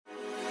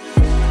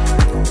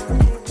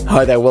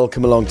Hi there,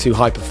 welcome along to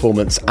High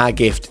Performance, our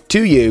gift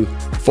to you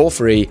for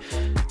free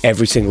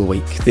every single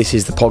week. This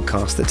is the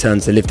podcast that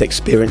turns the lived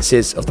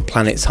experiences of the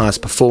planet's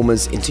highest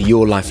performers into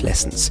your life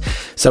lessons.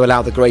 So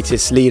allow the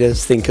greatest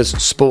leaders, thinkers,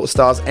 sports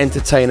stars,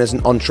 entertainers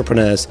and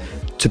entrepreneurs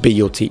to be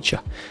your teacher.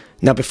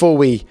 Now, before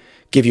we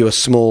give you a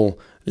small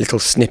little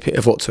snippet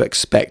of what to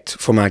expect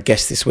from our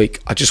guest this week,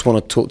 I just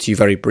want to talk to you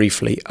very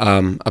briefly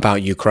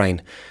about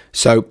Ukraine.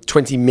 So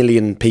 20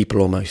 million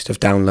people almost have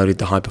downloaded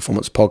the High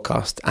Performance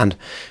podcast,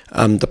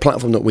 and the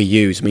platform that we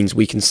use means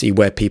we can see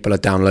where people are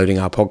downloading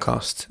our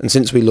podcast. And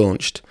since we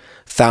launched,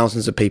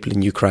 thousands of people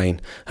in Ukraine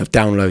have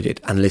downloaded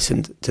and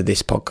listened to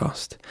this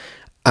podcast.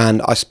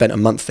 And I spent a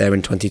month there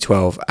in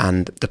 2012,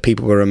 and the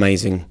people were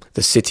amazing.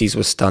 The cities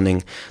were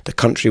stunning. The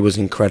country was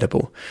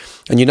incredible.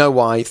 And you know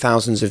why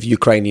thousands of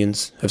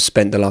Ukrainians have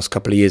spent the last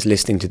couple of years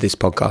listening to this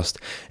podcast?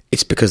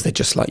 It's because they're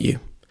just like you.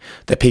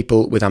 They're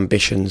people with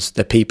ambitions.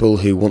 They're people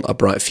who want a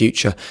bright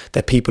future.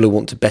 They're people who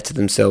want to better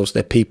themselves.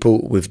 They're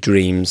people with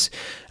dreams.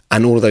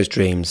 And all of those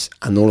dreams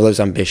and all of those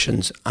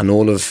ambitions and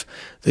all of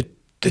the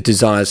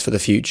desires for the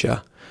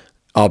future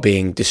are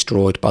being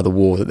destroyed by the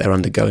war that they're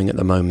undergoing at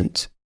the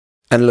moment.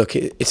 And look,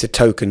 it's a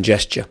token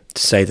gesture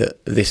to say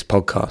that this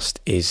podcast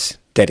is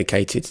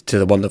dedicated to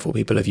the wonderful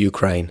people of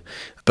Ukraine,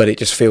 but it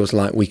just feels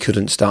like we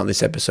couldn't start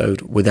this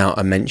episode without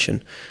a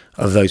mention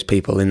of those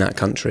people in that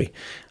country.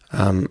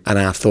 And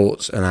our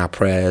thoughts and our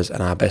prayers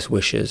and our best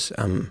wishes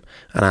and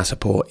our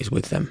support is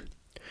with them.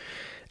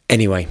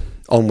 Anyway,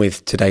 on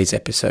with today's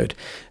episode.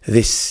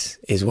 This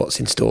is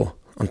what's in store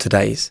on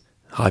today's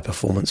High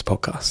Performance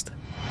podcast.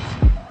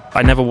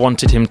 I never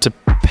wanted him to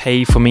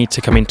pay for me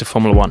to come into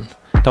Formula One.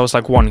 That was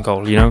like one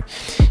goal, you know.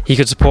 He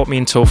could support me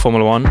until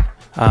Formula One,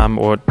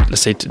 or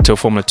let's say until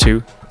Formula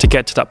 2, to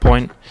get to that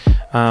point,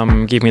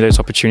 give me those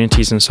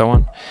opportunities and so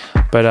on.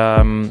 But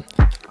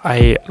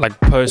I, like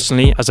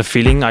personally, as a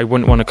feeling, I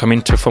wouldn't want to come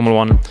into Formula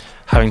One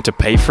having to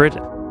pay for it.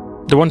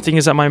 The one thing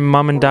is that my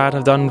mum and dad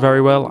have done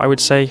very well, I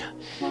would say,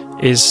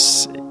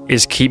 is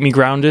keep me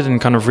grounded and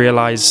kind of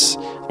realize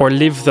or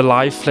live the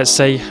life, let's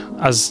say,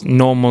 as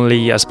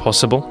normally as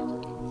possible.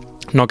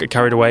 Not get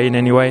carried away in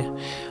any way.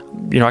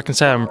 You know, I can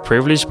say I'm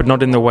privileged, but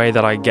not in the way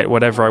that I get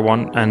whatever I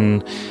want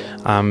and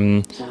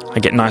I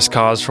get nice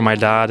cars from my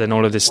dad and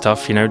all of this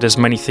stuff. You know, there's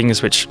many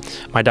things which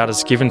my dad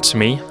has given to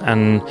me,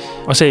 and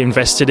I say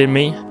invested in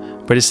me,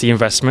 but it's the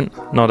investment,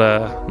 not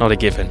a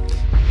given.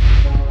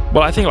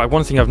 Well, I think like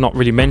one thing I've not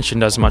really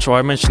mentioned as much, or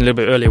I mentioned a little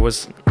bit earlier,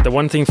 was the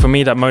one thing for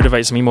me that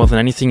motivates me more than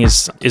anything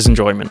is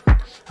enjoyment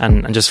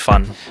and just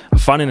fun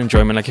and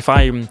enjoyment. Like if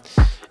I'm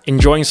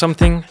enjoying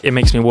something, it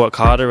makes me work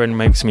harder and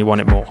makes me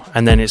want it more.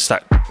 And then it's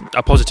that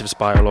a positive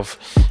spiral of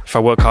if I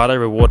work harder, I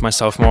reward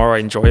myself more, I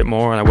enjoy it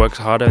more, and I work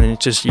harder, and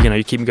it's just, you know,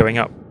 you keep going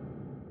up.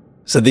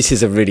 So this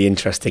is a really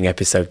interesting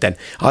episode then.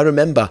 I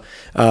remember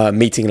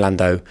meeting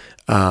Lando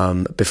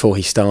before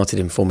he started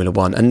in Formula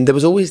One, and there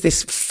was always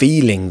this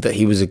feeling that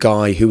he was a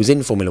guy who was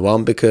in Formula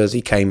One because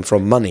he came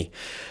from money.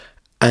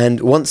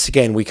 And once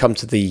again, we come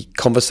to the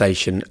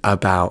conversation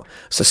about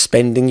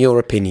suspending your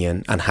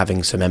opinion and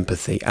having some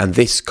empathy. And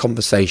this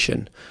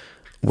conversation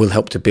will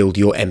help to build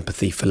your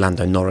empathy for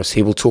Lando Norris.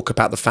 He will talk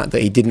about the fact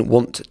that he didn't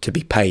want to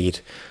be paid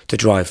to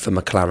drive for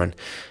McLaren.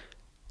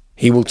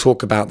 He will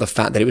talk about the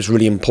fact that it was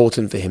really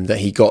important for him that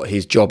he got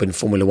his job in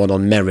Formula One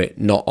on merit,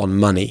 not on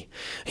money.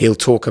 He'll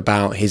talk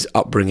about his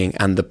upbringing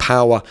and the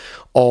power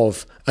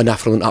of an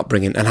affluent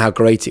upbringing and how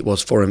great it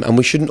was for him. And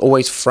we shouldn't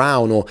always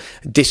frown or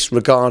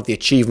disregard the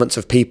achievements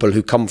of people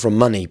who come from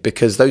money,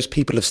 because those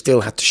people have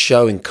still had to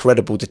show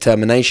incredible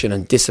determination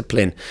and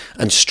discipline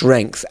and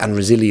strength and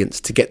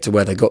resilience to get to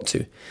where they got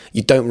to.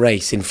 You don't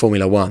race in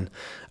Formula One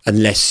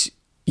unless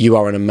you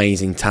are an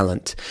amazing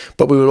talent.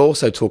 But we will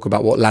also talk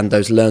about what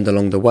Lando's learned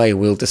along the way.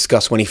 We'll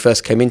discuss when he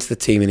first came into the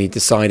team and he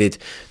decided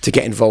to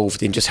get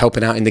involved in just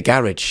helping out in the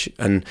garage.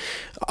 And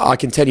I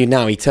can tell you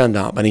now, he turned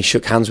up and he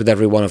shook hands with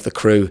every one of the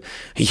crew.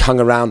 He hung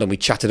around and we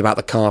chatted about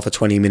the car for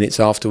 20 minutes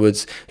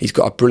afterwards. He's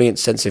got a brilliant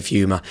sense of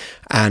humour.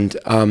 And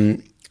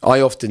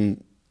I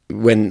often,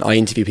 when I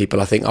interview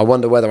people, I think, I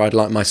wonder whether I'd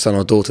like my son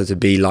or daughter to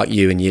be like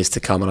you in years to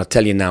come. And I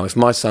tell you now, if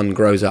my son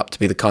grows up to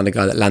be the kind of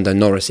guy that Lando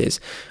Norris is,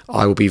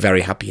 I will be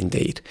very happy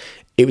indeed.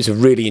 It was a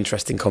really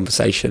interesting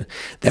conversation.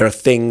 There are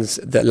things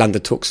that Lando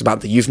talks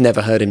about that you've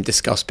never heard him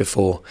discuss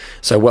before.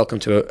 So welcome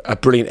to a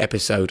brilliant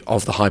episode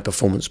of the High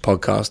Performance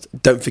Podcast.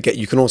 Don't forget,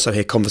 you can also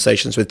hear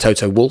conversations with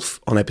Toto Wolff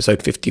on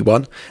episode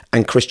 51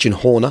 and Christian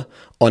Horner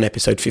on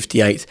episode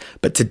 58.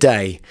 But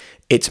today,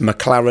 it's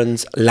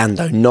McLaren's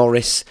Lando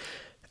Norris,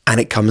 and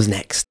it comes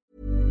next.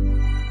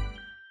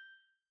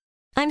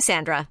 I'm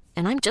Sandra,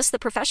 and I'm just the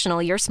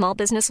professional your small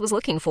business was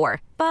looking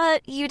for.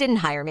 But you didn't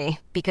hire me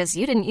because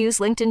you didn't use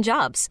LinkedIn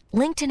Jobs.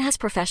 LinkedIn has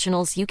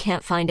professionals you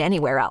can't find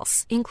anywhere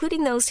else,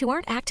 including those who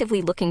aren't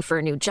actively looking for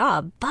a new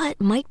job, but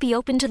might be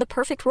open to the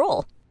perfect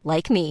role,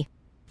 like me.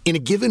 In a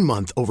given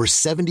month, over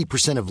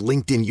 70% of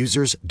LinkedIn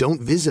users don't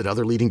visit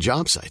other leading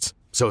job sites.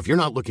 So if you're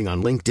not looking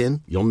on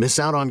LinkedIn, you'll miss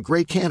out on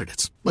great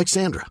candidates, like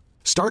Sandra.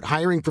 Start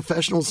hiring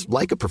professionals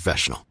like a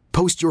professional.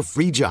 Post your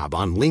free job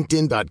on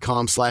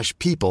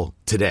linkedin.com/people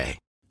today.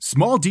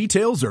 Small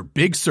details are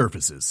big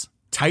surfaces.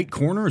 Tight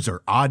corners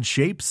are odd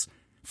shapes.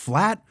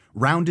 Flat,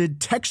 rounded,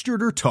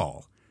 textured, or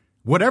tall.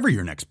 Whatever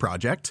your next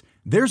project,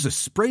 there's a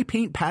spray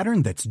paint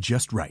pattern that's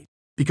just right.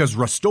 Because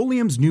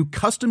Rust-Oleum's new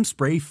Custom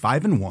Spray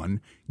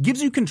 5-in-1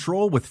 gives you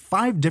control with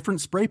 5 different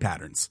spray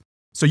patterns.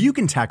 So you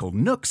can tackle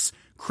nooks,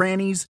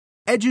 crannies,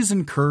 edges,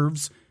 and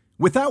curves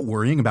without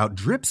worrying about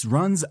drips,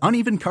 runs,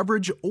 uneven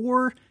coverage,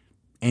 or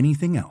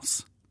anything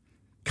else.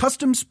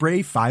 Custom Spray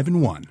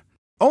 5-in-1.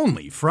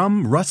 Only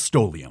from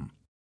Rust-Oleum.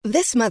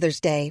 This Mother's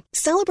Day,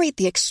 celebrate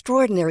the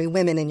extraordinary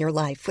women in your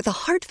life with a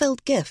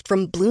heartfelt gift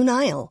from Blue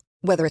Nile.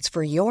 Whether it's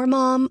for your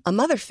mom, a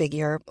mother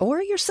figure,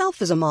 or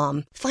yourself as a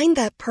mom, find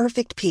that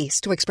perfect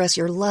piece to express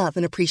your love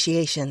and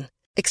appreciation.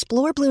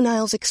 Explore Blue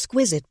Nile's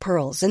exquisite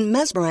pearls and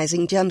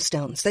mesmerizing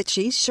gemstones that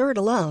she's sure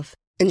to love.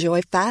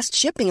 Enjoy fast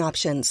shipping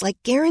options like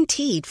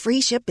guaranteed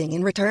free shipping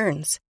and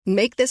returns.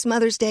 Make this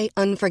Mother's Day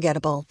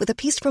unforgettable with a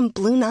piece from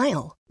Blue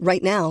Nile.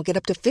 Right now, get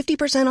up to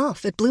 50%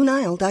 off at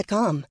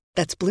BlueNile.com.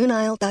 That's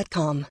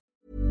BlueNile.com.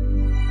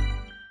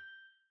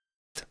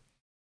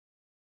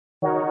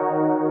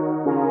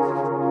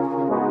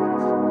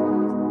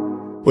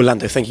 Well,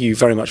 Lando, thank you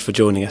very much for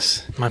joining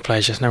us. My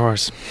pleasure, no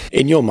worries.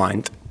 In your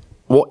mind,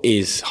 what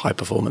is high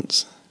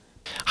performance?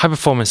 High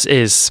performance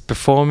is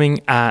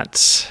performing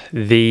at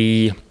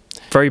the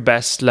very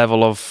best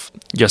level of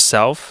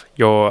yourself,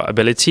 your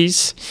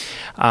abilities,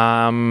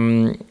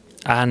 and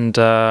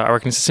I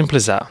reckon it's as simple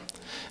as that.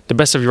 The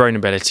best of your own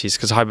abilities,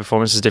 because high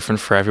performance is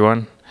different for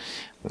everyone.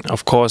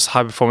 Of course,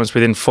 high performance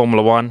within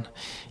Formula One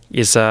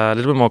is a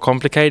little bit more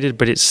complicated,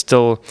 but it's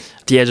still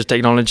the edge of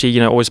technology,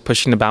 always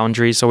pushing the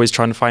boundaries, always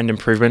trying to find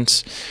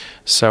improvements.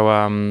 So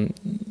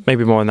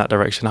maybe more in that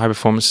direction. High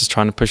performance is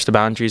trying to push the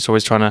boundaries,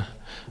 always trying to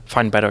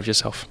find better of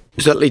yourself.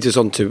 So that leads us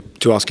on to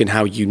asking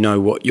how you know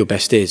what your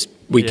best is.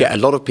 We get a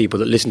lot of people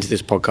that listen to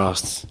this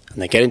podcast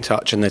and they get in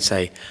touch and they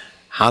say,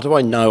 how do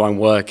I know I'm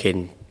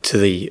working to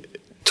the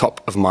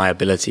top of my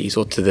abilities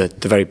or to the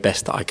very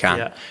best that I can?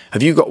 Yeah.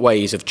 Have you got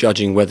ways of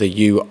judging whether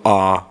you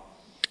are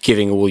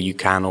giving all you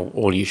can or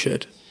all you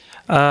should?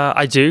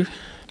 I do,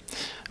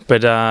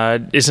 but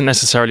it isn't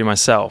necessarily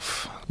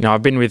myself.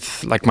 I've been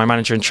with my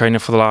manager and trainer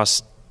for the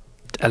last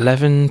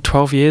 11,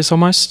 12 years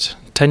almost,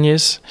 10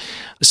 years.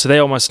 So they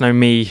almost know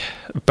me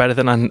better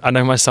than I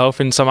know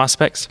myself in some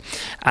aspects.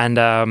 And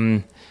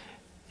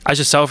as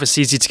yourself, it's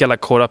easy to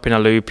get caught up in a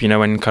loop,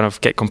 and kind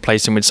of get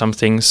complacent with some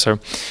things. So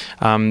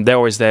they're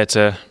always there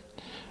to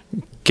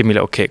give me a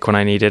little kick when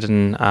I need it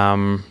and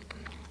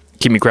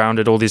keep me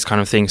grounded, all these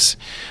kind of things.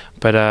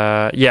 But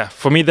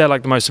for me, they're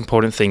the most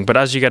important thing. But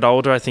as you get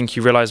older, I think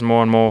you realize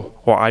more and more,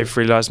 or I've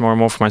realized more and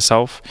more for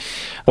myself,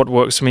 what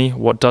works for me,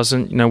 what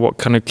doesn't, what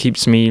kind of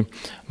keeps me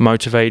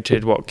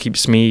motivated, what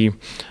keeps me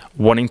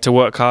wanting to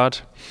work hard.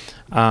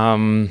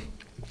 Because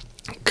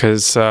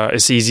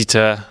it's easy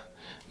to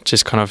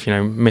just kind of,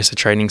 miss a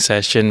training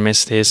session,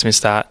 miss this, miss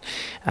that.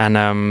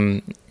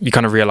 And you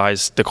kind of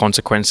realize the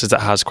consequences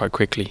that has quite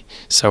quickly.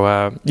 So,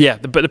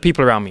 but the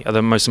people around me are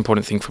the most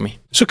important thing for me.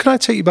 So can I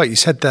take you back? You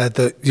said there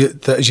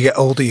that as you get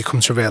older, you come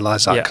to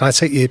realise that. Yeah. Can I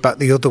take you back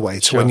the other way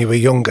to when you were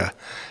younger?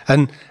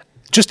 And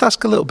just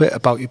ask a little bit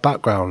about your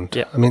background.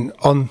 Yeah. I mean,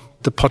 on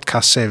the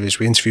podcast series,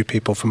 we interview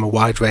people from a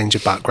wide range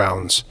of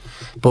backgrounds.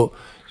 But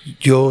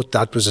your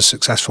dad was a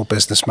successful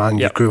businessman.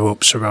 You grew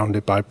up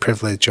surrounded by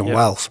privilege and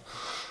wealth.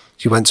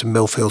 You went to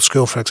Millfield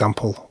School, for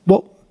example.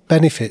 What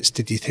benefits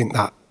did you think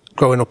that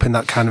growing up in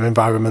that kind of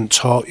environment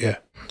taught you?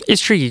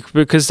 It's tricky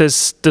because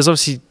there's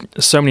obviously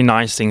so many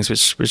nice things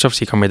which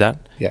obviously come with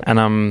that. Yeah. And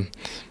I'm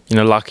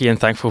lucky and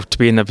thankful to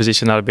be in the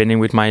position that I've been in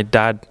with my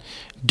dad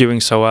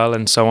doing so well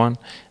and so on.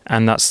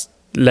 And that's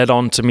led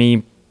on to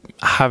me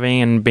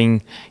having and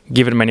being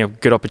given many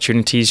good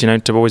opportunities,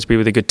 to always be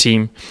with a good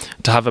team,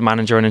 to have a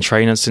manager and a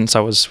trainer since I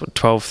was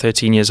 12,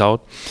 13 years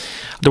old.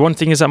 The one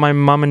thing is that my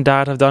mum and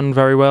dad have done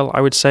very well, I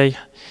would say,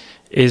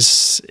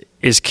 is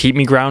keep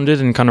me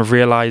grounded and kind of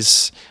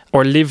realize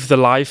or live the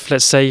life,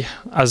 let's say,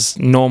 as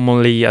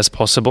normally as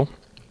possible,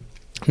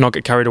 not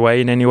get carried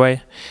away in any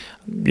way.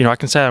 I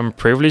can say I'm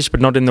privileged, but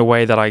not in the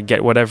way that I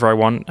get whatever I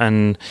want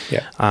and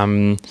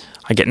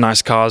I get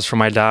nice cars from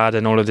my dad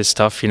and all of this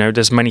stuff.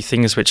 There's many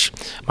things which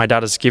my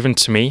dad has given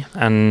to me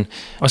and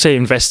I say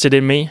invested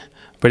in me,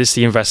 but it's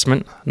the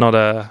investment, not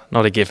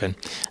a given.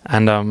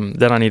 And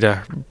then I need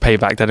to pay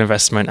back that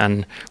investment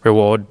and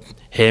reward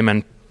him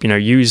and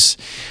use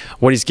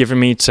what he's given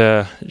me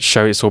to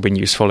show it's all been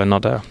useful and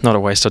not a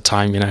waste of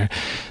time.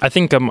 I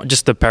think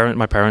just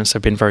my parents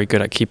have been very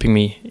good at keeping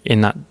me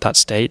in that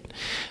state.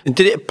 And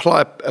did it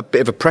apply a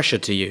bit of a pressure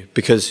to you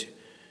because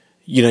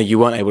you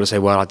weren't able to say,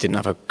 well, I didn't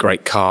have a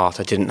great car,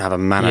 I didn't have a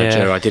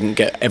manager, I didn't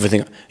get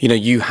everything.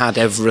 You had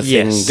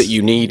everything that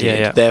you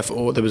needed.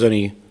 Therefore, there was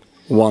only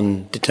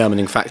one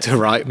determining factor,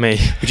 right? Me.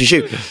 Which is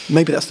you.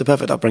 Maybe that's the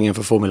perfect upbringing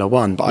for Formula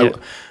One. But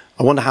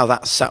I wonder how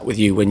that sat with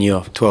you when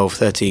you're 12,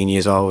 13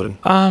 years old.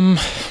 I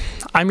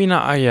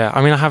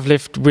have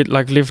lived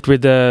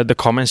with the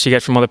comments you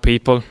get from other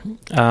people.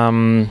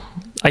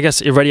 I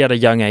guess already at a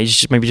young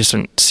age, maybe just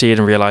don't see it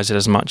and realise it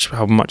as much,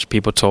 how much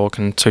people talk,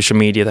 and social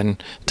media then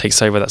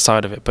takes over that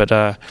side of it. But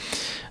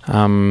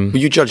were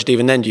you judged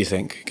even then, do you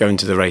think, going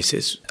to the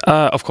races?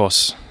 Of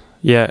course,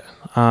 yeah.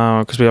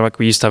 Because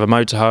we used to have a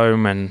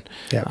motorhome,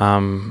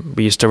 and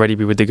we used to already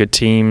be with the good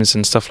teams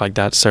and stuff like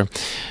that. So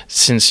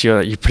since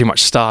you pretty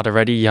much start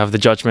already, you have the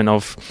judgment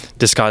of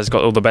this guy's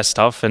got all the best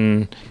stuff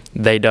and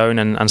they don't,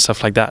 and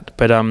stuff like that.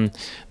 But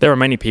there are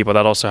many people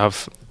that also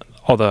have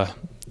other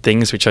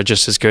things which are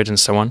just as good and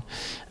so on.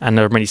 And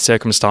there are many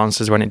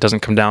circumstances when it doesn't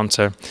come down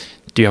to,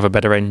 do you have a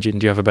better engine?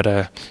 Do you have a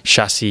better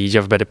chassis? Do you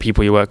have better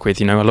people you work with?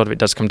 You know, a lot of it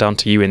does come down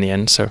to you in the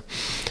end. So,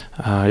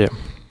 yeah.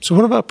 So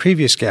one of our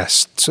previous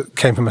guests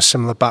came from a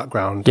similar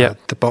background,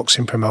 the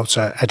boxing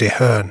promoter Eddie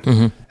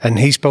Hearn, and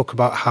he spoke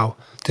about how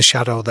the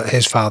shadow that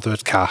his father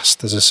had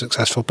cast as a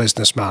successful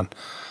businessman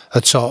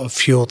had sort of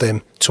fueled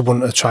him to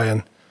want to try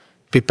and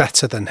be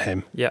better than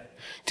him. Yeah.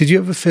 Did you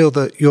ever feel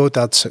that your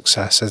dad's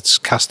success has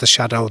cast a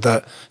shadow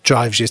that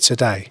drives you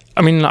today?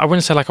 I mean, I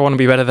wouldn't say like I want to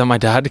be better than my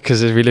dad,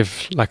 because we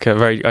live like a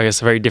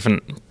very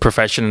different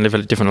profession and live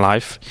a different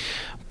life.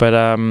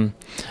 But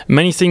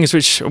many things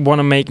which want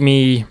to make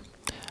me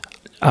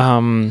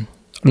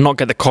not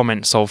get the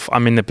comments of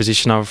I'm in the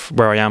position of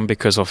where I am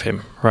because of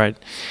him, right?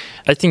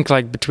 I think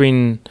like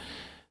between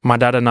my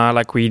dad and I,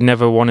 like I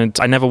never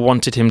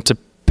wanted him to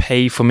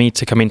pay for me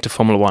to come into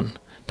Formula One.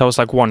 That was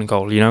like one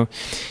goal, you know.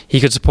 He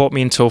could support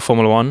me until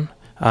Formula One,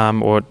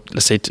 or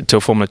let's say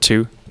till Formula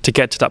 2, to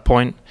get to that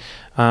point,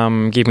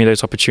 give me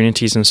those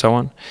opportunities and so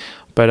on.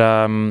 But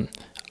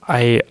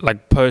I,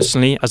 like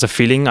personally, as a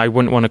feeling, I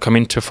wouldn't want to come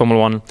into Formula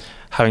One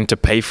having to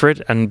pay for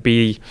it and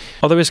be,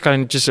 although it's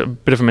kind of just a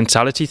bit of a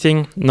mentality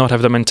thing, not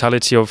have the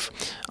mentality of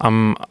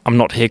I'm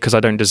not here because I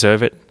don't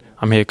deserve it.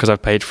 I'm here because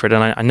I've paid for it,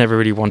 and I never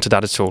really wanted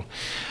that at all.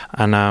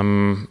 And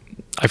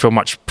I feel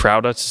much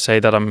prouder to say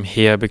that I'm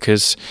here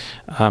because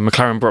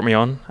McLaren brought me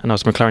on, and I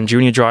was a McLaren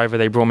junior driver.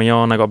 They brought me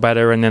on, I got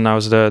better, and then I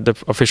was the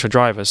official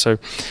driver. So,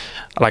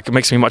 like, it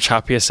makes me much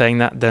happier saying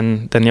that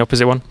than the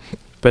opposite one.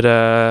 But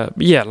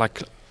yeah,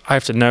 like I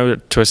have to know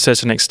that to a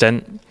certain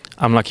extent,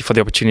 I'm lucky for the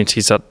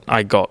opportunities that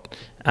I got,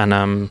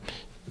 and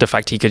the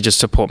fact he could just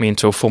support me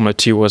into a Formula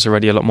 2 was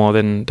already a lot more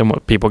than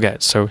what people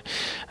get. So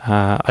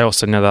I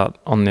also know that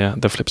on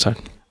the flip side.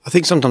 I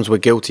think sometimes we're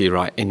guilty,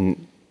 right,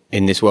 in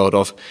this world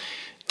of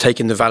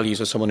taking the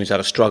values of someone who's had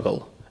a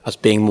struggle as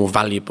being more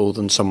valuable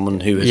than someone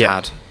who has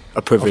had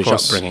a privileged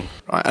upbringing.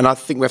 Right? And I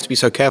think we have to be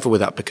so careful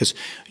with that, because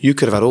you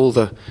could have had all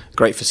the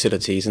great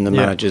facilities and the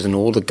managers and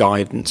all the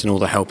guidance and all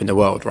the help in the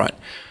world, right?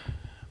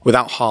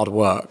 Without hard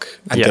work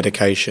and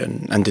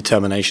dedication and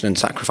determination and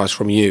sacrifice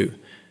from you,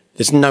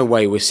 there's no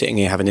way we're sitting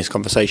here having this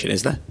conversation,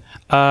 is there?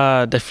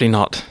 Definitely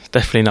not.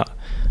 Definitely not.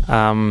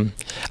 I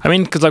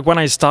mean, because like when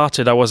I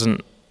started,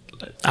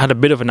 I had a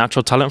bit of a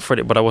natural talent for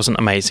it, but I wasn't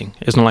amazing.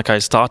 It's not like I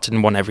started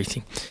and won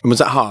everything. And was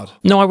that hard?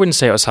 No, I wouldn't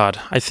say it was hard.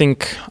 I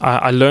think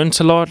I learned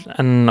a lot,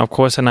 and of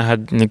course, and I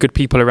had good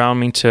people around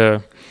me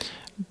to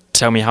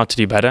tell me how to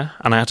do better,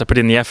 and I had to put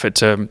in the effort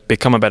to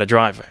become a better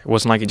driver. It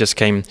wasn't like it just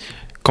came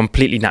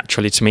completely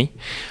naturally to me.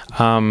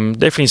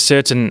 Definitely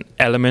certain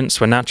elements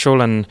were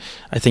natural, and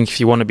I think if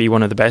you want to be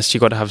one of the best, you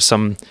got to have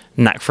some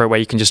knack for it where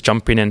you can just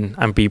jump in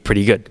and be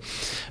pretty good.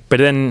 But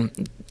then,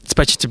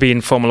 especially to be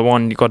in Formula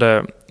One,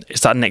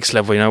 it's that next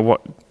level, you know,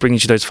 what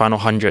brings you those final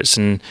hundreds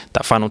and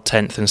that final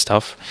 10th and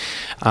stuff.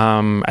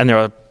 And there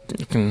are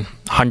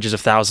hundreds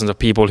of thousands of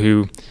people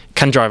who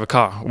can drive a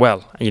car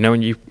well, you know,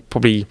 and you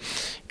probably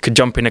could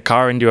jump in a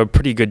car and do a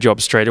pretty good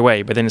job straight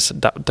away. But then it's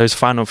those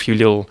final few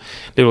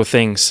little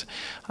things.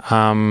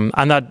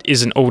 And that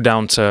isn't all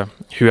down to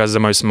who has the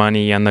most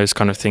money and those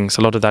kind of things.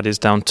 A lot of that is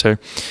down to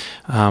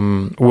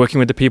working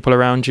with the people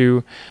around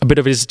you. A bit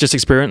of it is just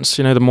experience,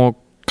 you know, the more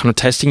kind of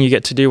testing you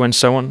get to do and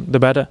so on, the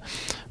better.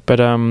 But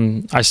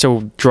I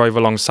still drove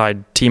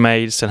alongside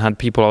teammates and had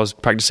people I was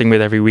practicing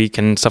with every week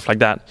and stuff like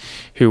that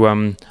who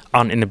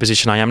aren't in the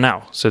position I am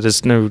now. So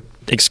there's no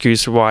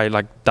excuse why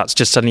like that's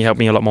just suddenly helped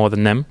me a lot more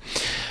than them.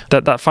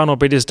 That final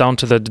bit is down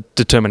to the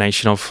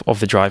determination of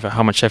the driver,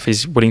 how much effort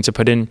he's willing to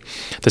put in,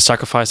 the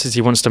sacrifices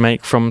he wants to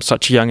make from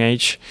such a young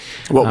age.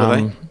 What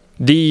were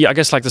they? I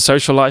guess like the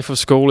social life of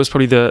school is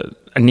probably the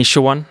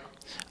initial one.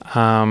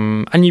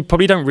 And you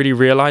probably don't really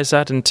realise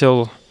that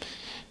until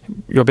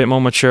you're a bit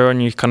more mature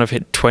and you kind of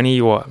hit 20,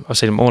 or I'd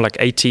say more like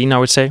 18, I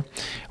would say,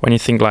 when you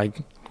think like,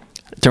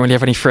 don't really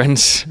have any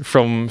friends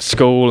from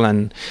school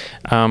and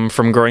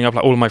from growing up.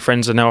 Like all of my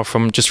friends are now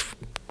from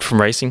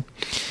racing,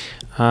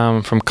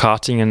 from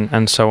karting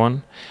and so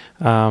on.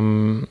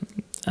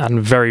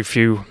 And very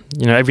few,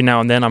 you know, every now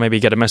and then I maybe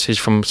get a message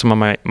from some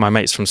of my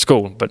mates from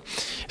school, but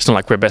it's not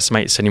like we're best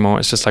mates anymore.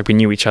 It's just like we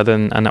knew each other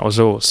and that was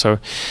all. So,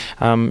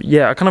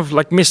 I kind of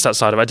like missed that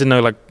side of it. I didn't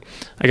know, like,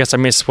 I guess I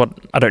miss what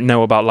I don't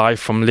know about life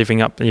from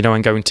living up, you know,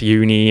 and going to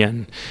uni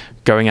and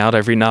going out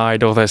every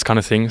night, all those kind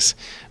of things.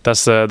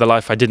 That's the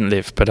life I didn't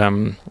live, but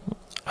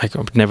I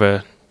could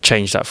never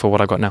change that for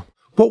what I got now.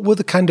 What were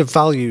the kind of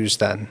values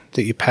then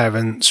that your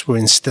parents were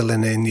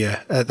instilling in you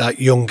at that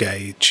young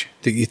age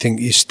that you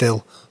think you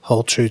still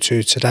hold true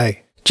to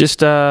today?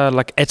 Just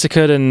like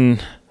etiquette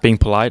and being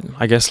polite,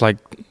 I guess, like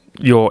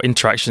your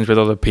interactions with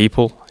other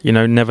people, you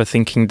know, never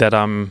thinking that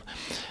I'm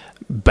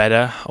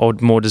better or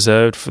more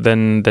deserved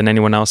than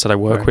anyone else that I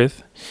work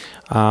with.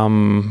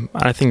 And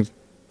I think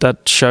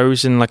that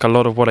shows in like a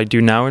lot of what I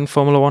do now in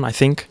Formula One, I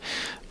think,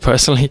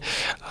 personally.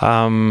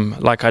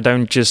 Like I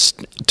don't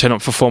just turn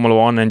up for Formula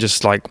One and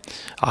just like,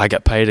 I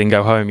get paid and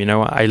go home, you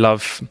know. I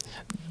love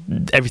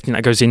everything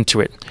that goes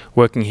into it.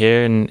 Working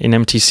here in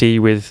MTC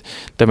with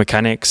the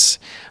mechanics,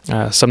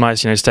 some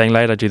nights, you know, staying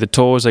late, I do the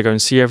tours, I go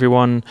and see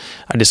everyone.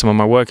 I did some of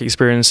my work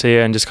experience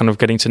here and just kind of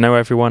getting to know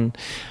everyone.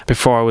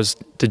 Before I was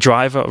the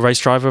race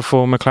driver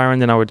for McLaren,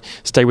 then I would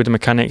stay with the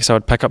mechanics. I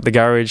would pack up the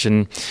garage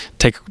and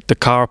take the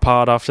car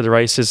apart after the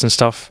races and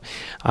stuff.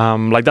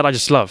 Like that I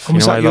just love. And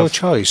was that your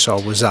choice,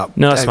 or was that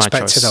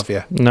expected of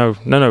you? No,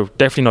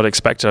 definitely not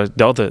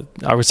expected.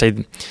 I would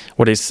say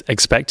what is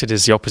expected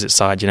is the opposite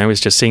side, you know,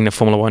 it's just seeing the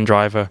Formula One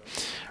driver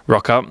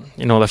rock up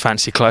in all their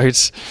fancy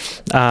clothes,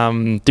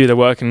 do their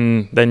work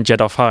and then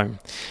jet off home.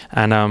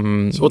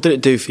 And so what did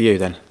it do for you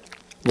then?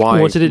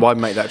 Why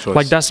make that choice?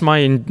 Like that's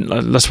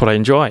what I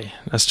enjoy.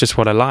 That's just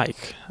what I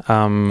like.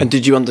 And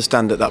did you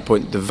understand at that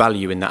point the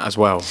value in that as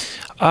well?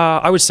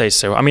 I would say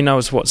so. I mean, I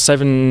was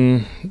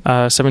 17,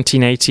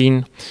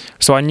 18.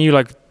 So I knew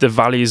like the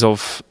values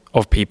of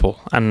people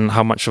and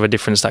how much of a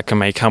difference that can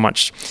make. How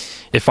much,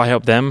 if I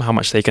help them, how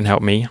much they can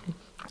help me,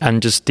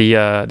 and just the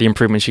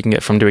improvements you can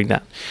get from doing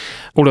that.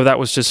 All of that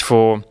was just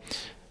for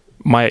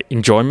my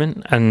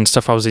enjoyment and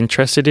stuff I was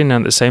interested in,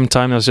 and at the same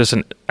time there was just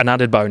an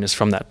added bonus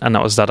from that, and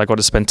that was that I got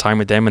to spend time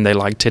with them and they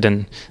liked it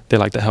and they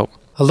liked the help.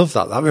 I love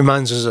that. That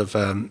reminds us of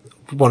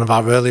one of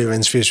our earlier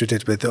interviews we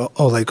did with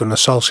Ole Gunnar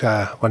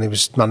Solskjaer when he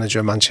was manager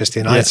of Manchester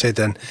United,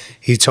 and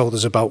he told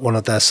us about one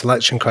of their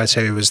selection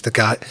criteria was the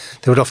guy.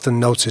 They would often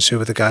notice who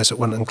were the guys that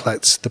went and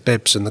collect the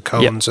bibs and the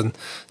cones and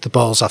the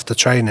balls after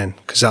training,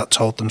 because that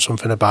told them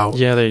something about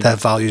their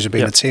values of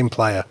being a team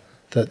player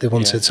that they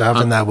wanted to have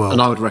in their world.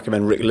 And I would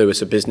recommend Rick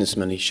Lewis, a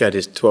businessman. He shared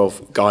his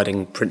 12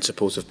 guiding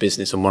principles of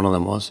business, and one of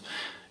them was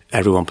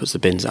everyone puts the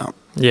bins out.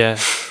 Yeah.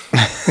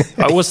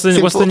 What's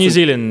the New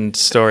Zealand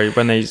story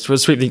when they were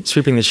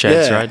sweeping the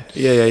sheds, right?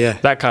 Yeah.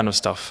 That kind of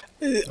stuff.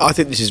 I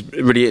think this is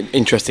really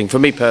interesting for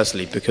me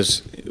personally,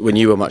 because when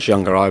you were much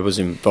younger, I was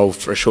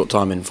involved for a short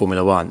time in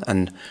Formula One,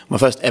 and my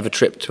first ever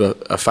trip to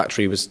a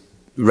factory was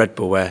Red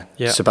Bull, where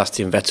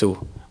Sebastian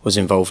Vettel was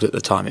involved at the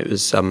time. It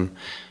was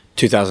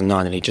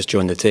 2009 and he just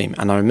joined the team,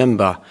 and I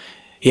remember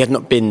he had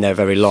not been there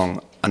very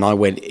long, and I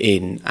went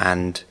in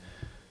and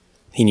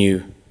he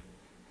knew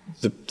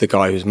the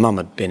guy whose mum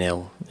had been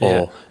ill,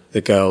 or the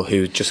girl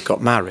who just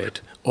got married,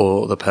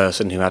 or the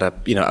person who had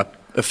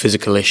a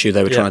physical issue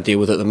they were trying to deal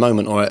with at the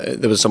moment, or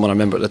there was someone I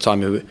remember at the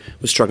time who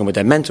was struggling with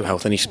their mental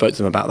health, and he spoke to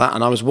them about that.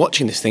 And I was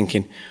watching this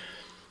thinking,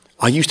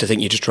 I used to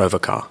think you just drove a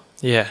car.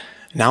 Yeah.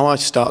 Now I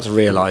start to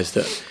realise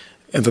that,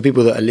 and for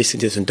people that are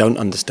listening to this and don't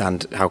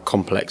understand how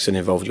complex and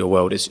involved your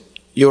world is,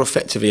 you're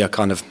effectively a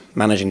kind of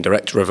managing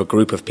director of a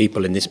group of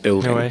people in this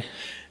building. No way.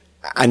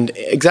 And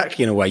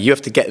exactly in a way, you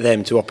have to get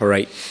them to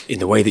operate in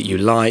the way that you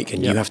like,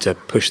 and you have to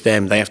push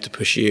them, they have to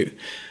push you.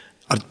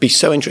 I'd be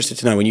so interested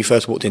to know, when you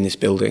first walked in this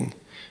building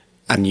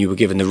and you were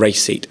given the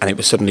race seat and it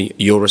was suddenly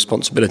your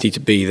responsibility to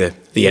be the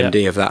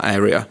MD of that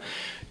area,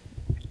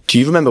 do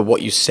you remember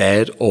what you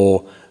said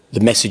or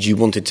the message you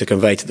wanted to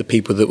convey to the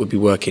people that would be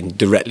working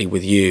directly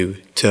with you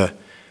to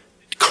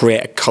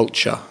create a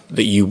culture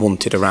that you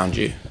wanted around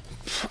you?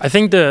 I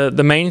think the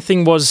main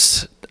thing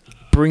was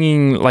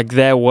bringing like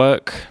their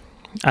work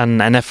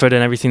and effort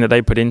and everything that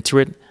they put into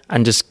it,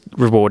 and just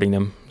rewarding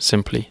them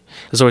simply.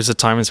 There's always the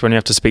times when you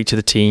have to speak to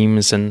the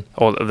teams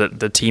or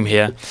the team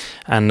here,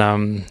 and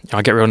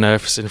I get real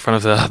nervous in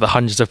front of the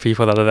hundreds of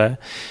people that are there.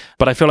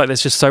 But I feel like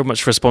there's just so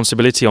much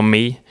responsibility on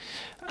me,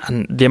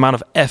 and the amount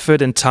of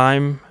effort and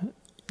time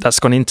that's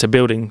gone into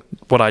building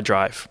what I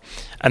drive.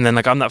 And then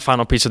like I'm that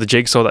final piece of the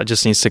jigsaw that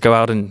just needs to go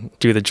out and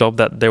do the job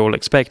that they're all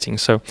expecting.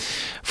 So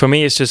for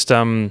me, it's just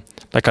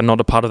like I'm not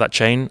a part of that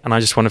chain, and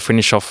I just want to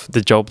finish off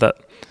the job that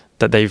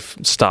they've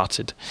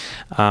started,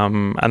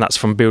 and that's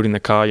from building the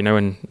car, you know,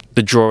 and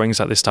the drawings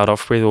that they start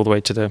off with, all the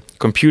way to the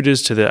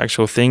computers, to the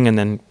actual thing, and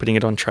then putting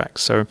it on track.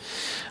 So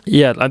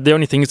yeah, the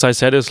only things I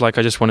said is like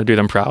I just want to do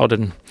them proud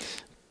and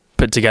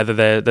put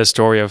together their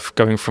story of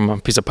going from a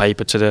piece of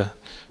paper to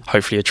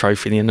hopefully a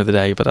trophy at the end of the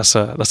day. But that's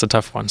a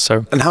tough one.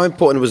 So, and how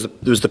important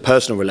was the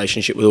personal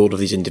relationship with all of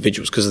these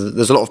individuals? Because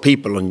there's a lot of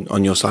people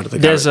on your side of the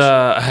garage. There's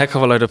a heck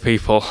of a load of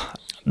people.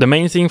 The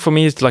main thing for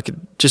me is like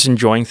just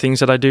enjoying things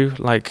that I do,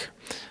 like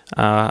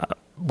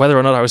whether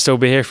or not I would still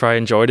be here if I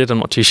enjoyed it, I'm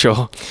not too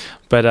sure.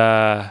 But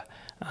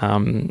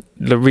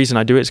the reason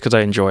I do it is because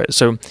I enjoy it.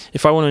 So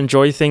if I want to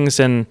enjoy things,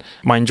 then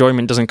my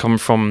enjoyment doesn't come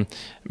from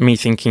me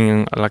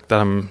thinking like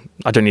that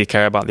I don't need to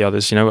care about the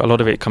others. You know, a lot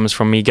of it comes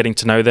from me getting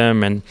to know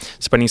them and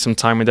spending some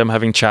time with them,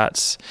 having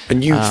chats.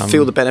 And you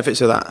feel the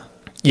benefits of that?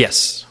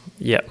 Yes.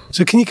 Yeah.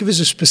 So can you give us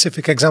a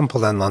specific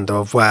example then, Lando,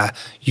 of where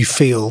you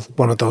feel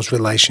one of those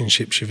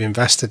relationships you've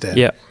invested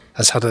in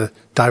has had a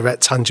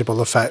direct,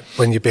 tangible effect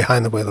when you're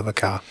behind the wheel of a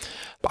car?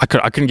 I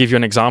couldn't give you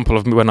an example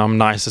of when I'm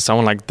nice to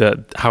someone, like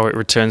how it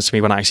returns to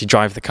me when I actually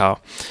drive the car.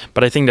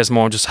 But I think there's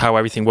more just how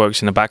everything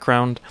works in the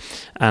background,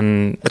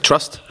 and a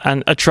trust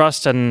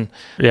and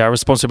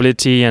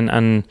responsibility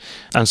and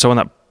so on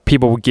that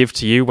people will give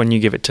to you when you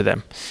give it to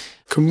them.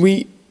 Can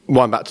we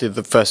wind back to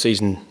the first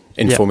season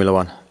in Formula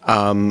One?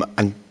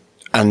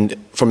 And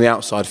from the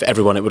outside, for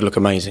everyone, it would look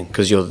amazing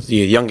because you're the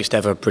youngest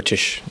ever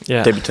British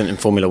debutant in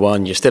Formula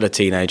One. You're still a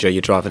teenager.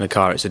 You're driving a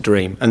car. It's a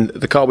dream. And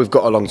the car we've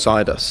got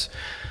alongside us,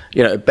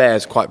 it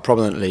bears quite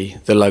prominently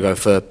the logo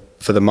for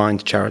the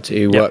Mind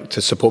charity who work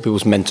to support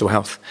people's mental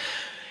health.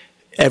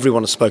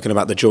 Everyone has spoken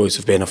about the joys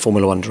of being a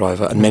Formula One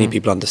driver, and many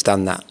people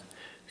understand that.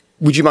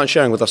 Would you mind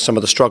sharing with us some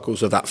of the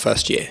struggles of that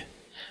first year?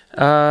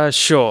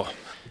 Sure.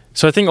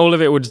 So I think all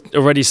of it would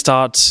already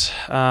start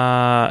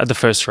at the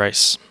first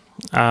race.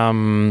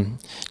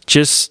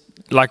 Just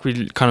like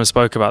we kind of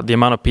spoke about, the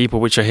amount of people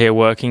which are here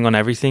working on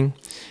everything,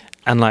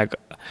 and like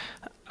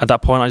at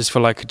that point I just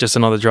feel like just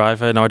another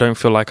driver. I don't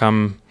feel like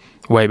I'm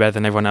way better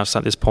than everyone else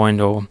at this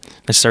point, or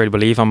necessarily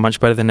believe I'm much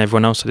better than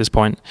everyone else at this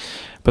point.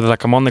 But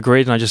like I'm on the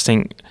grid and I just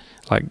think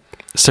like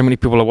so many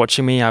people are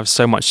watching me. I have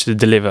so much to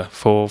deliver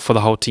for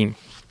the whole team,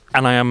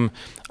 and I am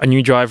a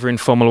new driver in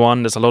Formula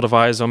One. There's a lot of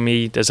eyes on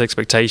me. There's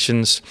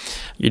expectations.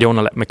 You don't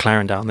want to let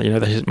McLaren down. They're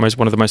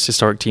one of the most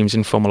historic teams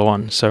in Formula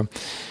One. So,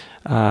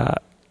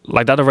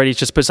 like that already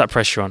just puts that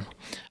pressure on.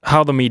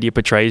 How the media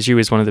portrays you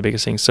is one of the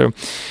biggest things. So,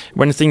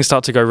 when things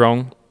start to go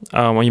wrong,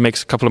 when you make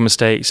a couple of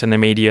mistakes, and the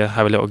media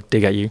have a little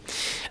dig at you,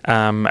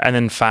 and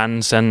then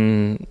fans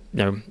and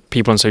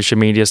people on social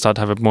media start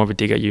to have more of a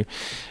dig at you,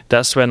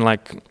 that's when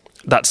like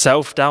that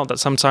self-doubt that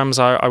sometimes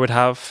I would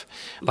have,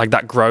 like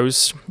that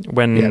grows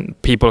when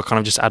people kind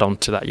of just add on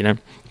to that,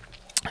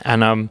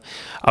 And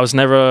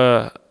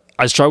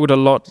I struggled a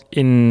lot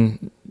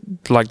in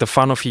like the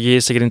final few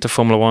years to get into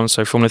Formula One,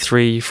 so Formula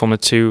 3, Formula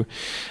 2,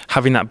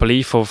 having that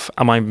belief of,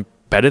 am I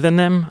better than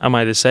them? Am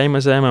I the same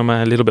as them? Am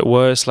I a little bit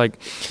worse? Like,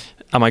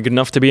 am I good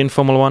enough to be in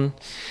Formula One?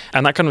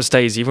 And that kind of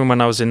stays, even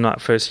when I was in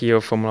that first year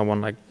of Formula One,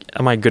 like,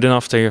 am I good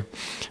enough to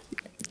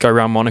go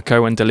around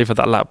Monaco and deliver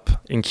that lap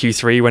in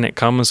Q3 when it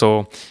comes,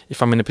 or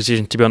if I'm in a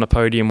position to be on a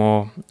podium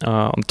or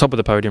on top of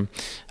the podium,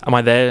 am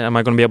I there? Am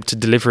I going to be able to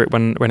deliver it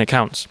when it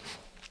counts?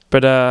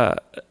 But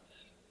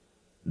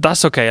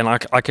that's okay, and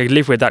I can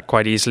live with that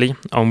quite easily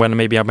on when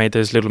maybe I made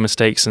those little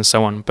mistakes and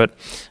so on. But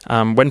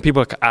when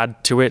people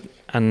add to it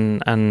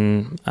and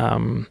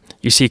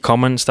you see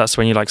comments, that's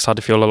when you like start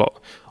to feel a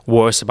lot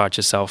worse about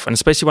yourself. And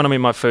especially when I'm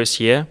in my first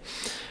year,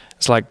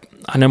 it's like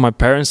I know my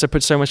parents have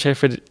put so much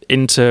effort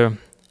into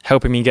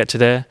helping me get to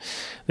there.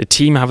 The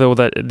team have all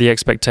the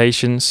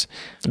expectations.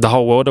 The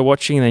whole world are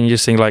watching, and then you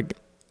just think like,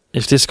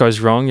 if this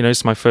goes wrong,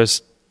 it's my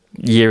first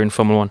year in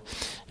Formula One.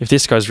 If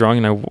this goes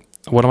wrong,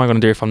 what am I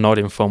going to do if I'm not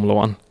in Formula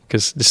One?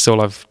 Because this is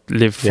all I've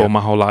lived for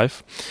my whole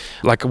life.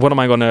 Like, what am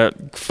I going to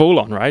fall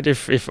on, right?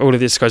 If all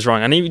of this goes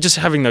wrong, and even just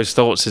having those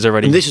thoughts is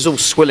already. And this is all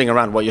swilling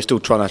around while you're still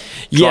trying to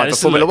drive a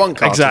Formula One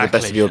car to the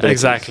best of your ability.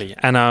 Exactly,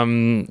 and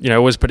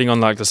always putting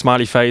on like the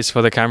smiley face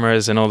for the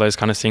cameras and all those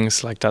kind of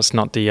things. Like that's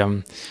not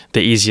the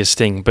easiest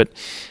thing. But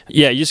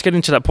yeah, you just get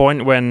into that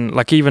point when,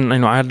 like, even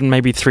I had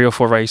maybe 3 or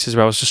 4 races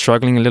where I was just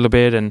struggling a little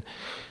bit, and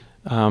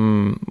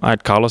I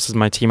had Carlos as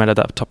my teammate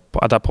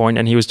at that point,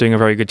 and he was doing a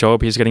very good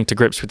job. He was getting to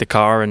grips with the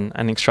car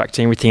and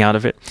extracting everything out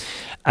of it.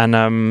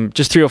 And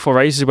just 3 or 4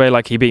 races where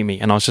like he beat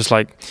me, and I was just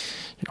like,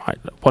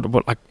 what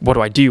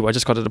do I do? I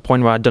just got to the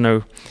point where I don't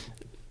know,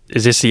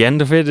 is this the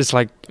end of it? It's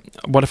like,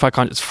 what if I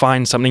can't just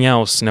find something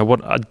else?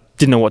 What I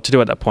didn't know what to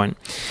do at that point.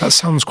 That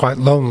sounds quite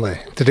lonely.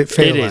 Did it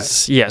feel? It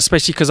is, yeah,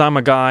 especially because I'm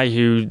a guy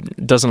who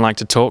doesn't like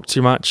to talk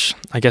too much.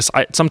 I guess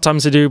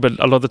sometimes I do, but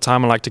a lot of the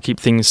time I like to keep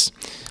things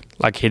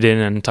like hidden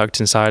and tucked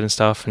inside and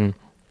stuff. And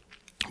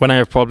when I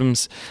have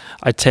problems,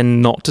 I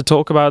tend not to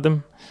talk about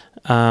them.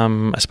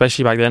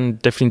 Especially back then,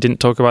 definitely didn't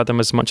talk about them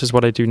as much as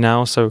what I do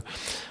now. So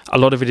a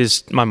lot of it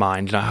is my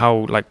mind,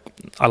 how like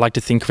I like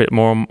to think of it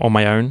more on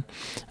my own.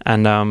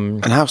 And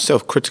how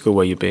self-critical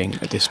were you being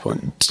at this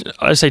point?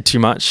 I say too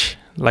much.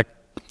 Like,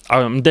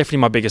 I'm definitely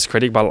my biggest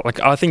critic, but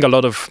like I think a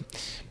lot of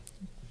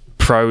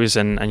pros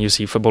and you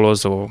see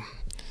footballers or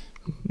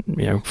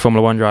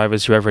Formula One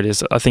drivers, whoever it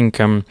is, I think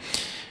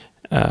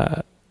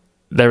they're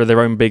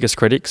their own biggest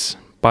critics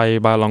by a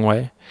long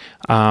way.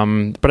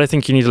 But I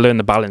think you need to learn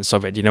the balance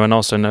of it, and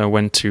also know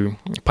when to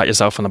pat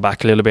yourself on the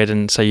back a little bit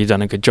and say you've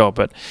done a good job.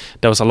 But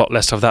there was a lot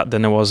less of that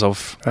than there was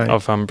of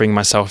bringing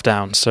myself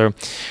down. So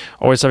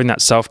always having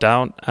that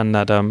self-doubt and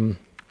that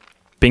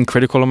being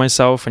critical of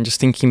myself and just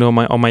thinking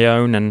on my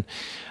own and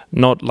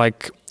not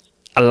like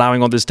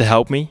allowing others to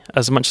help me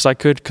as much as I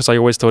could, because I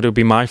always thought it would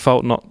be my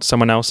fault, not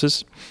someone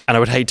else's. And I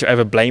would hate to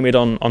ever blame it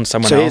on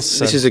someone else.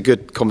 This is a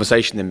good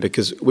conversation then,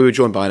 because we were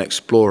joined by an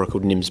explorer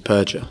called Nims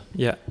Purger.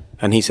 Yeah.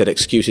 And he said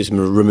excuses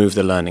remove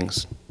the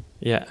learnings.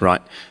 Yeah.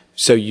 Right.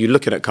 So you're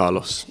looking at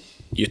Carlos,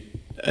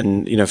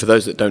 and for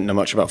those that don't know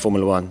much about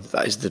Formula One,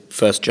 that is the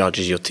first judge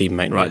is your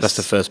teammate, right? Yes. That's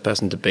the first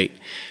person to beat.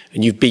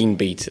 And you've been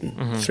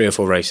beaten 3 or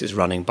 4 races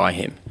running by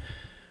him.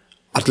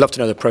 I'd love to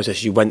know the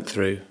process you went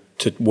through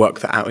to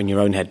work that out in your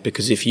own head?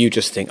 Because if you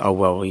just think, oh,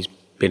 well, he's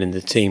been in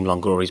the team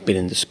longer, or he's been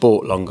in the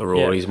sport longer,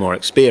 or he's more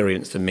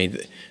experienced than me,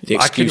 the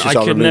excuses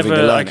are removing the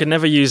learning. I could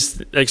never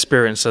use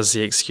experience as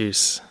the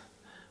excuse.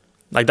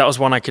 Like, that was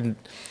one I could...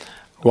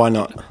 Why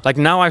not? Like,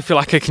 now I feel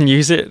like I can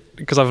use it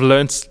because I've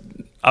learned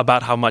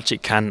about how much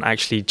it can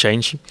actually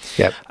change.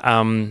 Yep.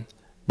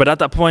 But at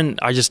that point,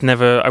 I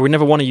would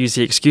never want to use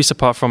the excuse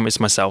apart from it's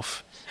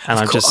myself. And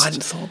I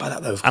hadn't thought about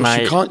that though. Of course,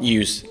 you can't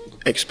use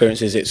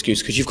experience as an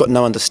excuse because you've got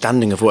no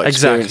understanding of what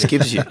experience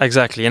gives you.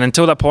 Exactly. And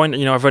until that point,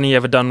 I've only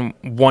ever done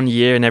 1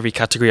 year in every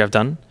category I've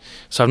done.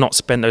 So I've not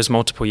spent those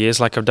multiple years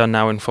like I've done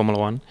now in Formula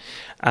One.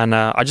 And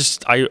I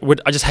just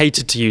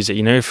hated to use it.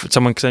 If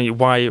someone can say,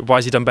 why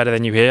has he done better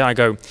than you here? I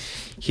go,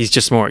 he's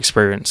just more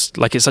experienced.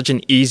 Like, it's such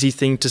an easy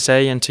thing to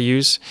say and to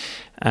use.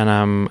 And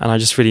I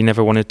just really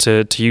never wanted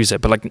to use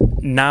it. But like,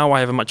 now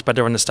I have a much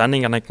better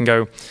understanding, and I can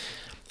go,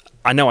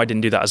 I know I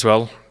didn't do that as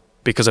well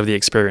because of the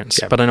experience.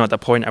 Yeah. But I know at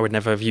that point I would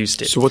never have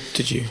used it. So what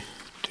did you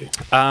do?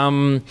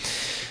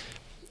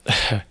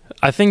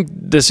 I think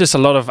there's just a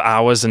lot of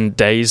hours and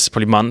days,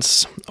 probably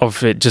months,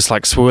 of it just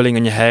like swirling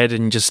in your head,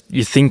 and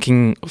you're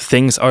thinking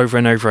things over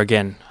and over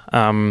again.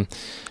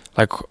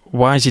 Like,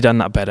 why has he done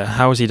that better?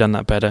 How has he done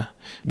that better?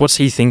 What's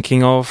he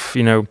thinking of?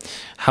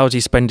 How does he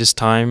spend his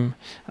time?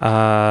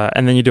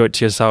 And then you do it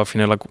to yourself,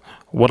 like,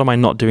 what am I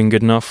not doing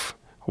good enough?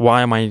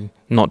 Why am I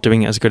not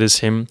doing it as good as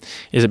him?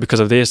 Is it because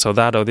of this or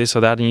that or this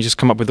or that? And you just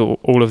come up with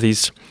all of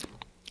these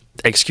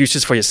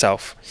excuses for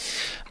yourself.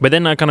 But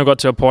then I kind of got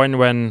to a point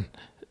when,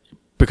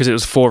 because it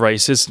was 4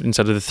 races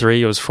instead of the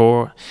 3, it was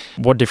 4.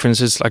 What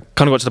differences? I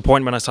kind of got to the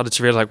point when I started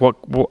to realize, like,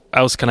 what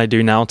else can I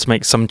do now to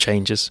make some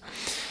changes?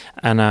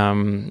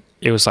 And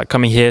it was like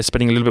coming here,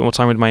 spending a little bit more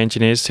time with my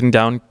engineers, sitting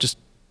down, just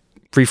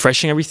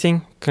refreshing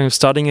everything, kind of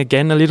starting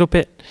again a little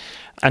bit,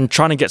 and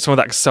trying to get some of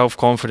that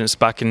self-confidence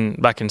back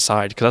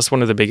inside, because that's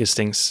one of the biggest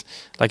things.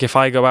 Like, if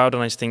I go out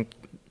and I just think,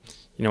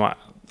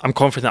 I'm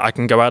confident I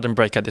can go out and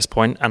brake at this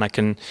point, and I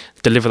can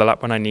deliver the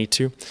lap when I need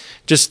to.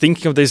 Just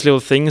thinking of these little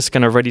things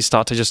can already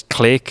start to just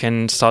click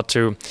and start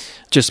to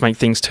just make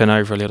things turn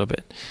over a little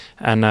bit.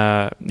 And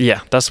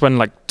that's when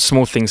like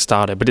small things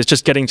started. But it's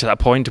just getting to that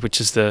point, which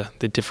is the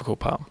difficult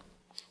part.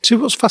 See,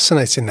 what's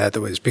fascinating there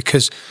though is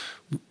because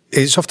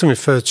it's often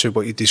referred to,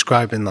 what you're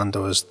describing,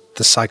 Lando, as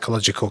the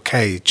psychological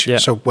cage. Yeah.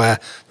 So where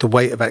the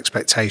weight of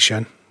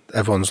expectation,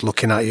 everyone's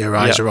looking at you, your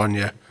eyes are on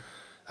you,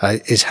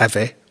 is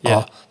heavy. Yeah.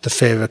 Or the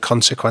fear of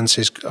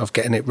consequences of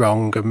getting it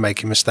wrong and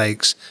making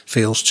mistakes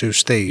feels too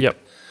steep. Yep.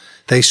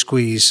 They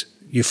squeeze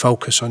you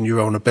focus on your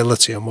own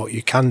ability and what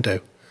you can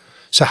do.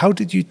 So how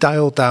did you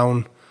dial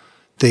down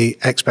the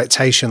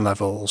expectation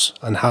levels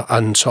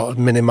and sort of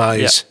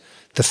minimise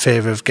the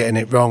fear of getting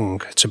it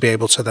wrong to be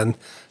able to then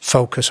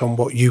focus on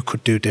what you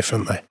could do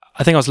differently?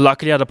 I think I was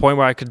lucky at a point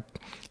where I could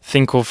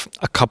think of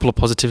a couple of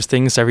positive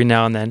things every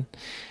now and then.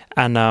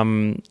 And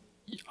I'm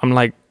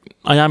like,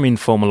 I am in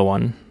Formula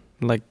One.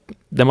 Like,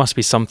 there must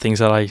be some things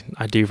that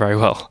I do very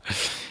well.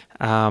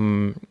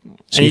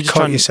 So you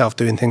caught yourself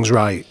doing things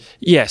right?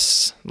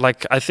 Yes.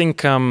 Like, I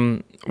think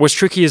what's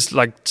tricky is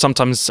like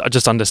sometimes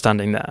just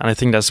understanding that. And I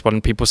think that's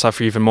when people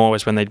suffer even more,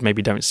 is when they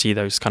maybe don't see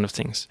those kind of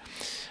things.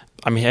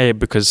 I'm here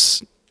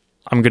because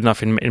I'm good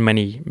enough in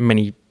many,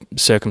 many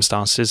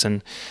circumstances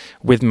and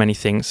with many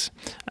things.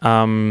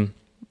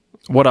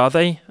 What are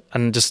they?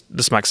 And just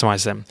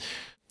maximize them.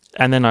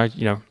 And then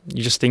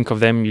you just think of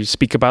them, you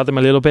speak about them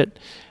a little bit,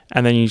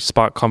 and then you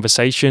spark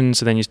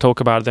conversations, and then you talk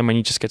about them, and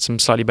you just get some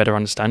slightly better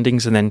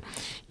understandings, and then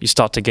you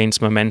start to gain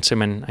some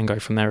momentum and go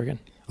from there again.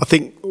 I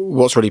think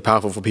what's really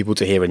powerful for people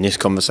to hear in this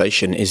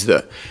conversation is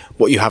that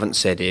what you haven't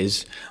said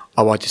is,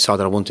 I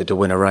decided I wanted to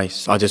win a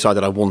race. I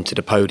decided I wanted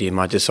a podium.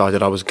 I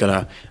decided I was going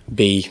to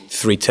be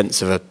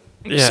 0.3 of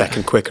a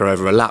second quicker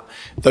over a lap.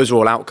 Those are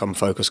all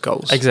outcome-focused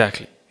goals.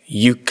 Exactly.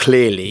 You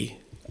clearly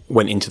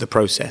went into the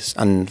process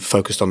and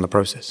focused on the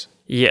process.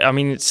 Yeah, I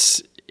mean,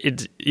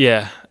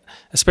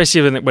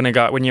 especially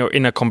when you're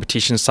in a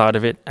competition side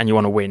of it and you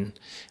want to win.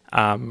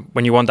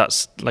 When you want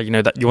that,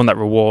 that you want that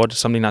reward,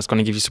 something that's going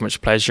to give you so much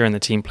pleasure and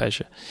the team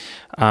pleasure.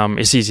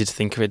 It's easy to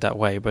think of it that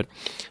way. But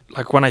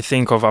like, when I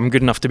think of I'm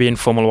good enough to be in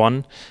Formula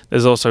One,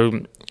 there's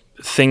also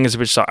things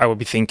which I will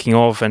be thinking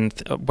of,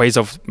 and ways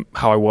of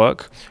how I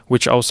work,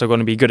 which are also going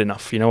to be good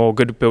enough, or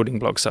good building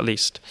blocks at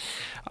least.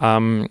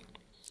 So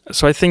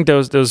I think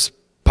those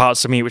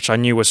parts of me which I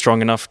knew were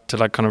strong enough to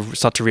like kind of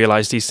start to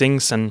realize these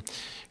things and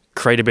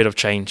create a bit of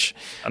change.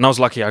 And I was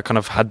lucky I kind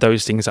of had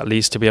those things at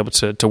least to be able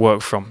to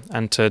work from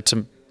and to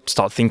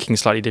start thinking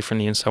slightly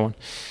differently and so on.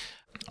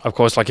 Of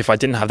course, like, if I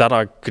didn't have that,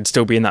 I could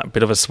still be in that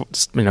bit of a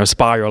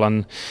spiral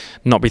and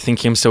not be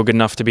thinking I'm still good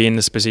enough to be in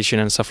this position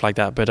and stuff like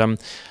that. But I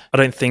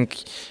don't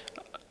think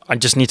I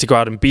just need to go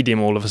out and beat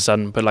him all of a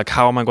sudden. But like,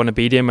 how am I going to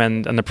beat him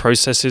and the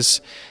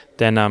processes,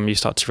 then you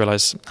start to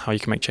realize how you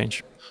can make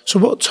change. So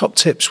what top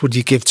tips would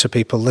you give to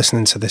people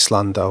listening to this,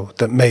 Lando,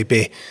 that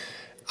maybe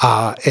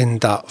are in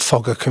that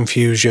fog of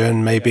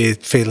confusion, maybe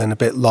feeling a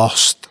bit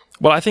lost?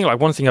 Well, I think like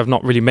one thing I've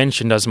not really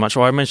mentioned as much,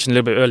 or I mentioned a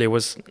little bit earlier,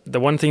 was the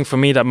one thing for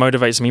me that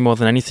motivates me more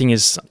than anything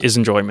is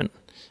enjoyment.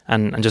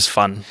 and just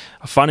fun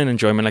and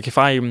enjoyment. Like if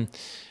I'm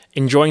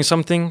enjoying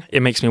something,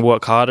 it makes me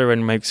work harder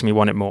and makes me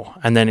want it more.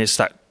 And then it's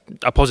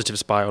a positive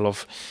spiral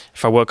of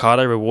if I work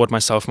harder, I reward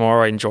myself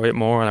more, I enjoy it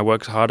more, and I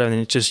work harder, and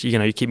it's just,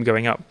 you keep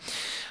going up.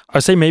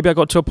 I'd say maybe I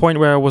got to a point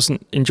where I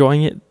wasn't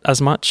enjoying it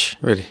as much.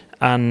 Really?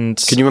 And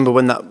can you remember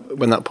when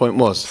that point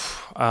was?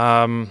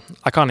 I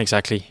can't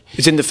exactly.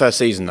 It's in the first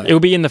season, though. It will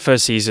be in the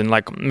first season,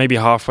 like maybe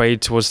halfway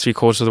towards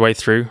 3/4 of the way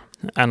through,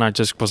 and I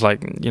just was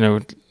like,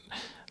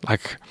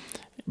 like,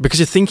 because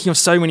you're thinking of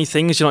so many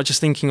things. You're not just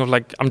thinking of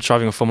like I'm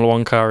driving a Formula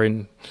 1 car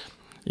in,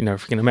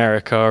 freaking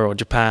America or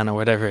Japan or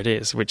whatever it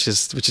is, which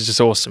is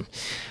just awesome.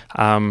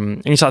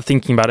 And you start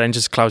thinking about it and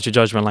just clouds your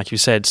judgment, like you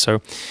said.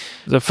 So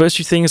the first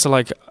few things are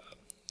like,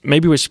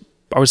 maybe which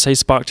I would say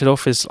sparked it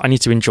off is I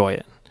need to enjoy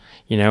it,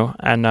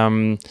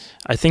 and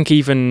I think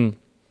even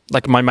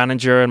like my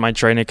manager and my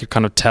trainer could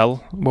kind of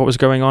tell what was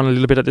going on a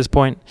little bit at this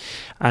point.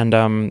 And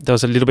there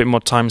was a little bit more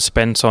time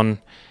spent on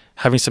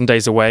having some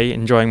days away,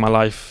 enjoying my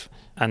life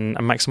and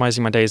maximizing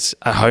my days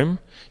at home,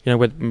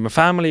 with my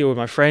family or with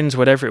my friends,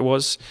 whatever it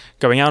was,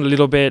 going out a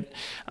little bit,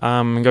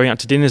 going out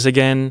to dinners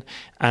again.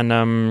 And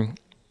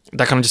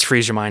that kind of just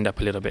frees your mind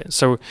up a little bit.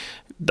 So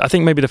I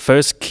think maybe the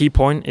first key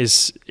point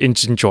is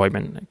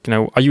enjoyment.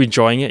 Are you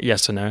enjoying it?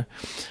 Yes or no?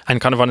 And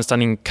kind of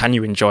understanding, can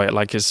you enjoy it?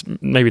 Like, it's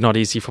maybe not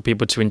easy for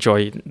people to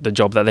enjoy the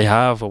job that they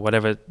have or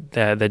whatever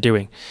they're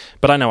doing.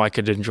 But I know I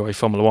could enjoy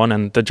Formula 1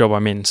 and the job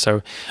I'm in.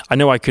 So I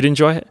know I could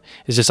enjoy it.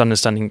 It's just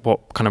understanding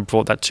what kind of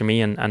brought that to me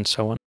and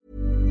so on.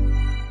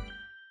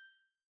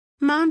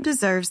 Mom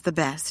deserves the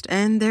best,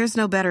 and there's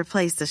no better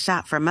place to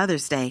shop for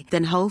Mother's Day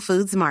than Whole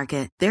Foods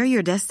Market. They're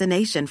your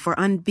destination for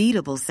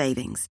unbeatable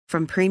savings,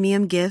 from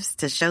premium gifts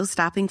to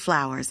show-stopping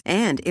flowers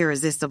and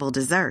irresistible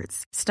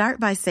desserts. Start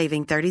by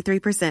saving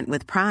 33%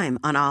 with Prime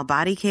on all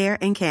body care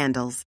and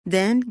candles.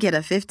 Then get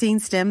a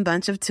 15-stem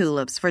bunch of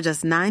tulips for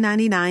just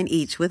 $9.99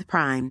 each with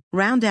Prime.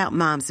 Round out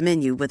Mom's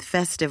menu with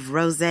festive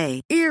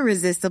rosé,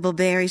 irresistible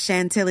berry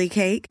chantilly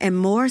cake, and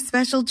more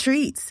special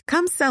treats.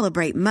 Come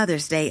celebrate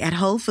Mother's Day at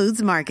Whole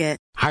Foods Market.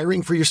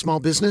 Hiring for your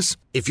small business?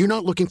 If you're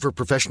not looking for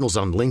professionals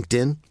on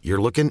LinkedIn,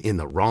 you're looking in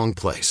the wrong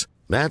place.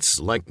 That's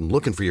like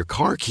looking for your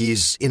car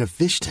keys in a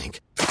fish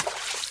tank.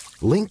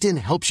 LinkedIn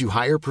helps you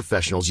hire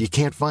professionals you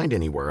can't find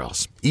anywhere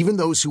else, even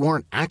those who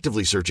aren't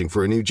actively searching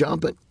for a new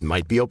job but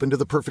might be open to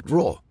the perfect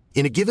role.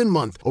 In a given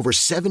month, over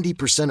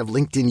 70% of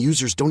LinkedIn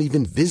users don't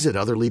even visit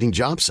other leading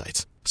job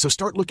sites. So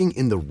start looking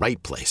in the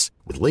right place.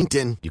 With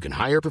LinkedIn, you can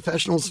hire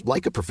professionals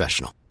like a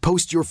professional.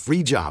 Post your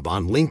free job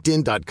on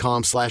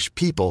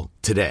linkedin.com/people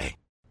today.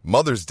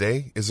 Mother's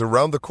Day is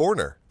around the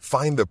corner.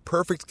 Find the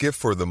perfect gift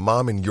for the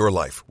mom in your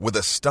life with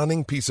a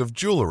stunning piece of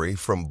jewelry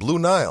from Blue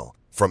Nile.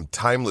 From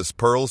timeless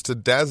pearls to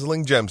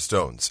dazzling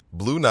gemstones,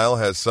 Blue Nile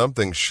has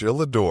something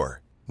she'll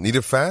adore. Need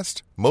it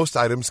fast? Most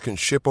items can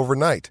ship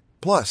overnight.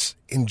 Plus,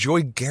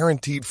 enjoy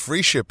guaranteed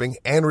free shipping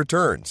and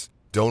returns.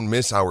 Don't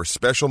miss our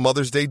special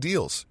Mother's Day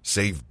deals.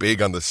 Save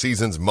big on the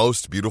season's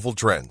most beautiful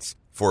trends.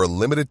 For a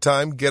limited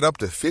time, get up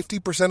to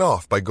 50%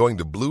 off by going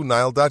to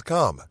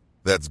BlueNile.com.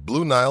 That's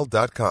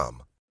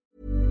BlueNile.com.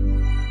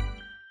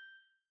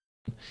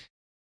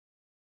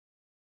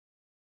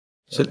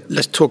 So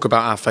let's talk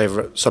about our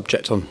favourite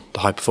subject on the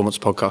High Performance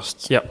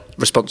Podcasts. Yeah.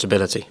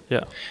 Responsibility.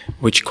 Yeah.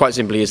 Which quite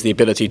simply is the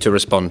ability to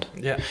respond.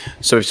 Yeah.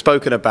 So we've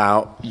spoken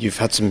about, you've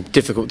had some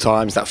difficult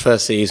times, that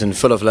first season,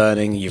 full of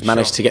learning. You've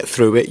managed to get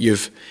through it.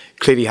 You've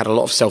clearly had a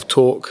lot of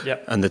self-talk. Yeah.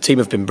 And the team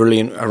have been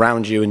brilliant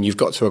around you, and you've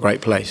got to a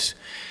great place.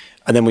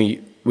 And then we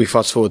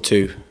fast forward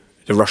to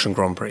the Russian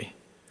Grand Prix.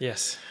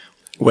 Yes.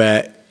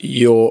 Where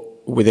you're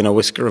within a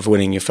whisker of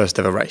winning your first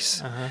ever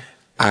race. Uh-huh.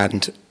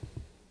 And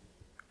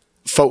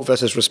fault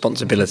versus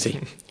responsibility.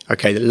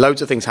 Okay,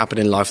 loads of things happen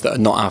in life that are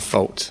not our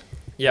fault.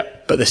 Yeah.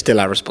 But they're still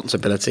our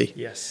responsibility.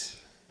 Yes.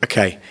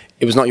 Okay,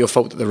 it was not your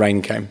fault that the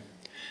rain came.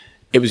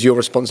 It was your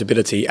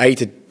responsibility, A,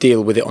 to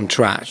deal with it on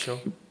track, Sure.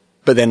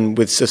 but then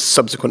with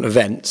subsequent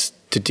events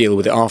to deal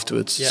with it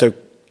afterwards. Yeah. So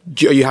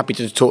are you happy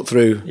to talk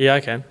through Yeah, I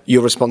can.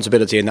 your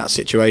responsibility in that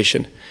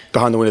situation?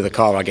 Behind the wheel of the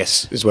car, I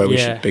guess, is where we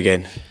should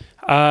begin.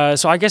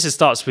 So I guess it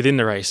starts within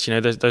the race,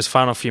 those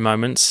final few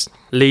moments.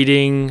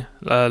 Leading,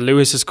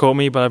 Lewis has caught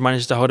me, but I've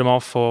managed to hold him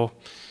off for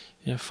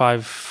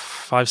 5,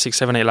 6,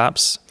 7, 8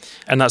 laps.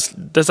 And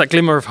there's that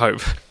glimmer of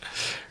hope.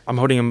 I'm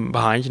holding him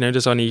behind,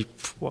 there's only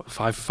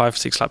 5,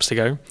 6 laps to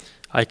go.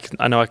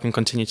 I know I can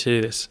continue to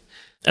do this.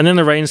 And then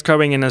the rain's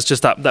coming, and there's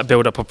just that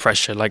build-up of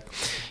pressure. Like,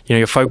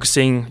 you're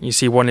focusing, you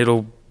see one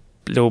little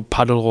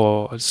puddle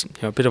or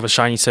a bit of a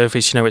shiny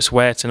surface, it's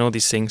wet and all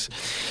these things.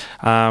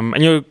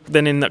 And you're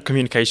then in that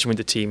communication with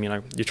the team,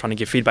 you're trying to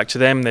give feedback to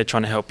them, they're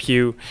trying to help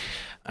you.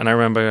 And I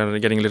remember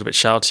getting a little bit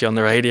shouty on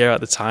the radio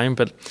at the time,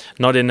 but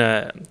not in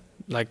a,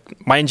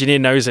 my engineer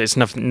knows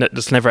that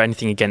there's never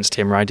anything against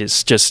him, right?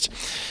 It's just,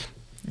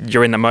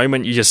 you're in the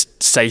moment, you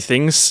just say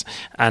things,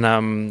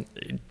 and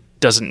it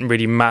doesn't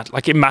really matter.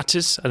 It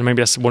matters, and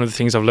maybe that's one of the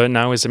things I've learned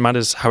now, is it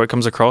matters how it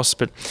comes across.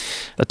 But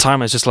at the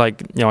time, I was just I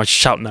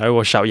shout no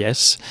or shout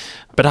yes.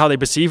 But how they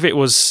perceive it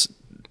was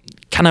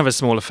can have a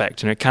small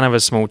effect, it can have a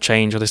small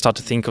change, or they start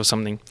to think of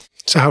something.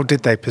 So how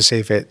did they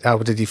perceive it? How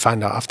did you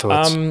find out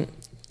afterwards?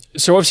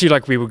 So obviously,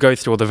 like, we would go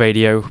through all the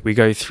radio, we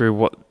go through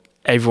what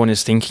everyone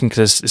is thinking,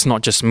 because it's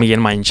not just me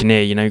and my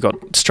engineer. You've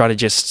got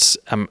strategists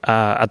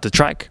at the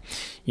track.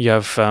 You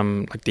have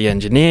like the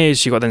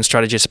engineers. You got then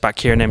strategists back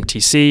here in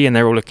MTC, and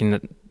they're all looking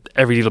at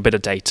every little bit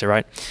of data,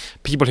 right?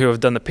 People who have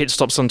done the pit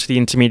stops onto the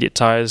intermediate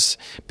tires,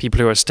 people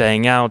who are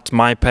staying out,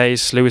 my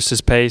pace, Lewis's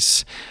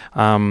pace.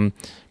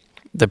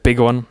 The big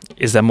one: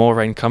 is there more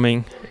rain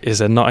coming? Is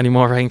there not any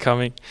more rain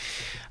coming?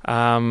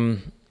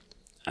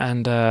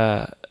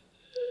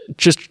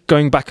 Just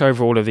going back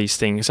over all of these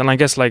things, and I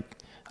guess like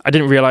I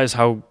didn't realize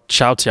how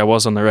shouty I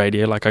was on the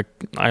radio. Like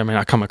I mean,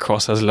 I come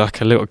across as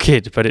like a little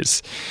kid, but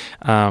it's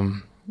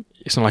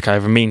not like I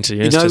ever mean to.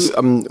 You know, just,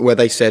 where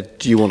they said,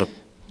 "Do you want to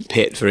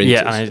pit for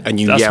instance?" Yeah, and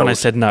you that's yelled, when I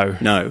said no.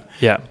 No.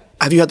 Yeah.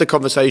 Have you had the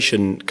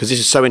conversation? Because this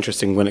is so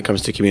interesting when it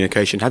comes to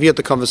communication. Have you had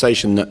the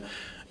conversation that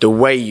the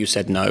way you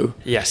said no,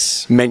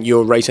 yes, meant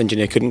your race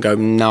engineer couldn't go,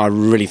 "No, I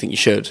really think you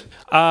should"?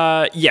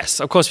 Yes,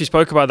 of course we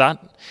spoke about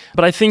that,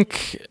 but I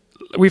think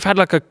we've had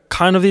like a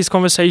kind of these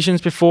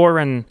conversations before,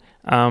 and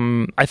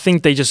I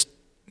think they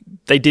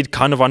did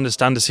kind of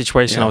understand the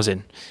situation I was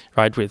in,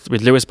 right? With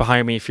Lewis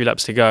behind me, a few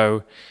laps to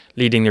go,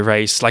 leading the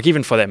race. Like,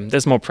 even for them,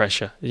 there's more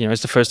pressure.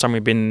 It's the first time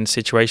we've been in a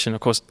situation.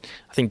 Of course,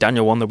 I think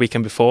Daniel won the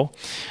weekend before,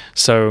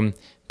 so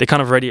they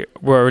kind of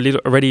were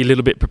already a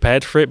little bit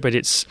prepared for it. But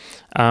it's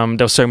there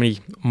were so many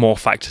more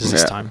factors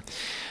this time,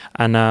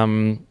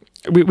 and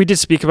we did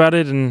speak about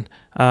it, and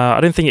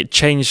I don't think it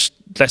changed,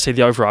 let's say,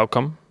 the overall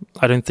outcome.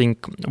 I don't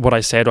think what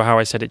I said or how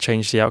I said it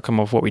changed the outcome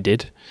of what we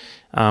did.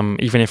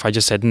 Even if I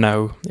just said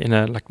no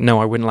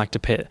no, I wouldn't like to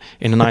pit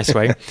in a nice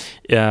way,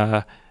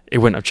 it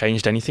wouldn't have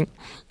changed anything.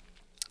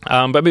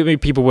 But maybe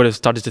people would have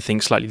started to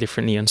think slightly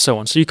differently and so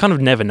on. So you kind of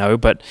never know.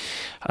 But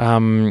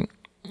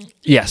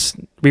yes,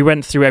 we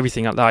went through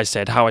everything that I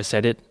said, how I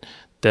said it,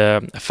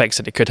 the effects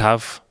that it could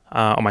have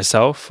on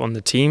myself, on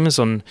the teams,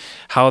 on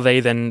how they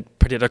then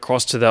put it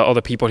across to the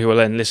other people who are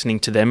then listening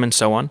to them and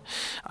so on.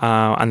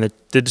 And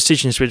the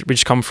decisions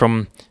which come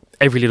from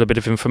every little bit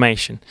of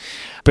information.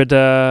 But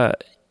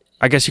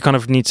I guess you kind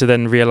of need to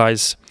then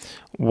realize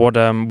what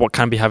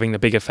can be having the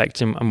big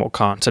effect and what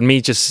can't. And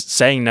me just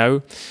saying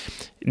no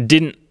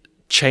didn't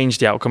change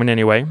the outcome in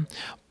any way,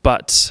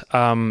 but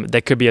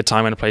there could be a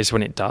time and a place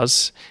when it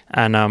does.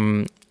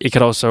 And it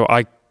could also,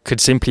 I could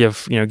simply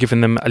have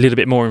given them a little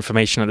bit more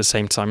information at the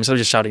same time. Instead of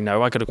just shouting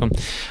no, I could have gone,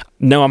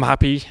 "No, I'm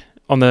happy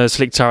on the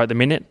slick tire at the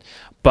minute,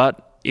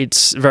 but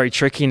it's very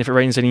tricky, and if it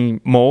rains any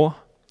more,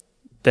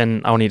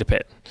 then I'll need a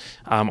pit."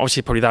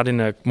 Obviously, probably that in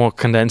a more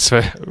condensed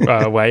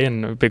way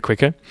and a bit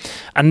quicker.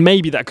 And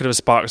maybe that could have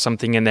sparked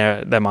something in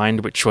their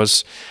mind, which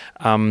was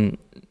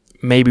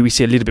maybe we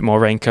see a little bit more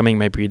rain coming,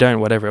 maybe we don't,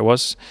 whatever it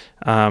was.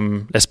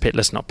 Let's pit,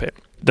 let's not pit.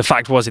 The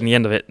fact was, in the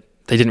end of it,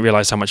 they didn't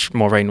realize how much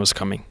more rain was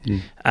coming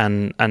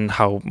and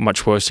how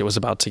much worse it was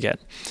about to get.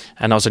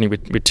 And I was only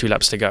with 2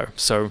 laps to go.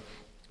 So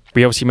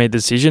we obviously made the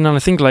decision. And I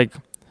think like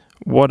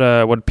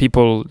what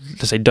people,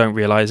 let's say, don't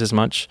realize as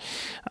much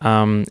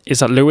is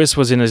that Lewis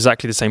was in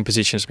exactly the same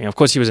position as me. Of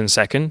course, he was in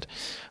second,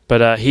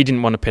 but he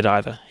didn't want to pit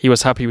either. He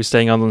was happy with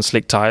staying on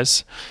slick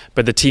tires,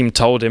 but the team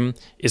told him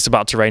it's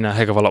about to rain a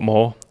heck of a lot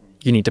more.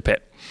 You need to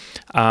pit.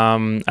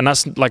 And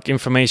that's like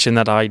information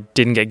that I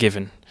didn't get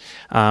given.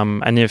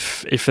 And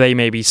if they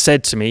maybe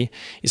said to me,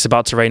 it's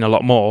about to rain a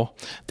lot more,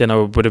 then I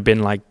would have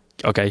been like,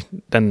 okay,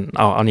 then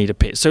I'll need a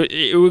pit. So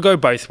it would go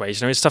both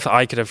ways. It's stuff that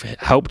I could have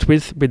helped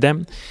with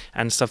them,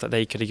 and stuff that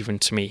they could have given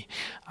to me.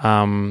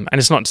 And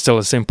it's not still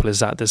as simple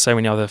as that. There's so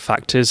many other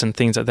factors and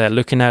things that they're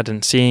looking at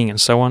and seeing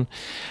and so on.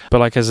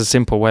 But like, as a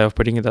simple way of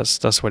putting it,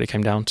 that's what it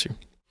came down to.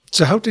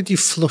 So how did you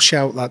flush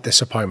out that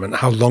disappointment?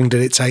 How long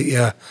did it take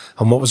you?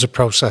 And what was the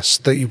process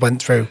that you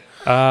went through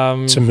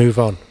to move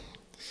on?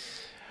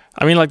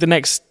 I mean, like the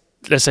next,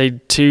 let's say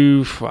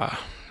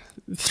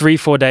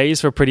 3-4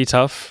 days were pretty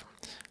tough.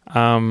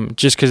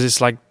 Just because it's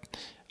like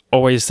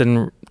always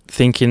then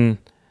thinking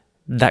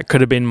that could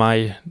have been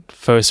my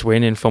first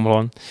win in Formula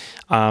One.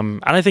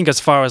 And I think as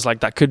far as like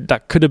that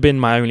could have been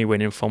my only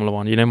win in Formula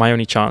One, my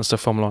only chance to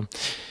Formula One.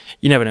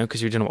 You never know,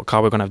 because you don't know what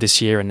car we're going to have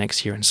this year and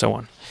next year and so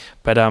on.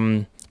 But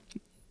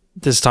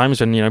there's times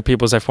when,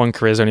 people's F1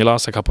 careers only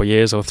last a couple of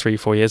years or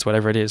 3-4 years,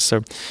 whatever it is. So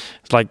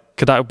it's like,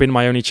 could that have been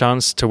my only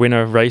chance to win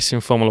a race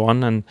in Formula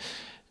One? And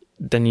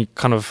then you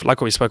kind of,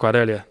 like what we spoke about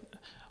earlier,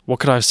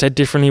 what could I have said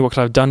differently? What could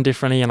I have done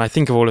differently? And I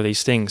think of all of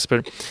these things.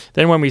 But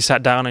then when we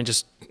sat down and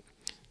just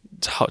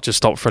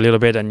stopped for a little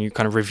bit and you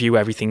kind of review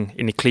everything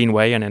in a clean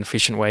way and an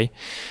efficient way,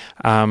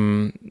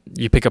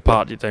 you pick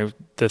apart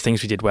the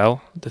things we did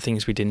well, the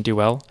things we didn't do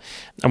well,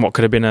 and what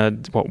could have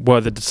been what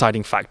were the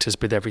deciding factors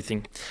with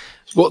everything.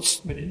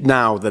 What's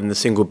now then the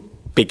single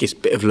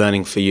biggest bit of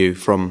learning for you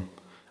from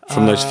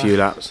those few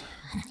laps?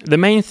 The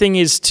main thing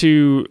is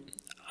to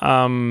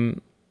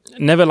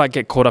never like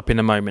get caught up in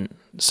the moment.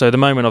 So the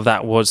moment of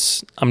that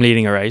was I'm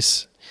leading a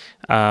race.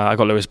 I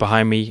got Lewis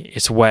behind me.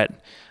 It's wet.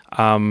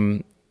 I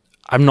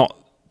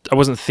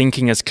wasn't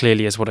thinking as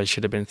clearly as what I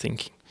should have been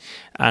thinking.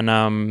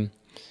 And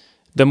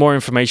the more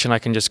information I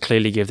can just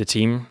clearly give the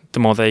team, the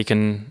more they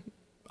can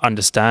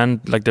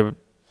understand like the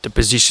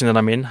position that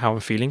I'm in, how I'm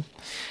feeling,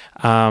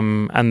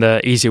 and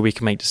the easier we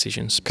can make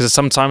decisions. Because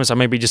sometimes I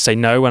maybe just say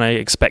no when I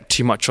expect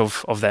too much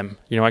of them.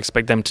 You know, I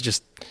expect them to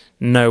just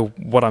know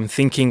what I'm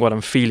thinking, what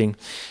I'm feeling,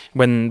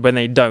 when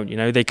they don't. You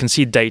know, they can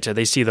see data,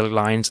 they see the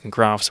lines and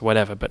graphs or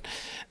whatever, but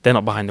they're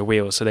not behind the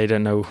wheel, so they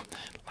don't know,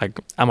 like,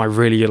 am I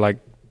really like,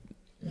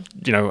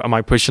 you know, am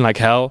I pushing like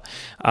hell?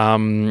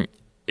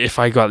 If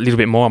I got a little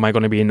bit more, am I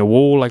going to be in the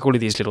wall? Like all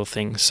of these little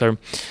things. So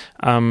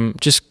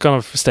just kind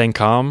of staying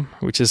calm,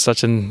 which is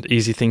such an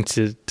easy thing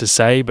to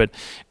say, but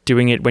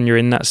doing it when you're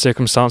in that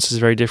circumstance is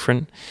very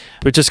different.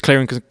 But just clear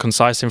and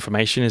concise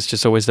information is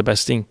just always the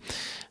best thing.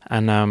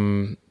 And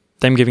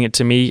them giving it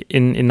to me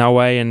in that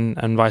way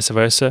and vice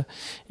versa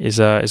is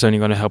only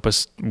going to help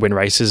us win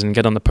races and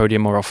get on the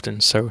podium more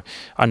often. So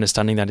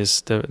understanding that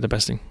is the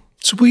best thing.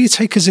 So will you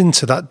take us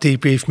into that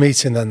debrief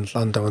meeting then,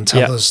 Lando, and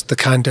tell us the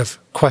kind of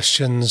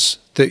questions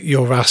that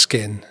you're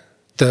asking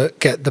that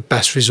get the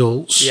best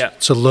results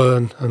to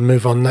learn and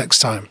move on next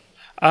time?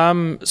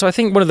 So I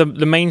think one of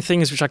the main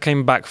things which I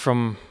came back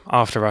from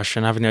after Russia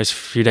and having those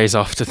few days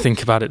off to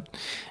think about it,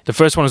 the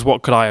first one is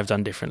what could I have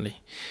done differently?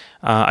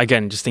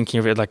 Again, just thinking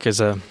of it like as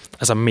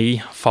a me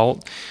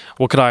fault.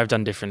 What could I have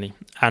done differently?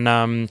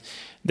 And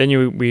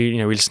then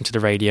we listened to the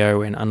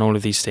radio and all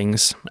of these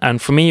things.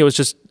 And for me, it was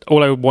just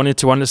all I wanted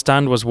to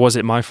understand was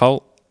it my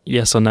fault?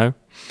 Yes or no?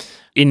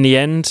 In the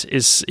end,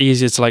 it's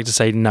easier to like to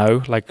say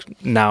no, like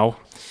now.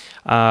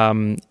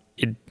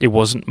 It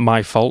wasn't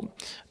my fault,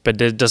 but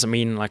that doesn't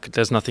mean like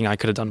there's nothing I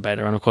could have done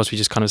better. And of course, we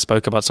just kind of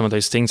spoke about some of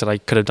those things that I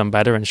could have done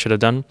better and should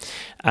have done.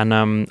 And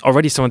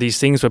already some of these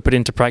things were put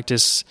into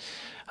practice,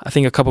 I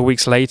think a couple of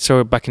weeks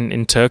later back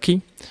in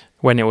Turkey,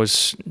 when it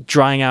was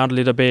drying out a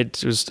little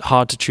bit. It was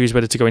hard to choose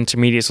whether to go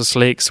intermediates or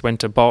slicks, went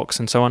to box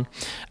and so on.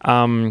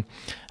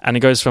 And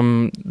it goes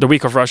from the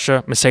week of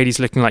Russia, Mercedes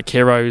looking like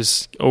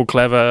heroes, all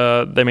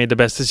clever, they made the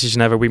best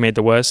decision ever, we made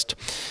the worst.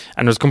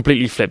 And it was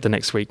completely flipped the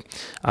next week.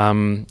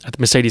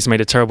 Mercedes made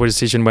a terrible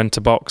decision, went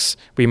to box,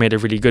 we made a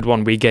really good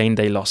one, we gained,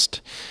 they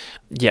lost.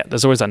 Yeah,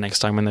 there's always that next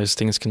time when those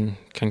things can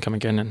come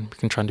again and we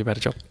can try and do a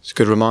better job. It's a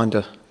good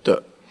reminder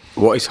that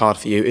what is hard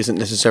for you isn't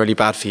necessarily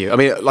bad for you. I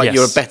mean, like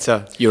you're a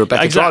better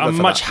exactly. driver.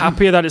 I'm much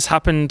happier that it's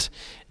happened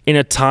in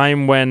a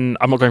time when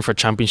I'm not going for a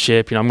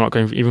championship. You know, I'm not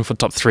going even for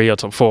top 3 or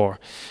top 4.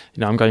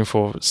 You know, I'm going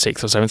for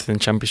 6th or 7th in the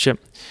championship.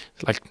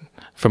 Like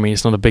for me,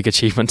 it's not a big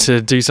achievement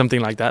to do something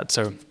like that.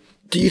 So,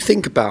 do you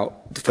think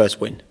about the first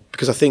win?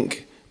 Because I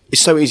think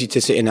it's so easy to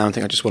sit in now and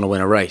think I just want to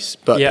win a race.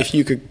 But if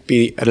you could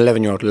be an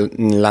 11-year-old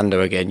Lando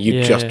again,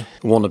 you just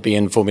want to be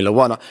in Formula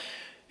One.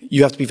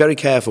 You have to be very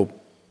careful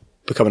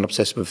becoming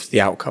obsessed with the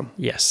outcome.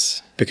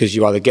 Yes. Because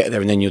you either get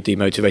there and then you're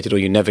demotivated, or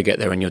you never get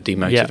there and you're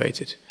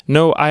demotivated. Yeah.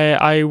 No,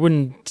 I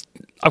wouldn't.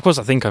 Of course,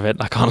 I think of it.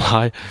 I can't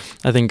lie.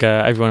 I think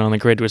everyone on the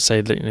grid would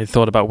say that they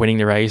thought about winning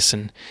the race,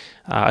 and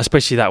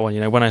especially that one.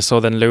 You know, when I saw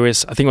then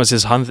Lewis, I think it was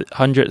his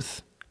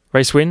 100th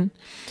race win.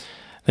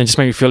 Then it just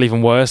made me feel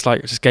even worse.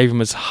 Like, I just gave him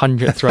his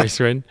 100th race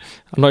win.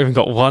 I've not even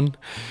got one.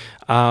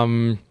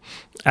 And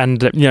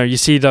you know, you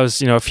see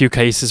those, you know, a few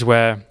cases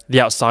where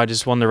the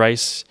outsiders won the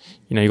race.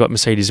 You know, you got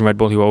Mercedes and Red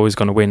Bull who are always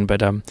going to win,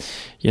 but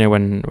you know,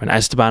 when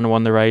Esteban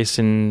won the race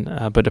in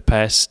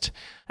Budapest,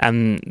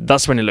 and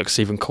that's when it looks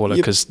even cooler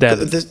because they're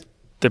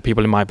the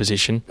people in my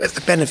position. There's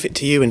the benefit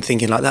to you in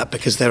thinking like that,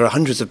 because there are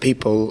hundreds of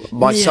people,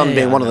 my son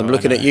being one of them,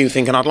 looking at you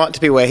thinking, I'd like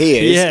to be where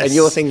he is, and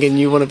you're thinking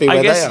you want to be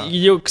where they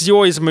are. Because you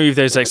always move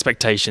those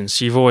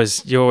expectations. You're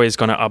always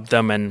going to up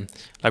them, and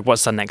like,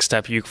 what's the next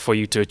step for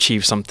you to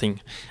achieve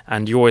something,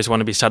 and you always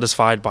want to be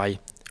satisfied by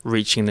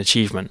reaching an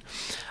achievement.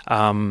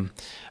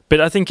 But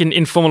I think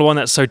in Formula One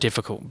that's so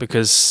difficult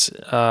because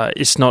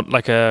it's not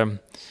like a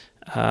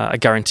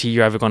guarantee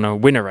you're ever going to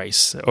win a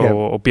race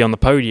or be on the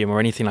podium or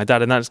anything like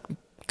that, and that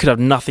could have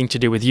nothing to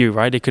do with you,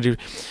 right? It could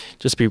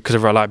just be because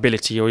of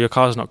reliability, or your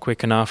car's not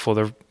quick enough,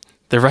 or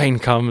the rain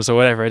comes, or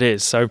whatever it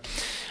is. So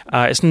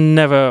it's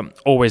never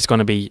always going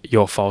to be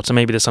your fault. So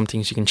maybe there's some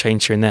things you can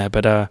change here and there,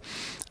 but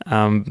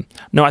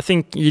no, I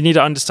think you need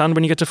to understand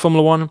when you get to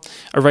Formula One,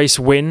 a race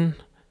win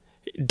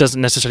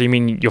doesn't necessarily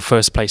mean your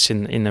first place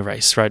in the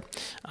race, right?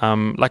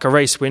 Like a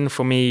race win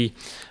for me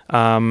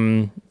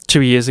 2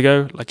 years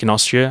ago, like in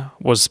Austria,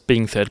 was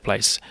being 3rd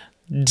place.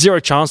 0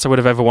 chance I would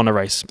have ever won a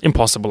race.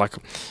 Impossible, like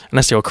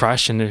unless they all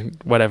crash and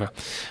whatever.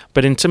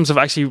 But in terms of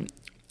actually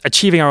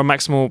achieving our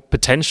maximal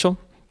potential,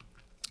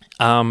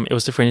 it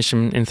was to finish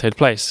in 3rd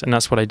place, and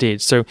that's what I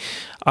did. So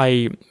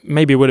I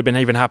maybe would have been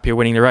even happier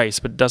winning the race,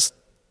 but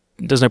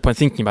there's no point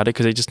thinking about it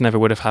because it just never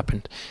would have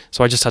happened.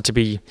 So I just had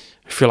to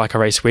feel like a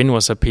race win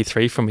was a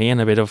P3 for me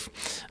and a bit of...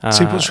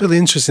 See, what's really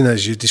interesting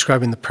is you're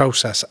describing the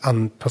process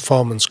and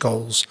performance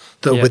goals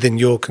that are within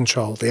your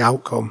control. The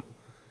outcome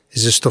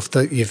is the stuff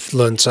that you've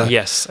learned to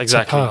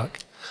to park.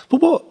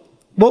 But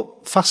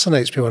what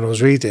fascinates me when I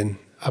was reading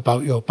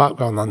about your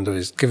background, Lando,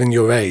 is given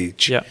your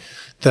age,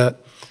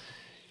 that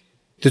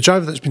the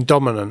driver that's been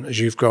dominant as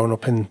you've grown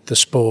up in the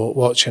sport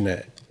watching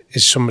it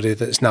is somebody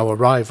that's now a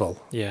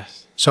rival. Yes.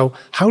 So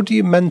how do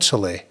you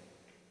mentally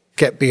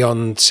get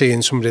beyond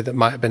seeing somebody that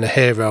might have been a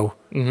hero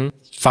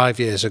 5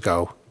 years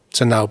ago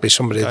to now be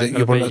somebody that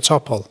you want to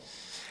topple?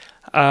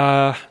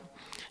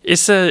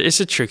 It's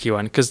a tricky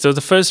one, because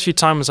the first few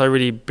times I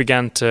really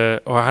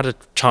I had a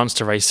chance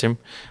to race him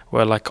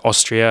were like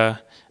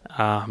Austria,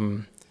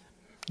 you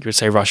would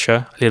say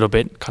Russia a little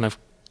bit, kind of,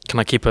 can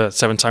I keep a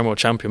 7-time world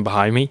champion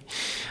behind me?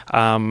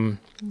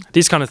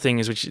 These kind of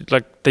things, which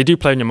like they do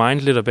play in your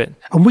mind a little bit.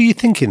 And were you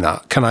thinking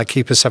that, can I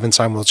keep a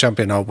 7-time world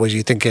champion, or were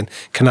you thinking,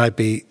 can I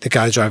be the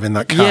guy driving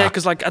that car? Yeah,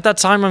 because like at that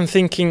time I'm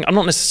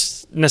not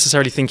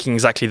necessarily thinking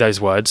exactly those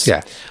words.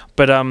 Yeah.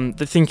 But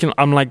the thinking,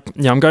 I'm like,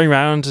 I'm going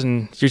around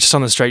and you're just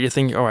on the straight, you're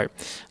thinking, all right,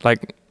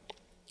 like,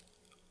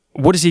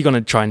 what is he going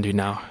to try and do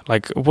now?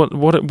 Like,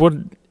 what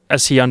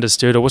has he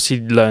understood, or what's he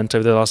learned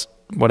over the last,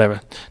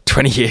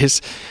 20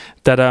 years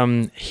that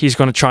he's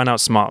going to try and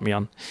outsmart me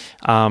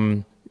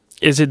on?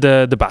 Is it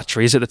the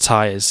battery? Is it the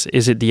tires?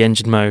 Is it the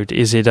engine mode?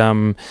 Is he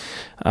going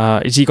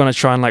to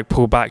try and like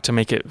pull back to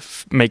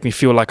make me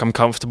feel like I'm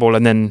comfortable,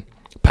 and then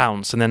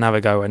pounce and then have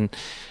a go? And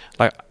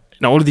like,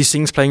 all of these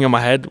things playing in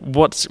my head.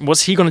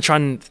 What's he going to try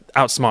and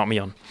outsmart me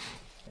on?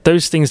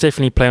 Those things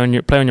definitely play on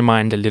your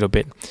mind a little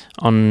bit,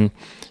 on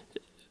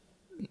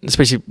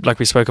especially like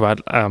we spoke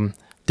about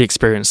the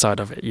experience side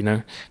of it.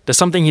 There's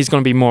something he's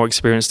going to be more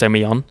experienced than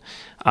me on.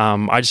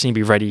 I just need to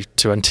be ready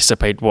to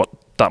anticipate what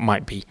that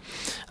might be.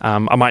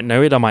 I might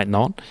know it, I might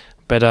not,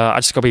 but I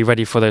just got to be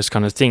ready for those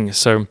kind of things.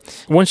 So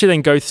once you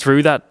then go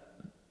through that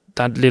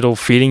little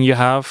feeling you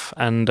have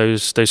and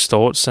those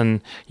thoughts,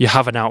 and you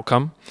have an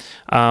outcome,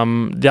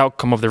 the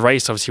outcome of the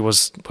race obviously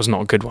was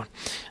not a good one.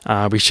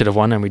 We should have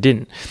won and we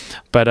didn't.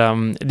 But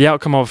the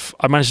outcome of,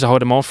 I managed to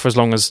hold him off for as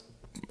long as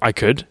I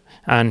could,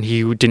 and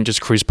he didn't just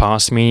cruise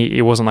past me.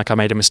 It wasn't like I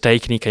made a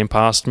mistake and he came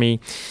past me.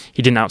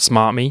 He didn't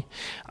outsmart me.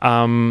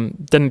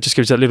 Then it just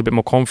gives you a little bit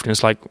more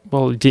confidence, like,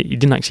 well, you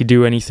didn't actually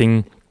do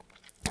anything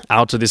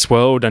out of this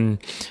world and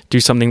do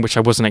something which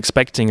I wasn't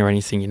expecting or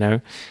anything,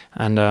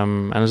 And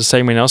it was the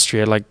same in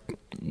Austria. Like,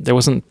 there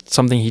wasn't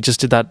something, he just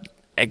did that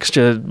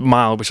extra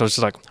mile, which I was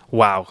just like,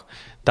 wow,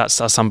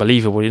 that's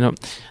unbelievable.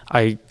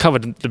 I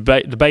covered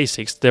the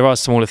basics. There are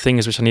smaller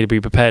things which I need to be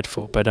prepared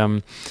for, but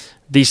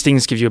these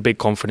things give you a big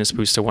confidence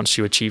booster once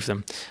you achieve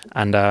them.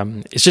 And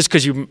it's just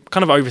because you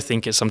kind of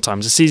overthink it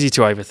sometimes. It's easy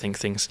to overthink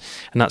things,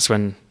 and that's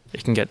when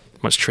it can get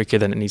much trickier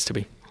than it needs to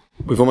be.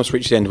 We've almost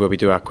reached the end where we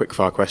do our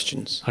quick-fire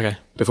questions. Okay.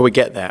 Before we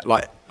get there,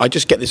 I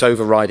just get this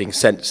overriding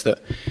sense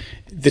that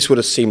this would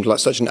have seemed like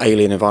such an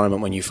alien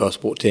environment when you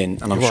first walked in,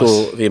 and I'm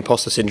sure the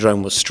imposter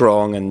syndrome was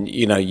strong, and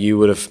you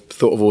would have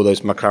thought of all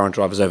those McLaren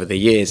drivers over the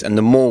years, and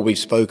the more we've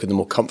spoken, the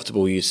more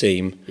comfortable you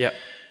seem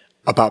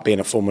about being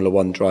a Formula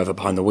One driver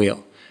behind the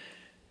wheel.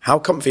 How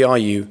comfy are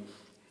you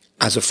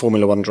as a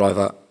Formula One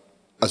driver,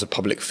 as a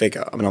public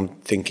figure? I mean, I'm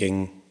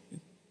thinking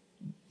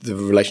the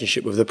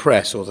relationship with the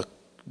press, or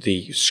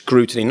the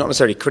scrutiny, not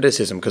necessarily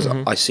criticism, because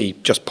I see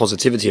just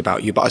positivity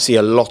about you, but I see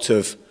a lot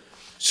of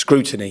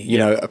scrutiny.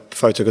 A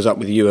photo goes up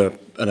with you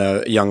and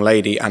a young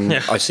lady, and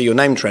I see your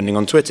name trending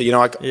on Twitter.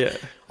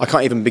 I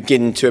can't even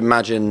begin to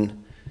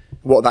imagine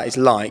what that is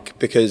like,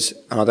 because,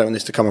 and I don't want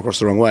this to come across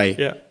the wrong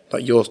way,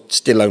 but you're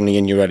still only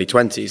in your early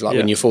 20s. Like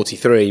when you're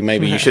 43,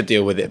 maybe you should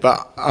deal with it.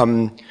 But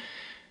I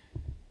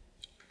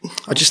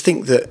just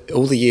think that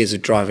all the years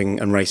of driving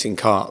and racing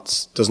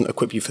karts doesn't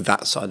equip you for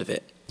that side of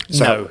it.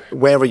 So no.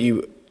 Where are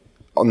you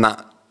on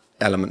that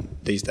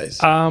element these days?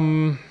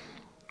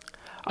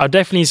 I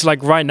definitely, it's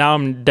like right now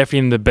I'm definitely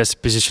in the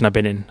best position I've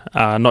been in.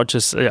 Not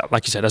just,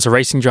 like you said, as a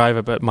racing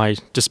driver, but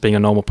just being a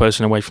normal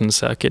person away from the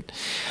circuit.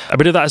 A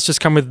bit of that has just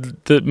come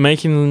with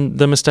making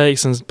the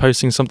mistakes and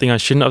posting something I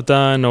shouldn't have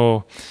done,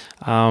 or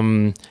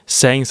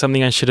saying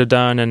something I should have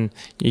done. And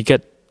you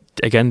get,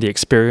 again, the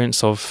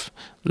experience of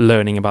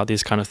learning about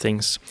these kind of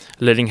things,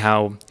 learning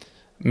how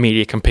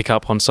media can pick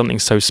up on something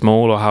so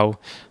small, or how,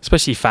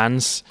 especially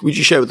fans. Would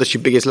you share with us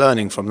your biggest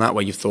learning from that,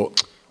 where you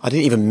thought, I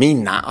didn't even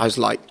mean that? I was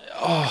like...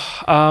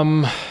 I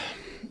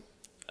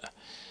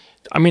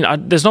mean,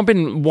 there's not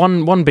been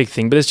one big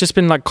thing, but there's just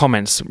been like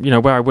comments,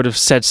 where I would have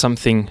said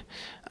something,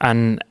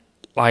 and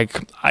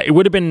it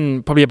would have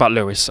been probably about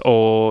Lewis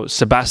or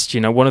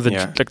Sebastian, one of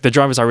the the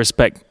drivers I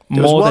respect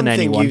more than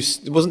anyone. You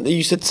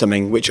said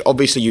something which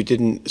obviously you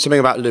didn't. Something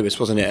about Lewis,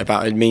 wasn't it?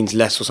 About it means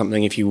less or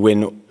something if you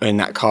win in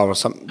that car or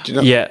something. Do you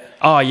know? Yeah.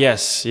 Oh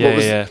yes.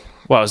 Yeah.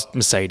 Well, it was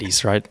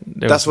Mercedes, right?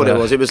 That's what it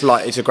was. It was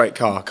like, it's a great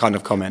car kind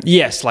of comment.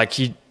 Yes, like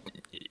you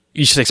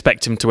should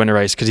expect him to win a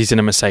race because he's in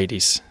a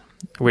Mercedes.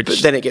 But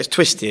then it gets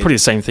twisted. Probably the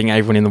same thing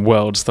everyone in the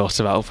world's thought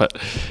about, but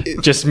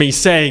just me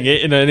saying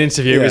it in an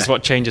interview is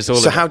what changes all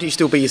of it. So how do you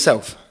still be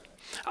yourself?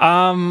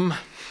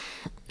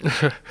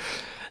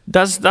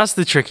 That's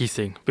the tricky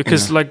thing,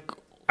 because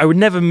I would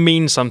never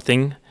mean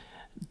something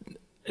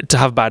to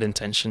have bad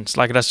intentions.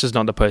 Like, that's just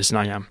not the person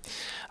I am.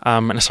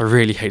 Unless I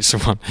really hate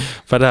someone.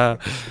 But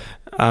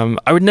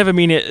I would never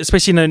mean it,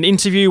 especially in an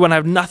interview when I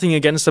have nothing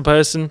against the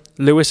person,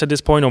 Lewis at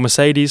this point, or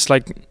Mercedes.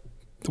 Like,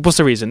 what's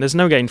the reason? There's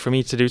no gain for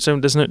me to do so.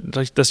 There's no,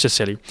 like, that's just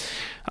silly.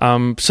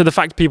 So the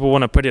fact people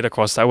want to put it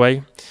across that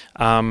way,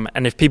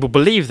 and if people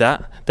believe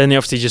that, then they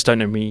obviously just don't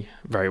know me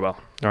very well,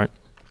 right?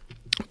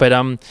 But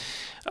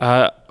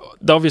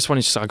the obvious one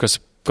is just, I guess,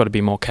 got to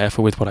be more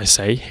careful with what I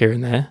say here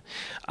and there.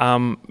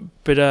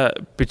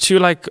 But two,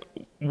 like,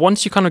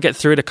 once you kind of get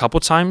through it a couple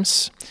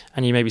times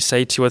and you maybe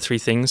say 2 or 3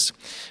 things,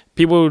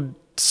 people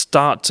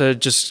start to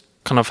just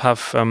kind of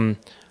have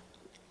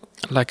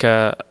like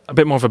a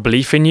bit more of a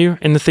belief in you,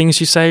 in the things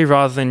you say,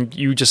 rather than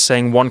you just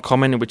saying one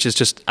comment which is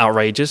just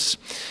outrageous.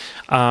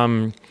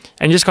 And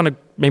just kind of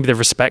maybe the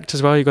respect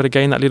as well. You've got to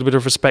gain that little bit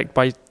of respect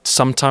by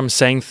sometimes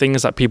saying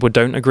things that people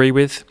don't agree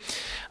with.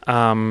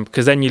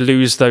 Because then you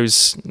lose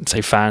those,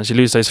 say, fans, you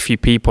lose those few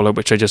people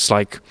which are just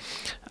like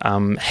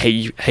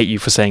hate you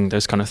for saying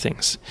those kind of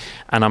things.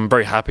 And I'm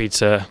very happy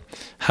to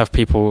have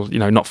people,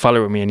 not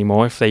following me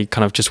anymore if they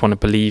kind of just want to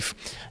believe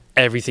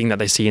everything that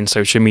they see in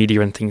social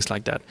media and things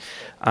like that,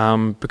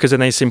 because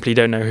then they simply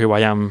don't know who I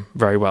am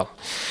very well.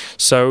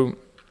 So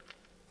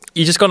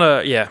you just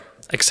gotta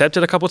accept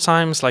it a couple of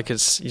times. Like, you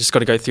just got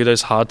to go through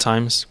those hard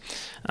times,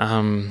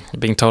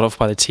 being told off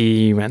by the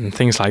team and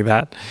things like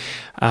that.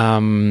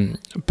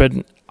 But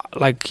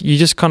like, you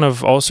just kind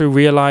of also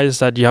realize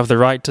that you have the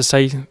right to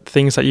say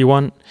things that you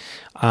want,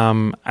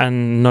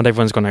 and not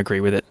everyone's going to agree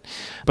with it.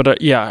 But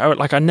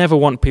I never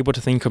want people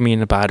to think of me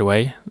in a bad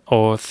way,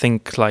 or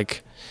think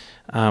like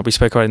we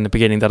spoke about in the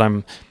beginning, that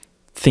I'm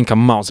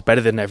miles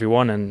better than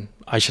everyone and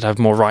I should have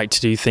more right to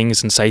do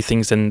things and say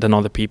things than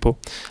other people.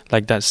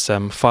 Like, that's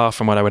far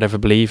from what I would ever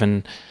believe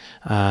and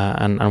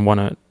want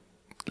to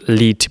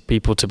lead to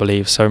people to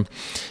believe. So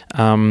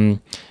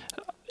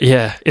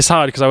it's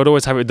hard because I would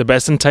always have it with the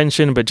best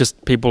intention, but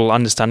just people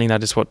understanding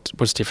that is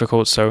what's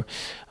difficult. So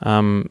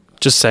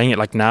just saying it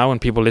like now,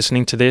 and people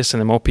listening to this,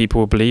 and the more people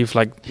will believe,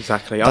 like,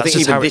 exactly. I think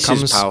even this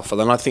is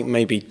powerful, and I think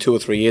maybe 2 or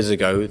 3 years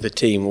ago the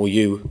team or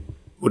you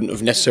wouldn't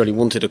have necessarily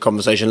wanted a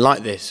conversation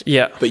like this.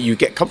 Yeah. But you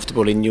get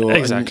comfortable in your...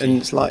 Exactly.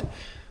 And it's like,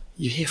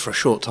 you're here for a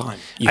short time.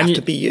 You have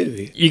to be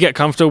you. You get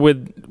comfortable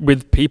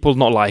with people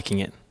not liking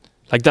it.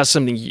 Like, that's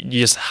something you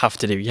just have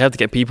to do. You have to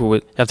get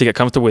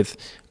comfortable with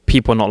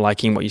people not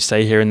liking what you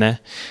say here and there,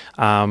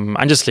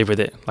 and just live with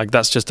it. Like,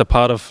 that's just a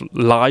part of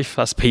life.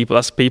 That's people,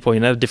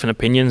 different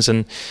opinions.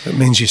 And it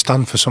means you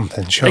stand for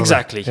something, sure.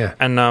 Exactly. Yeah.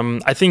 And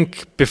I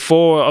think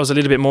before I was a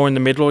little bit more in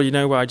the middle,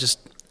 where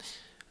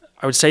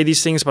I would say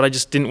these things, but I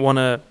just didn't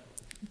want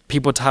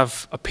people to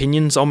have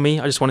opinions on me.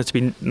 I just wanted to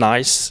be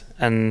nice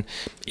and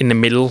in the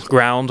middle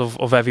ground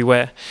of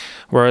everywhere.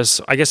 Whereas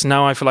I guess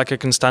now I feel like I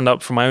can stand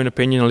up for my own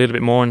opinion a little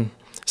bit more and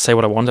say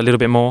what I want a little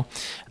bit more,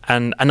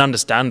 and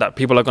understand that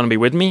people are going to be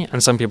with me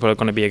and some people are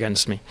going to be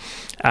against me.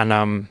 And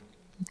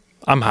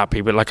I'm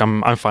happy, but like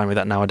I'm fine with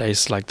that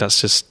nowadays. Like,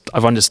 that's just,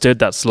 I've understood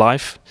that's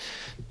life.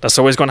 That's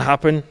always going to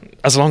happen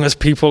as long as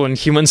people and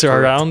humans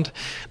are around.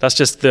 That's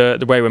just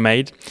the way we're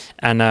made.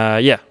 And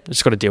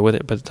just got to deal with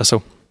it, but that's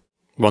all.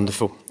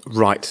 Wonderful.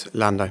 Right,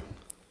 Lando.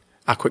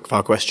 Our quick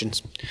fire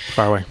questions.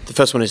 Fire away. The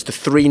first one is the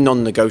 3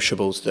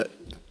 non-negotiables that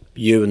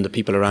you and the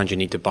people around you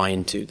need to buy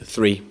into. The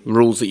 3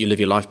 rules that you live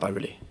your life by,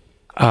 really.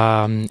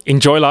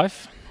 Enjoy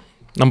life.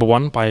 Number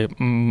 1 by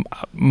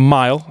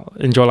mile.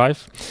 Enjoy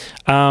life.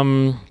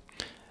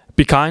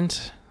 Be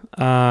kind.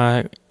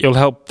 It'll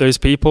help those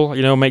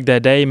people, make their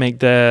day, make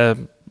their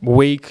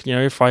week.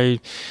 If I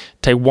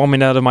take 1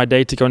 minute out of my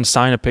day to go and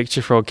sign a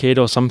picture for a kid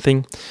or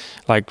something,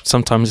 like,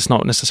 sometimes it's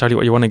not necessarily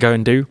what you want to go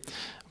and do,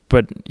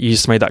 but you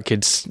just made that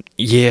kid's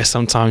year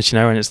sometimes,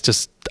 and it's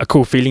just a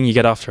cool feeling you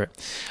get after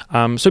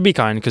it. So be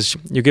kind, because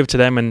you give to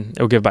them and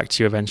it'll give back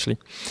to you eventually.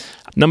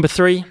 Number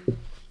 3,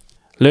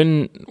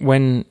 learn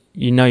when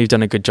you've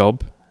done a good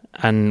job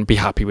and be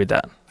happy with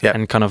that. Yeah.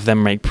 And kind of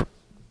then make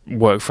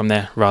work from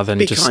there, rather than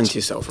be kind to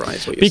yourself, right?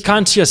 Is what you're saying.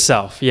 Kind to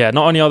yourself, yeah.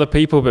 Not only other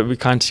people, but be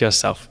kind to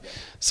yourself.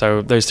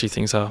 So those 3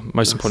 things are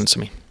most important to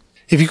me.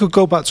 If you could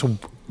go back to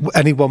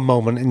any one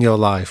moment in your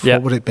life,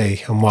 what would it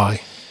be and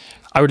why?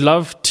 I would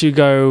love to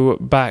go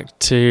back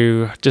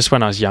to just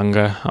when I was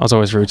younger. I was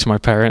always rude to my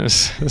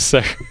parents,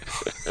 so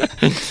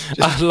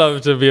I'd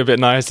love to be a bit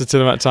nicer to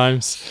them at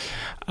times.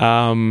 Be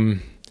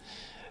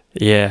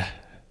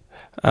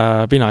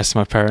nice to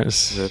my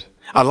parents. Good.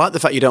 I like the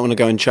fact you don't want to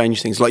go and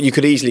change things. Like, you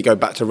could easily go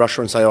back to Russia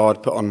and say,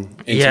 I'd put on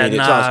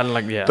intermediate class.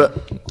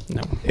 But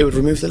no. It would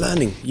remove the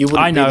learning. You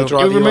wouldn't I know. Be the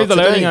driver it would remove the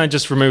learning today. and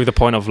just remove the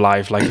point of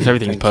life. Like, if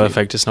everything's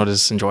perfect, it's not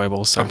as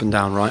enjoyable. So. Up and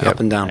down, right? Yep. Up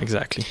and down.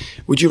 Exactly.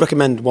 Would you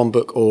recommend one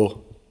book or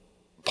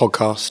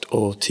podcast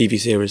or TV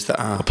series that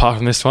are... Apart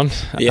from this one?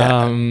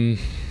 Yeah.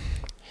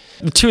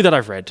 The 2 that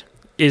I've read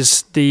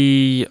is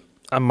the...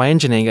 my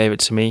engineer gave it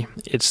to me.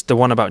 It's the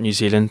one about New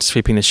Zealand,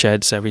 sweeping the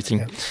sheds,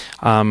 everything.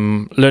 Yeah.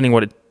 Learning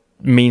what it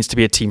means to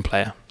be a team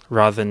player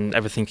rather than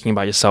ever thinking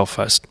about yourself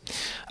first.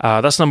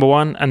 That's number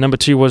 1. And number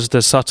 2 was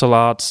the subtle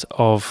art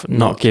of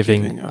not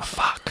giving a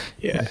fuck.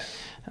 Yeah.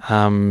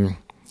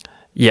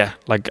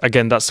 Like,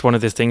 again, that's one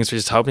of the things which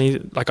has helped me,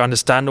 like,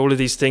 understand all of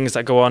these things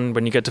that go on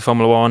when you get to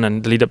Formula 1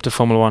 and the lead up to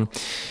Formula 1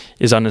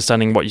 is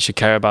understanding what you should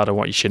care about and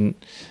what you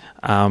shouldn't.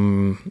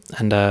 And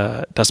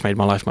that's made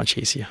my life much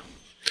easier.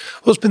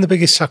 What's been the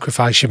biggest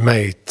sacrifice you've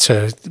made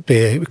to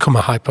become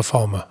a high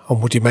performer,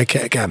 and would you make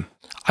it again?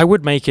 I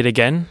would make it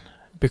again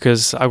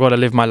because I've got to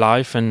live my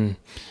life and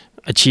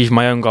achieve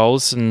my own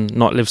goals and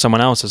not live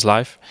someone else's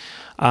life.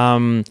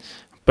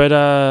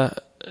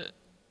 But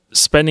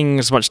spending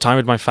as much time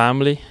with my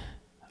family,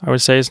 I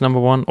would say, is number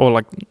one. Or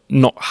like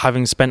not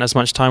having spent as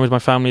much time with my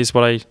family is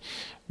what I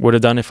would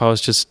have done if I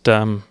was just,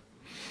 I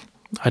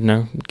don't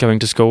know, going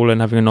to school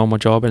and having a normal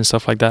job and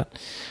stuff like that.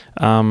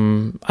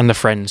 And the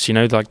friends, you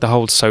know, like the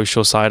whole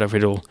social side of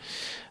it all.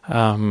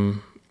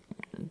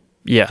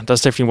 Yeah,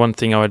 that's definitely one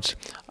thing I would...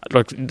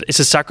 Look, it's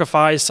a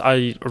sacrifice.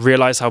 I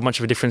realise how much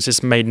of a difference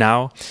it's made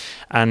now.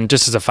 And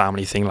just as a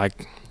family thing,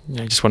 like, you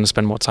know, you just want to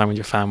spend more time with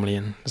your family,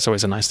 and it's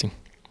always a nice thing.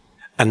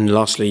 And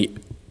lastly,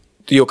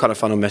 your kind of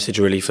final message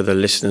really for the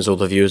listeners or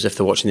the viewers, if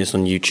they're watching this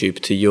on YouTube,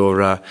 to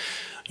your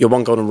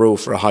one golden rule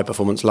for a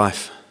high-performance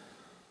life?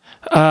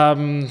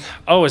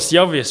 It's the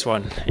obvious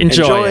one.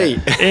 Enjoy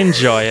it.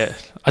 Enjoy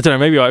it. I don't know,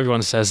 maybe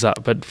everyone says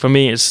that, but for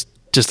me, it's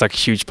just like a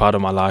huge part of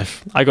my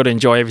life. I got to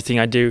enjoy everything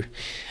I do.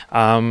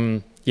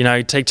 You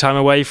know, take time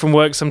away from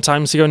work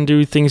sometimes to go and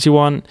do things you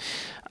want.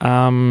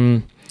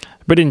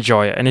 But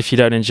enjoy it. And if you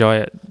don't enjoy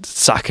it,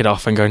 sack it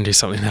off and go and do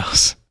something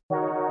else.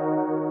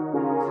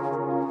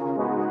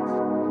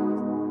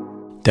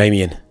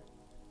 Damien.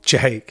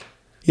 Jake.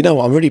 You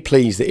know, I'm really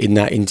pleased that in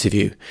that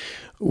interview,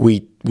 we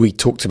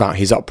talked about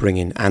his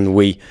upbringing, and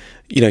we,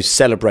 you know,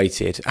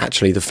 celebrated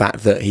actually the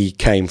fact that he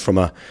came from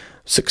a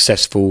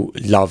successful,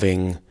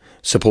 loving,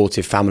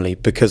 supportive family,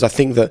 because I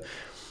think that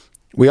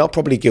we are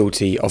probably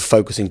guilty of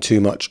focusing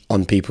too much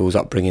on people's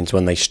upbringings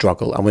when they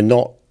struggle, and we're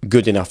not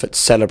good enough at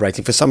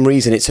celebrating. For some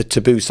reason, it's a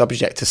taboo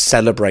subject to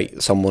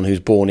celebrate someone who's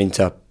born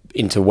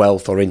into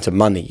wealth or into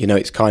money. You know,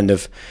 it's kind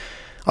of,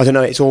 I don't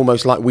know, it's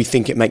almost like we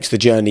think it makes the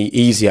journey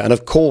easier. And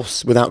of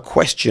course, without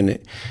question,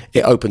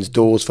 it opens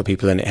doors for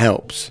people and it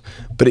helps.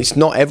 But it's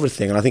not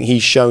everything. And I think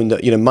he's shown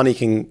that, you know, money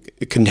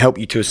can help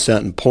you to a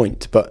certain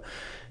point. But,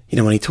 you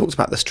know, when he talks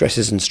about the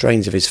stresses and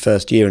strains of his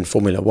first year in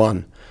Formula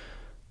One,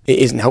 it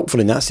isn't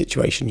helpful in that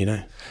situation, you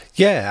know.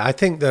 Yeah, I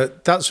think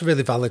that's a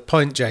really valid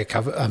point, Jake.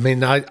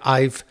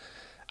 I've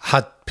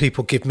had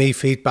people give me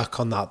feedback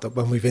on that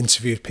when we've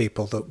interviewed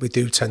people, that we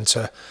do tend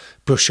to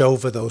brush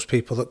over those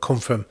people that come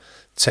from,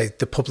 say,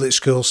 the public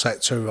school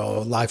sector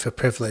or life of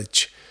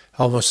privilege,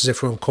 almost as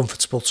if we're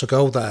uncomfortable to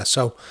go there.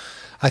 So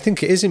I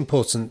think it is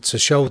important to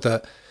show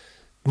that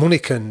money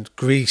can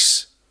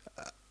grease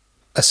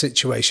a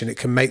situation. It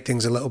can make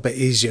things a little bit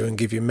easier and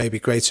give you maybe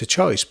greater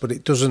choice, but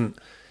it doesn't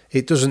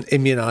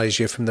immunise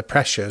you from the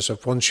pressures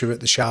of, once you're at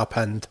the sharp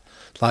end,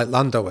 like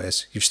Lando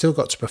is, you've still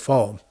got to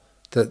perform.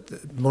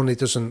 That money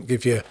doesn't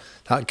give you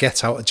that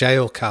get out of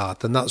jail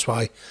card. And that's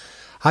why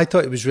I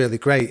thought it was really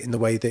great in the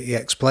way that he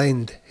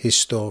explained his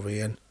story,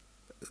 and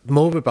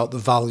more about the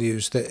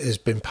values that has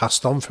been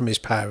passed on from his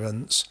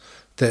parents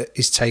that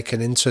is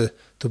taken into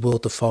the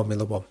world of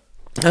Formula One.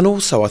 And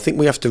also, I think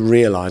we have to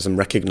realise and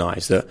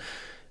recognise that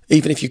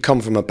even if you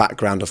come from a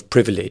background of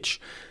privilege,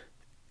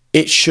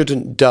 it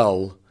shouldn't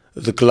dull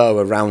the glow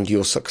around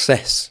your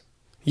success.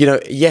 You know,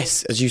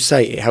 yes, as you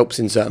say, it helps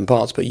in certain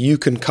parts, but you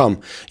can come,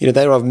 you know,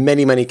 there are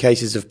many, many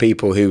cases of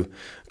people who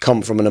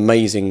come from an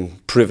amazing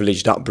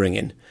privileged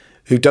upbringing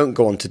who don't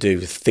go on to do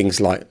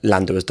things like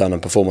Lando has done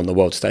and perform on the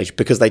world stage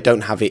because they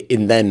don't have it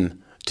in them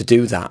to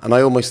do that. And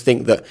I almost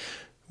think that,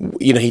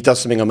 you know, he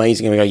does something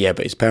amazing and we go, yeah,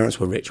 but his parents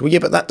were rich. Well, yeah,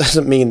 but that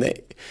doesn't mean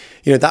that,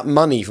 you know, that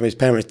money from his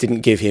parents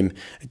didn't give him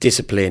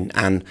discipline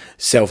and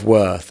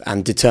self-worth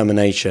and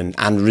determination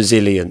and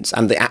resilience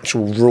and the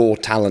actual raw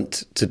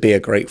talent to be a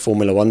great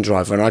Formula One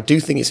driver. And I do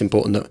think it's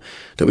important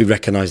that we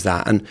recognise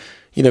that. And,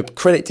 you know,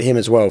 credit to him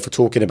as well for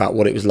talking about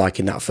what it was like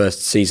in that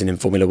first season in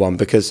Formula One,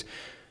 because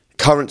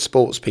current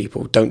sports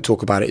people don't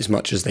talk about it as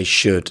much as they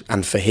should.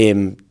 And for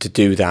him to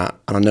do that,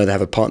 and I know they have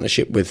a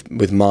partnership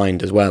with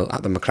Mind as well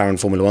at the McLaren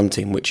Formula One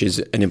team, which is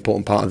an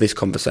important part of this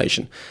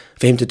conversation.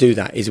 For him to do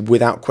that is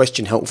without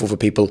question helpful for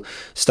people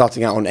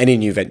starting out on any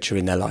new venture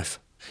in their life.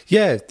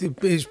 Yeah,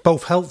 it's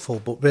both helpful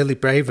but really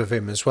brave of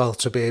him as well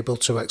to be able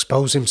to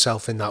expose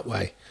himself in that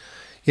way.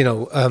 You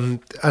know,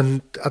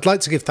 and I'd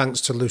like to give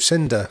thanks to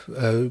Lucinda,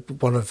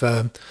 one of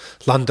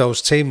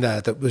Lando's team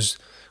there, that was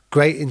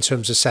great in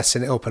terms of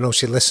setting it up. I know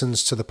she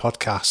listens to the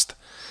podcast,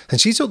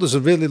 and she told us a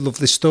really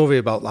lovely story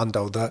about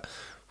Lando that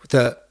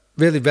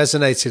really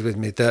resonated with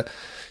me. That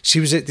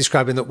she was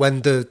describing that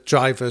when the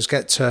drivers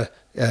get to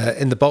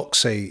in the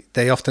box seat,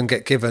 they often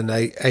get given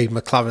a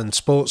McLaren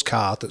sports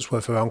car that's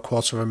worth around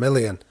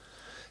 $250,000.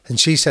 And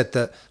she said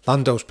that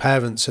Lando's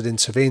parents had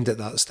intervened at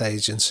that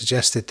stage and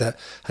suggested that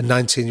a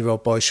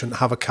 19-year-old boy shouldn't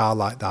have a car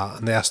like that,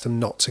 and they asked them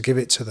not to give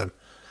it to them.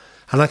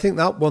 And I think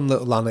that one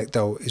little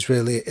anecdote is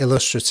really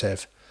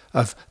illustrative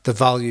of the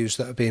values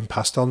that are being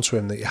passed on to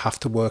him, that you have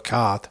to work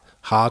hard.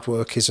 Hard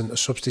work isn't a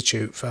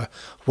substitute for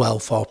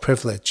wealth or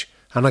privilege.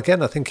 And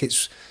again, I think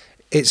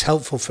it's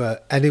helpful for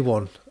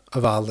anyone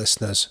of our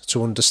listeners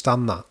to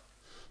understand that.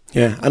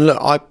 Yeah, and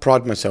look, I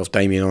pride myself,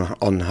 Damien,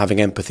 on having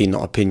empathy,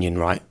 not opinion,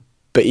 right?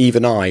 But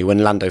even I, when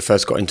Lando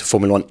first got into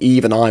Formula One,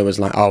 even I was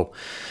like, oh,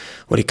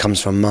 well, he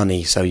comes from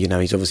money, so, you know,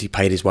 he's obviously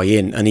paid his way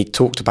in. And he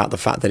talked about the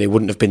fact that it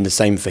wouldn't have been the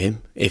same for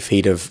him if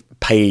he'd have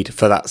paid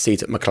for that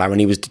seat at McLaren.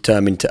 He was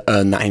determined to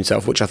earn that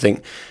himself, which I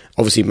think,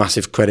 obviously,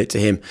 massive credit to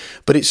him.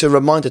 But it's a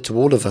reminder to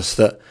all of us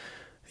that,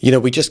 you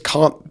know, we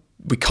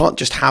can't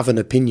just have an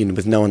opinion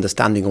with no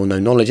understanding or no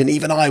knowledge. And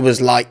even I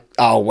was like,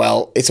 oh,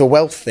 well, it's a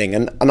wealth thing.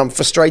 And I'm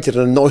frustrated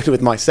and annoyed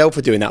with myself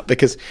for doing that,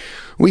 because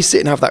we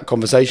sit and have that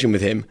conversation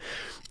with him.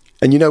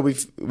 And, you know,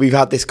 we've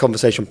had this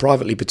conversation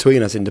privately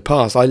between us in the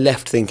past. I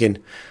left thinking,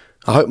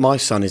 I hope my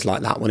son is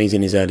like that when he's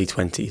in his early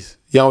 20s.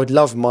 Yeah, I would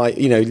love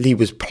he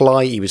was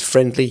polite, he was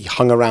friendly, he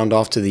hung around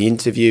after the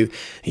interview,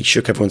 he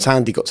shook everyone's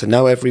hand, he got to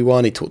know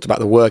everyone, he talked about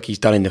the work he's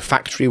done in the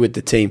factory with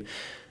the team.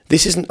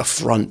 This isn't a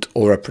front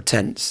or a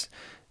pretense.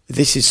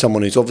 This is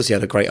someone who's obviously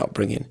had a great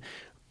upbringing,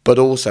 but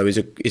also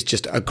is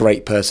just a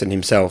great person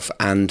himself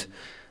and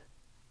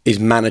is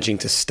managing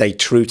to stay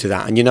true to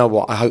that. And you know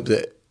what? I hope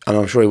that, and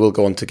I'm sure he will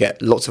go on to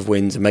get lots of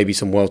wins and maybe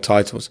some world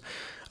titles.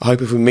 I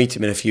hope if we meet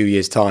him in a few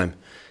years' time,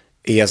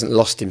 he hasn't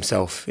lost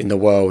himself in the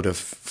world of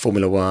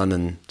Formula One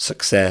and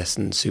success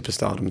and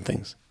superstardom and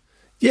things.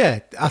 Yeah,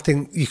 I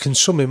think you can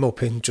sum him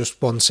up in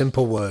just one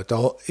simple word.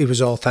 He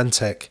was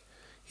authentic.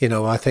 You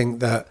know, I think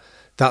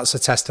that's a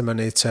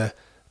testimony to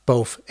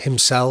both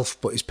himself,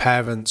 but his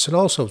parents, and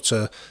also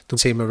to the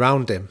team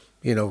around him.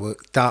 You know,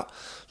 that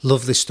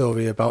lovely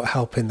story about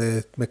helping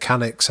the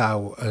mechanics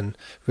out and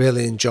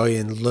really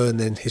enjoying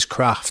learning his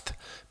craft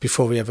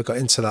before he ever got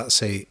into that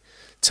seat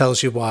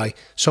tells you why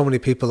so many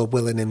people are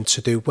willing him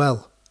to do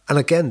well. And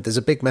again, there's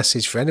a big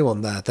message for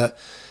anyone there that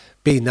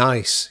be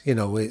nice. You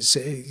know,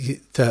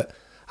 that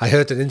I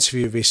heard an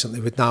interview recently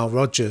with Nile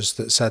Rodgers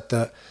that said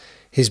that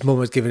his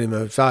mum had given him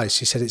advice.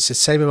 He said it's the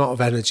same amount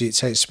of energy it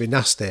takes to be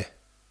nasty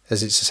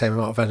as it's the same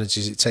amount of energy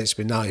as it takes to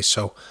be nice.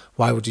 So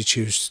why would you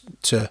choose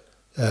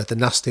the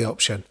nasty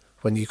option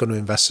when you're going to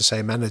invest the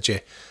same energy?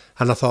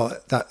 And I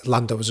thought that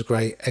Lando was a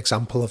great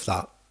example of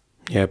that.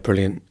 Yeah,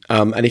 brilliant.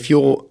 And if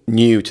you're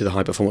new to the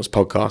High Performance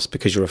Podcast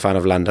because you're a fan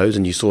of Lando's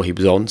and you saw he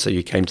was on, so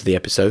you came to the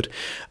episode,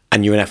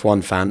 and you're an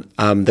F1 fan,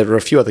 there are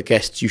a few other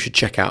guests you should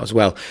check out as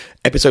well.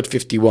 Episode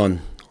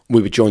 51,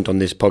 we were joined on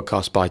this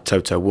podcast by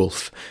Toto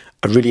Wolff.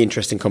 A really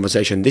interesting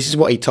conversation. This is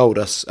what he told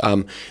us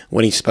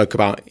when he spoke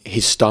about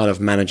his style of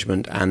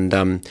management and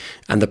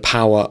the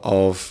power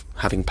of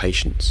having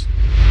patience.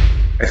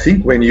 I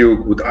think when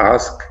you would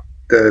ask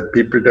the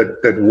people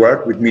that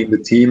work with me in the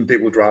team, they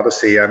would rather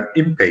say I'm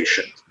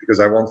impatient because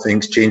I want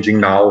things changing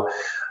now.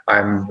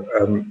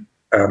 I'm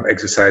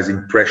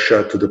exercising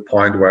pressure to the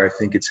point where I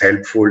think it's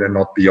helpful and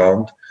not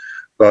beyond.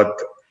 But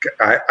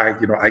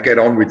I get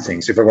on with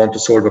things. If I want to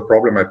solve a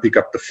problem, I pick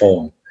up the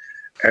phone.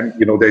 And,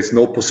 you know, there's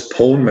no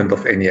postponement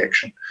of any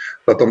action.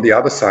 But on the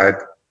other side,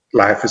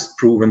 life has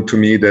proven to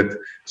me that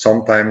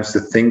sometimes the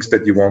things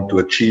that you want to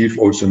achieve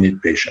also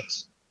need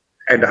patience.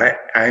 And I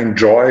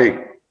enjoy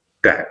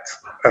that,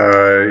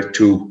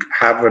 to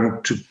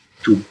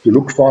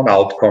look for an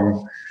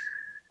outcome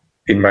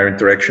in my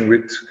interaction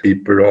with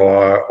people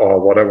or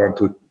what I want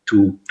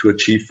to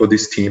achieve for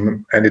this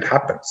team. And it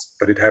happens,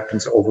 but it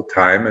happens over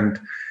time. And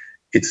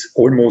it's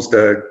almost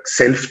a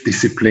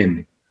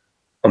self-discipline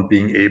on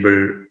being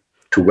able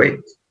to wait.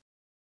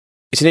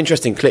 It's an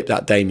interesting clip,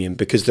 that, Damien,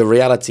 because the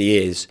reality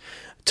is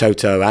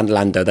Toto and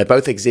Lando, they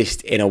both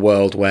exist in a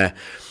world where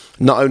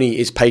not only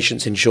is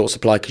patience in short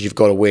supply because you've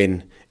got to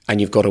win and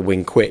you've got to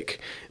win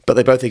quick, but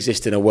they both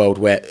exist in a world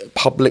where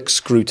public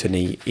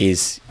scrutiny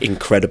is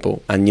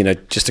incredible. And, you know,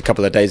 just a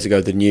couple of days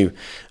ago, the new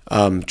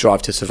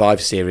Drive to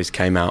Survive series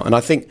came out. And I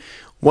think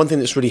one thing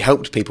that's really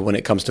helped people when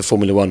it comes to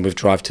Formula One with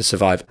Drive to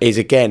Survive is,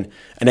 again,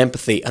 an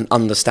empathy and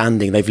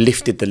understanding. They've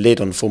lifted the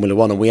lid on Formula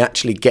One and we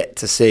actually get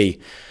to see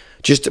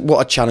just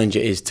what a challenge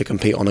it is to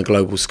compete on a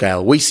global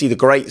scale. We see the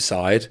great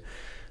side,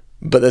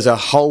 but there's a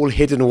whole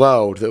hidden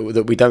world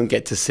that we don't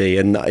get to see.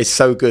 And it's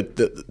so good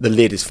that the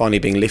lid is finally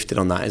being lifted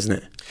on that, isn't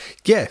it?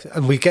 Yeah,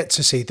 and we get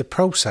to see the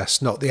process,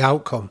 not the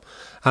outcome.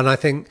 And I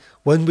think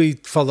when we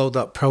follow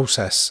that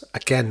process,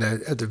 again,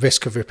 at the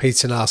risk of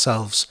repeating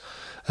ourselves,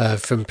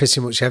 from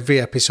pretty much every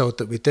episode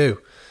that we do,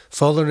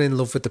 falling in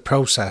love with the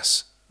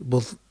process,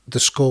 the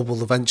score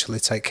will eventually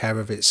take care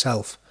of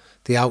itself.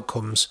 The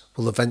outcomes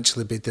will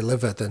eventually be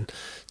delivered. And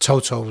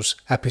Toto's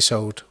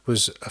episode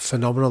was a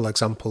phenomenal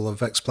example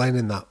of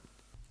explaining that.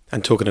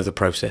 And talking of the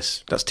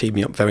process, that's teed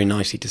me up very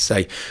nicely to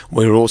say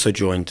we were also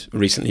joined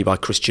recently by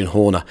Christian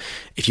Horner.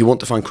 If you want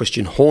to find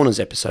Christian Horner's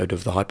episode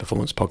of the High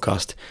Performance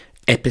Podcast,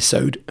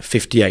 episode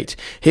 58.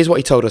 Here's what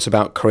he told us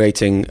about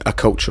creating a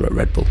culture at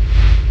Red Bull.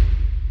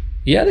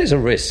 Yeah, there's a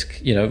risk.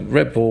 You know,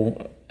 Red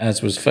Bull,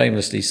 as was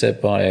famously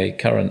said by a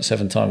current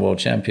 7-time world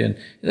champion,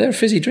 they're a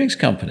fizzy drinks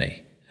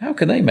company. How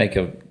can they make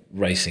a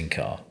racing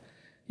car?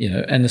 You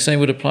know, and the same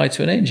would apply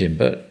to an engine.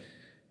 But,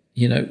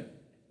 you know,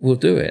 we'll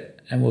do it,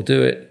 and we'll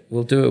do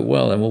it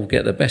well, and we'll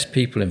get the best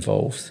people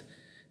involved,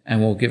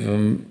 and we'll give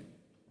them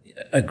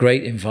a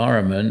great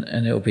environment,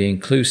 and it'll be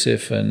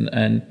inclusive,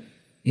 and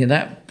you know,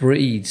 that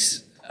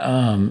breeds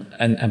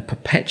and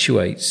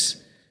perpetuates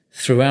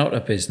throughout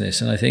a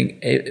business. And I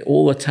think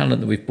all the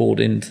talent that we've brought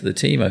into the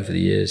team over the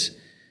years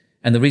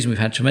And the reason we've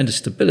had tremendous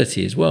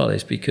stability as well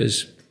is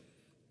because,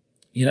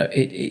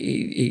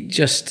 it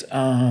just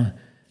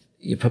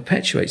it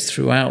perpetuates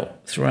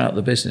throughout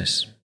the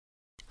business.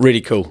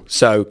 Really cool.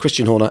 So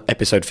Christian Horner,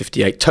 episode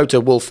 58, Toto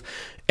Wolff,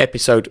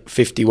 episode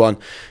 51.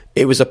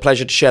 It was a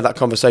pleasure to share that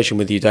conversation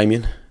with you,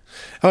 Damien.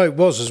 Oh, it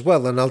was as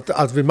well. And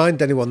I'd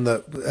remind anyone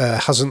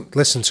that hasn't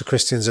listened to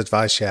Christian's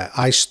advice yet.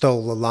 I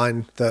stole a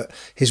line that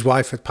his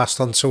wife had passed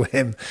on to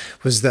him,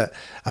 was that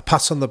a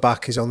pat on the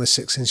back is only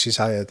 6 inches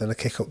higher than a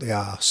kick up the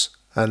arse.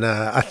 And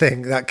I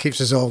think that keeps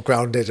us all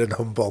grounded and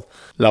humble.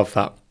 Love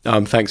that.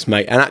 Thanks,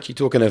 mate. And actually,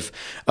 talking of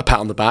a pat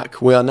on the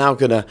back, we are now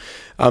going to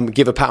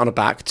give a pat on the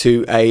back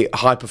to a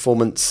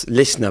high-performance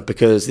listener,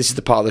 because this is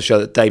the part of the show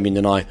that Damien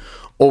and I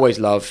always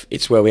love.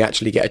 It's where we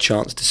actually get a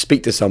chance to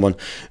speak to someone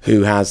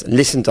who has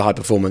listened to High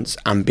Performance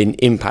and been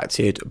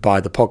impacted by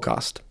the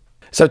podcast.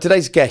 So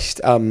today's guest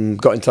got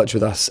in touch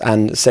with us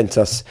and sent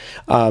us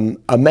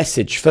a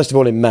message, first of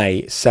all in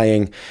May,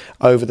 saying,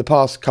 over the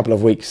past couple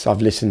of weeks,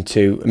 I've listened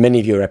to many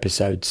of your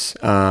episodes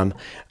on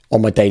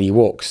my daily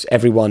walks.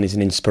 Everyone is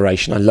an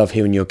inspiration. I love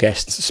hearing your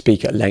guests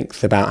speak at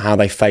length about how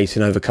they face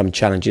and overcome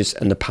challenges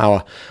and the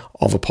power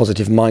of a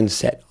positive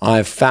mindset. I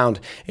have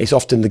found it's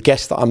often the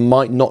guests that I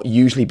might not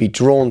usually be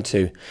drawn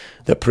to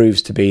that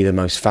proves to be the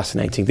most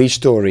fascinating. These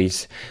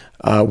stories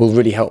will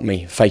really help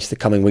me face the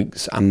coming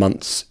weeks and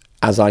months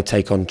as I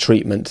take on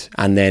treatment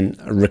and then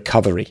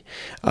recovery.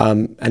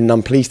 And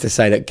I'm pleased to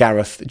say that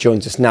Gareth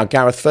joins us now.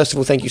 Gareth, first of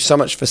all, thank you so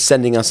much for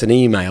sending us an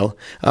email.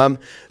 So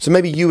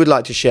maybe you would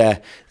like to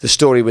share the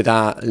story with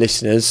our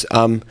listeners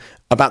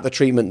about the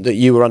treatment that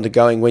you were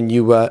undergoing when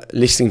you were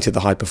listening to the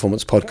High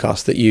Performance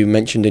podcast that you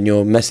mentioned in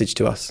your message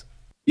to us.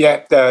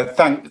 Yeah,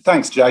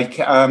 thanks, Jake.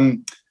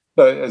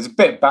 But as a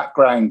bit of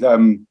background,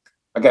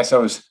 I guess I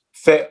was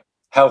fit,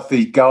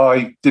 healthy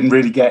guy, didn't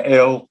really get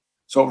ill,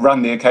 sort of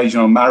ran the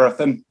occasional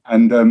marathon.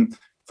 And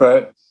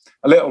for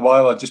a little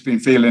while, I'd just been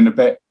feeling a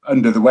bit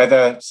under the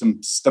weather,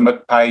 some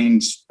stomach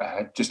pains,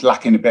 just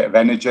lacking a bit of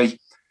energy.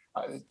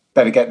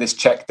 Better get this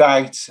checked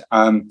out.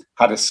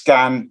 Had a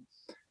scan.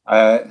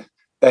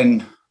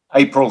 Then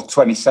April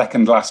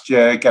 22nd last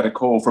year, get a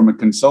call from a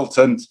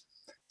consultant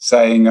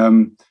saying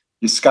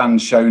your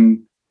scan's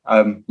shown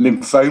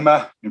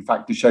lymphoma. In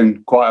fact, it's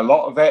shown quite a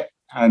lot of it.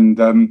 And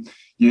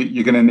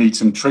you're going to need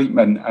some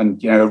treatment.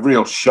 And, a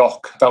real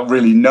shock. Felt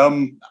really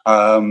numb.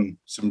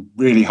 Some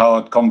really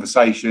hard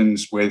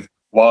conversations with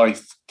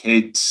wife,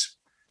 kids,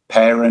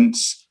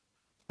 parents.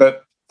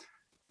 But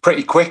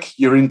pretty quick,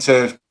 you're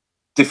into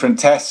different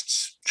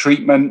tests,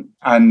 treatment,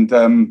 and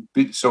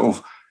sort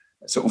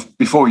of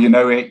before you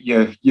know it,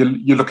 you're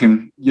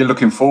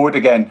looking forward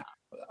again.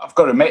 I've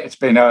got to admit, it's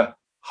been a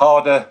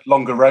harder,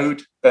 longer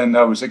road than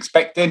I was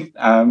expecting.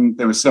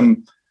 There were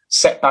some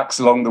setbacks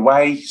along the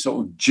way.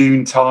 Sort of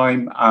June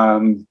time,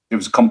 there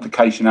was a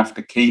complication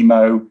after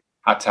chemo.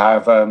 Had to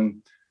have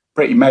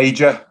pretty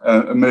major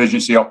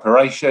emergency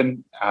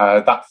operation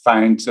that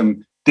found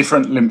some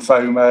different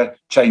lymphoma.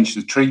 Changed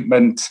the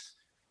treatment.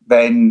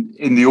 Then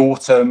in the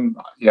autumn,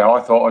 I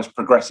thought I was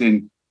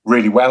progressing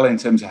really well in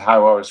terms of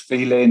how I was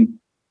feeling,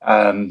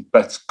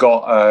 but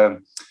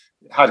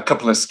had a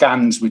couple of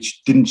scans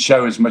which didn't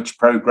show as much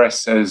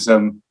progress as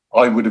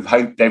I would have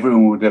hoped,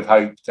 everyone would have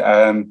hoped.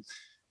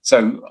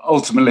 So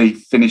ultimately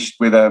finished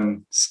with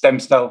stem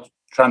cell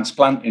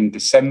transplant in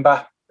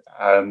December,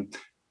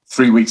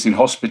 3 weeks in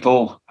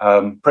hospital,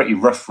 pretty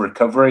rough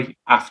recovery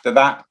after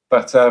that.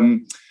 But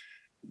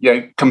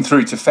come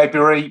through to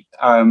February,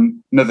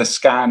 another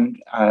scan,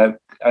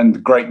 and the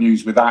great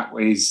news with that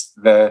was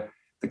the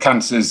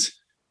cancer's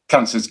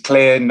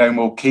clear, no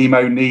more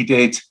chemo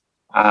needed.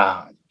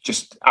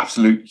 Just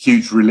absolute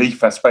huge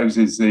relief, I suppose,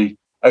 is the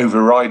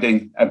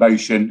overriding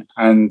emotion.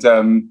 And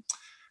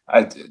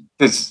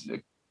there's a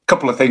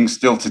couple of things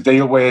still to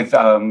deal with.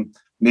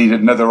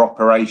 Needed another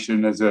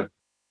operation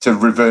to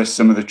reverse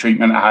some of the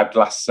treatment I had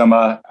last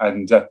summer,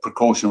 and a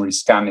precautionary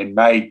scan in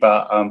May.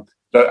 But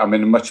look, I'm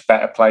in a much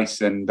better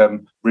place and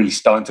really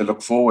starting to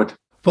look forward.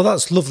 Well,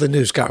 that's lovely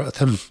news,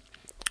 Gareth, and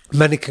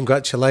many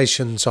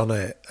congratulations on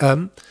it.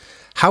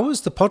 How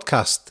has the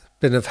podcast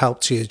been of help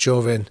to you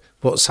during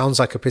what sounds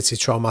like a pretty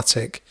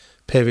traumatic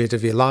period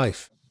of your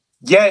life?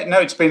 Yeah, no,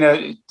 it's been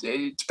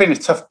a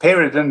tough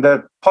period, and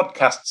the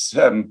podcast's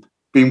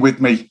been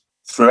with me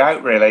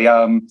throughout. Really,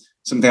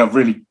 something I've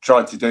really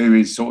tried to do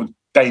is sort of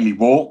daily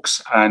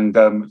walks and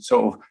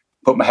sort of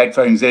put my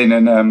headphones in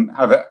and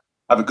have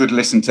a good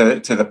listen to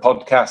the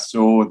podcasts,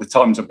 or the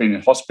times I've been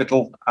in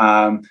hospital.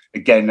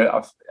 Again,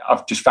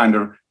 I've just found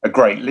a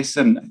great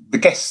listen. The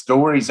guest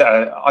stories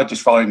I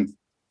just find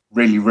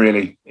really,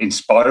 really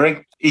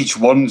inspiring. Each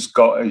one's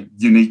got a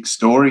unique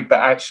story, but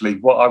actually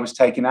what I was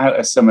taking out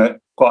are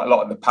quite a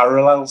lot of the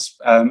parallels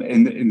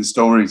in the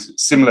stories,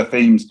 similar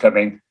themes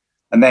coming.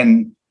 And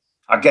then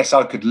I guess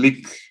I could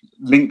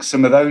link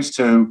some of those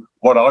to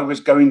what I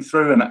was going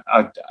through, and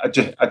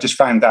I just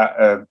found that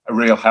a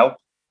real help.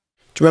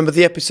 Do you remember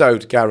the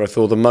episode, Gareth,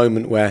 or the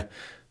moment where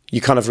you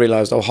kind of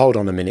realised, oh, hold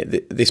on a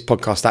minute, this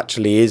podcast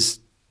actually is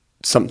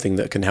something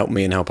that can help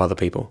me and help other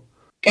people?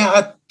 Yeah,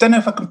 I don't know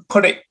if I can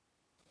put it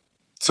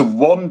to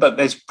one, but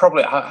there's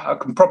probably I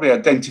can probably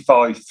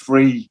identify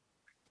three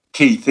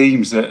key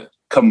themes that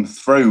come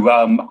through.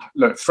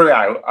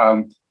 Throughout,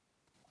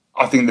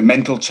 I think the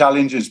mental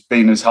challenge has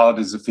been as hard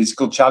as the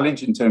physical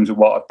challenge in terms of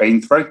what I've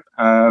been through.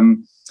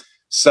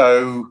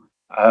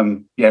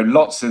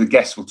 Lots of the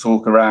guests will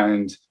talk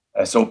around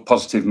a sort of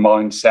positive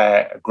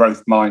mindset, a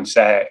growth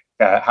mindset,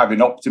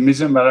 having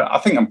optimism. And I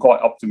think I'm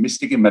quite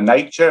optimistic in my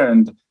nature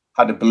and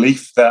had a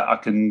belief that I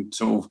can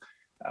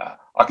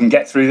I can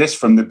get through this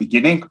from the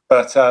beginning.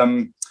 But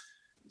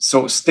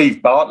sort of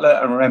Steve Bartlett,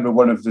 I remember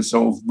one of the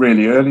sort of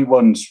really early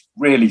ones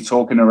really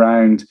talking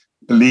around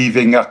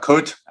believing I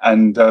could,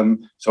 and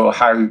sort of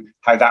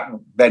how that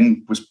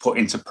then was put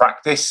into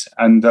practice.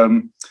 And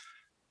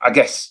I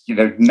guess,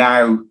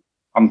 now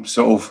I'm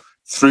sort of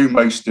through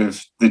most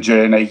of the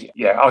journey.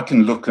 Yeah, I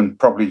can look and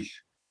probably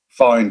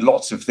find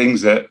lots of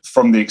things that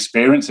from the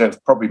experience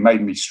have probably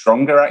made me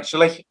stronger,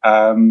 actually.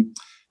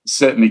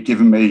 Certainly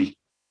given me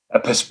a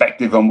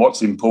perspective on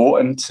what's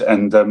important,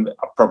 and I'm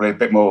probably a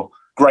bit more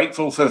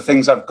grateful for the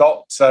things I've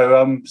got.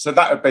 So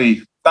that would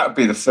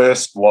be the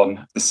first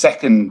one. The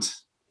second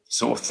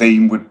sort of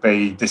theme would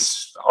be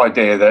this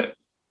idea that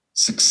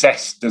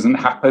success doesn't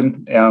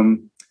happen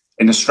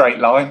in a straight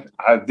line.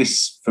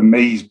 This for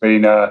me has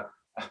been a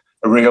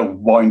real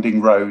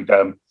winding road.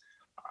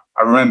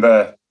 I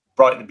remember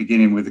right at the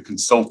beginning with a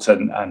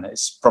consultant, and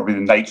it's probably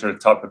the nature of the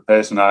type of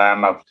person I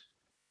am. I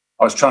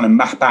was trying to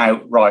map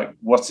out, right,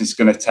 what's this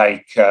going to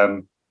take?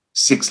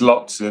 6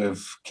 lots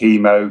of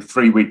chemo,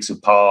 3 weeks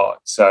apart.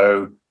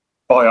 So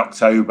by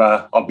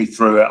October, I'll be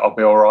through it. I'll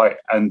be all right.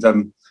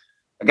 And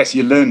I guess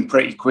you learn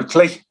pretty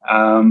quickly.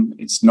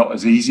 It's not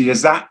as easy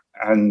as that.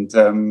 And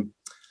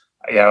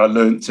I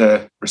learned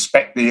to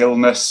respect the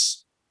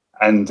illness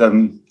and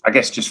I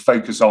guess just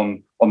focus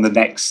on the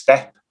next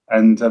step.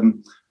 And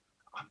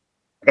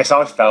I guess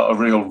I felt a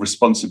real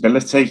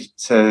responsibility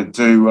to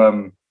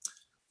do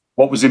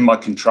what was in my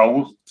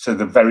control to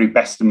the very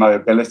best of my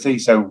ability.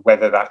 So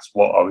whether that's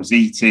what I was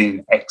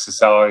eating,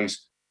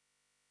 exercise,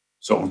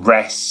 sort of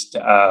rest,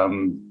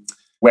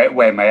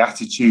 where my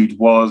attitude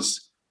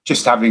was,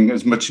 just having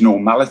as much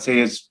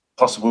normality as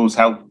possible was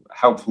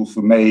helpful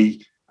for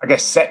me. I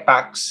guess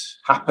setbacks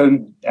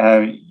happen.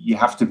 You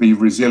have to be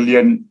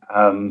resilient.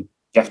 You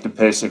have to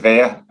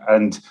persevere.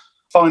 And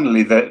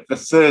finally, the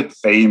third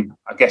theme,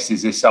 I guess,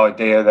 is this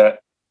idea that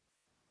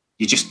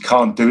you just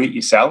can't do it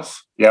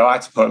yourself. I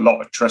had to put a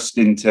lot of trust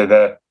into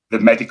the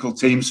medical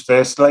teams,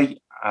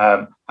 firstly.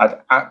 Had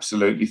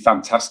absolutely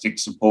fantastic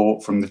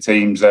support from the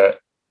teams at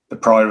the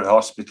Priory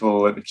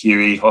Hospital, at the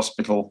QE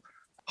Hospital.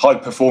 High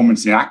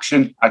performance in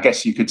action, I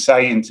guess you could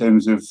say, in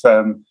terms of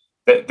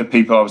the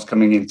people I was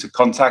coming into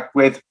contact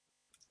with.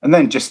 And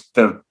then just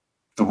the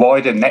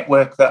wider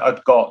network that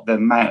I'd got, the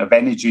amount of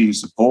energy and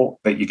support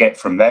that you get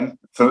from them.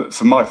 For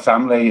my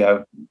family,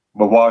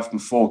 my wife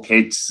and 4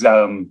 kids,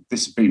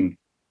 this has been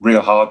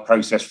real hard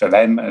process for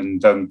them,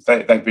 and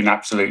they've been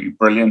absolutely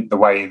brilliant the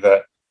way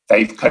that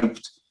they've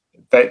coped.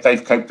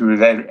 They've coped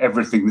with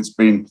everything that's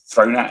been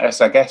thrown at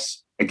us, I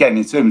guess. Again,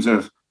 in terms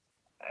of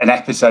an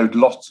episode,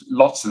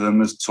 lots of them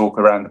has talk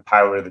around the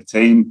power of the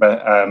team,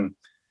 but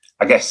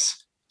I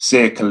guess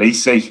Sia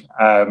Khaleesi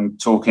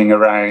talking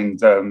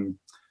around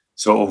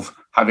sort of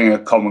having a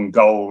common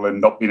goal and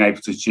not being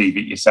able to achieve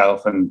it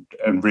yourself, and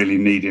really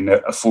needing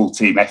a full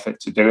team effort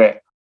to do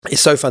it. It's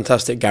so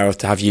fantastic, Gareth,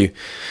 to have you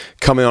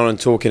coming on and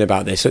talking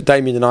about this. So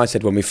Damien and I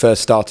said when we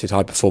first started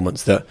High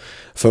Performance that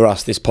for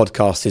us this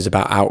podcast is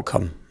about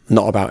outcome,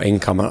 not about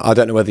income. I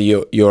don't know whether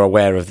you're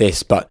aware of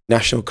this, but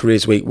National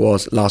Careers Week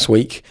was last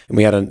week, and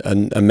we had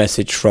a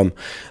message from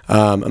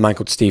a man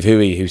called Steve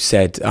Huey who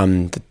said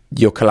that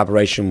your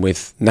collaboration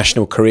with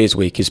National Careers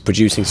Week is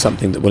producing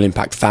something that will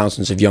impact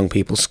thousands of young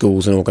people,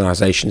 schools and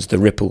organisations. The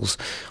ripples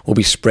will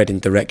be spread in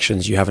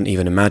directions you haven't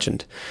even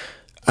imagined.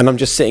 And I'm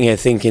just sitting here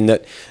thinking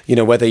that,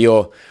 whether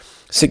you're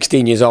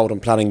 16 years old and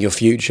planning your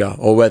future,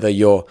 or whether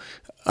you're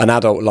an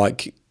adult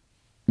like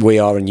we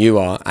are and you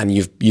are, and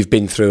you've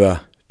been through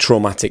a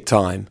traumatic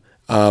time,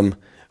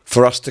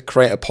 for us to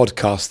create a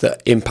podcast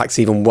that impacts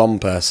even one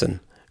person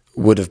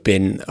would have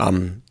been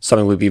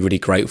something we'd be really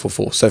grateful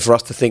for. So for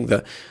us to think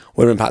that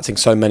we're impacting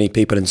so many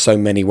people in so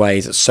many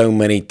ways at so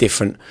many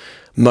different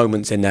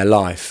moments in their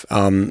life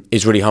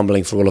is really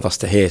humbling for all of us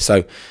to hear.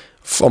 So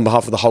on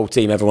behalf of the whole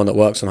team, everyone that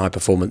works on High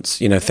Performance,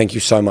 thank you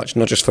so much,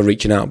 not just for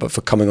reaching out, but for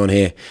coming on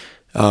here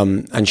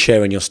and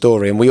sharing your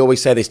story. And we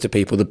always say this to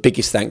people, the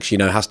biggest thanks,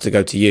 has to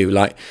go to you.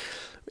 Like,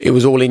 it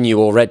was all in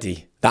you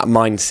already. That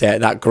mindset,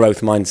 that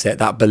growth mindset,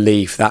 that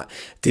belief, that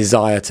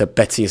desire to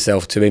better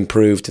yourself, to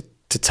improve,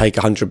 to take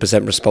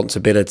 100%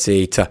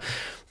 responsibility, to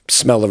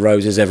smell the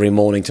roses every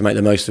morning, to make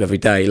the most of every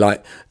day.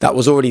 Like, that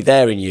was already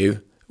there in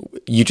you.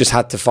 You just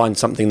had to find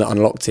something that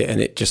unlocked it, and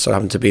it just so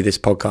happened to be this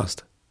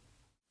podcast.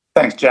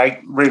 Thanks, Jake.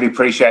 Really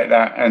appreciate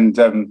that.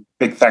 And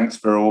big thanks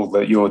for all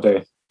that you're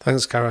doing.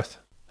 Thanks, Gareth.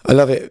 I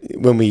love it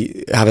when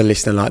we have a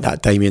listener like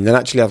that, Damien. And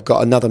actually, I've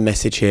got another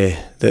message here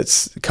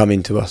that's come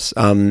into us.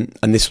 And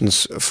this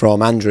one's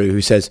from Andrew,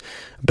 who says,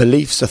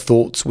 beliefs are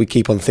thoughts we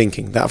keep on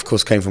thinking. That, of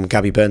course, came from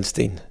Gabby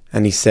Bernstein,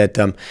 And he said,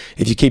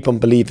 if you keep on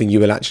believing you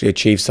will actually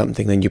achieve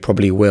something, then you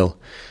probably will.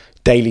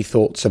 Daily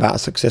thoughts about a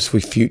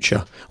successful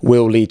future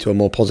will lead to a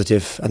more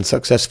positive and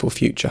successful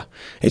future.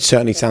 It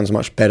certainly sounds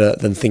much better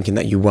than thinking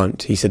that you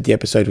won't. He said the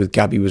episode with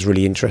Gabby was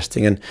really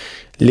interesting. And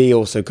Lee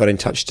also got in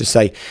touch to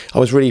say, I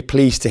was really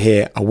pleased to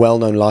hear a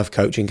well-known life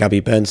coach in Gabby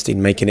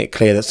Bernstein making it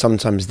clear that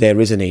sometimes there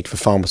is a need for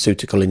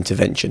pharmaceutical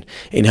intervention.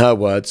 In her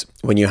words,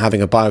 when you're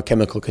having a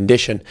biochemical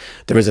condition,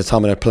 there is a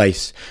time and a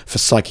place for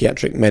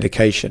psychiatric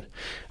medication.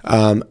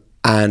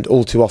 And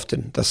all too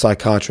often, the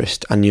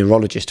psychiatrist and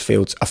neurologist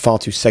fields are far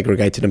too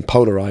segregated and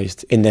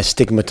polarised in their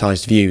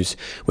stigmatised views,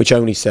 which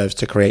only serves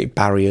to create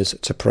barriers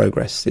to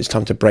progress. It's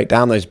time to break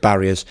down those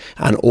barriers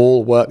and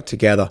all work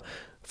together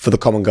for the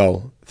common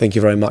goal. Thank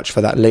you very much for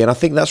that, Lee. And I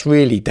think that's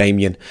really,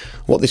 Damien,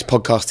 what this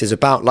podcast is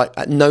about. Like,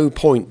 at no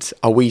point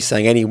are we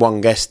saying any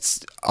one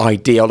guest's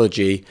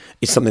ideology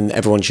is something that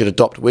everyone should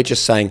adopt. We're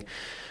just saying,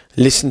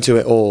 listen to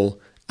it all.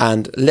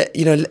 And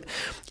it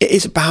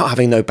is about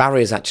having no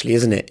barriers, actually,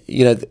 isn't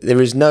it? There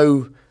is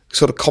no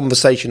sort of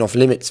conversation off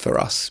limits for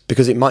us,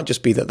 because it might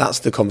just be that that's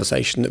the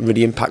conversation that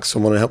really impacts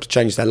someone and helps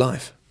change their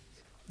life.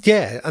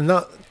 Yeah, and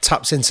that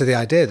taps into the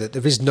idea that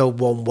there is no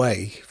one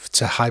way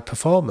to high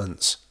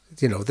performance.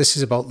 This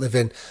is about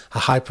living a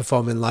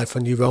high-performing life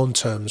on your own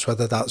terms,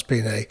 whether that's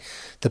being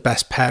the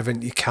best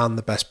parent you can,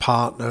 the best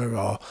partner,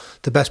 or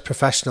the best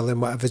professional in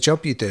whatever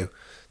job you do.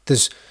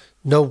 There's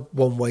no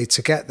one way to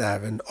get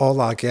there, and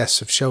all our guests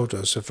have showed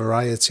us a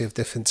variety of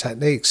different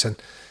techniques, and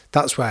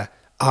that's where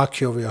our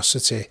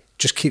curiosity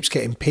just keeps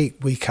getting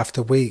piqued week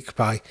after week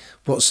by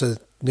what's a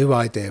new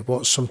idea,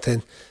 what's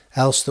something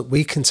else that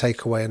we can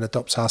take away and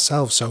adopt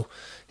ourselves. So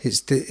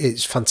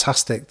it's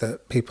fantastic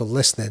that people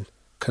listening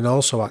can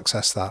also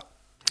access that.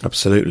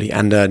 Absolutely.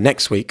 And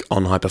next week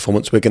on High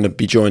Performance, we're going to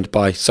be joined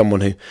by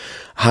someone who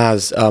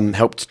has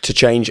helped to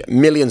change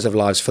millions of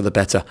lives for the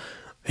better.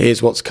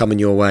 Here's what's coming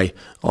your way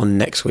on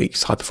next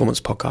week's High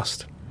Performance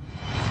podcast.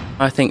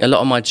 I think a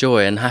lot of my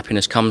joy and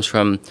happiness comes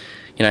from,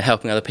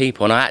 helping other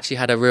people. And I actually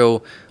had it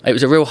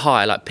was a real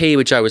high. Like PE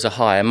with Joe was a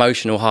high,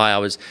 emotional high. I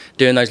was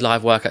doing those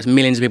live workouts.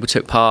 Millions of people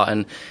took part.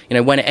 And,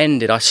 when it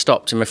ended, I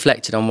stopped and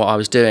reflected on what I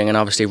was doing, and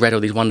obviously read all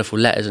these wonderful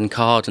letters and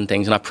cards and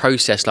things. And I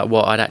processed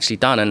what I'd actually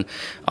done. And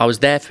I was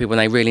there for people when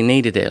they really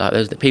needed it.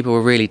 The people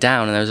were really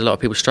down, and there was a lot of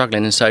people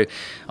struggling. And so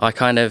I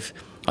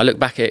look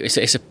back at it.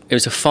 It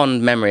was a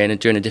fond memory and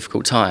during a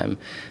difficult time.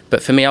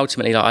 But for me,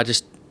 ultimately,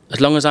 as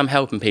long as I'm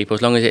helping people,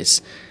 as long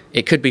as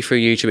it could be through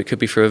YouTube, it could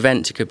be through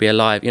events, it could be a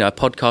live, a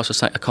podcast or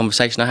a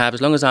conversation I have. As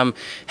long as I'm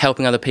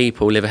helping other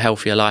people live a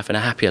healthier life and a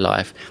happier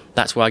life,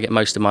 that's where I get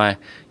most of my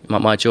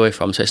joy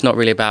from. So it's not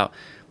really about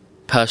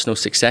personal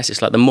success.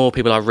 It's like the more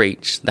people I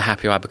reach, the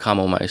happier I become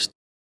almost.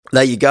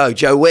 There you go,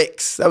 Joe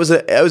Wicks. That was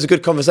a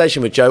good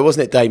conversation with Joe,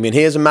 wasn't it, Damien?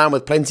 Here's a man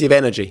with plenty of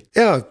energy.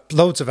 Yeah,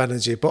 loads of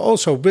energy, but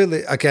also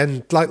really,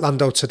 again, like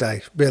Lando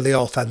today, really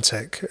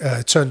authentic.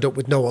 Turned up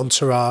with no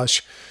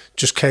entourage,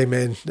 just came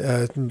in,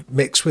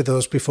 mixed with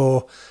us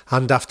before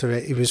and after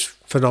it. He was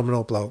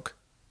phenomenal bloke.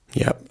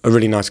 Yeah, a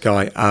really nice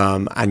guy.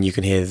 And you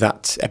can hear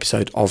that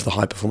episode of the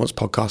High Performance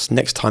podcast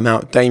next time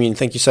out. Damien,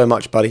 thank you so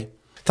much, buddy.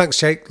 Thanks,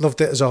 Jake.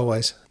 Loved it as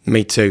always.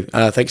 Me too.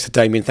 Thanks to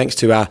Damien. Thanks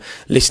to our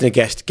listener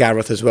guest,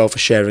 Gareth, as well, for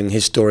sharing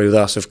his story with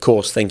us. Of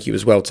course, thank you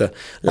as well to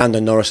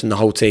Lando Norris and the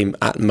whole team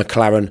at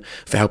McLaren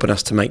for helping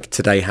us to make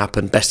today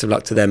happen. Best of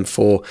luck to them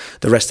for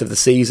the rest of the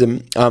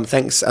season.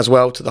 Thanks as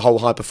well to the whole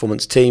High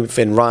Performance team,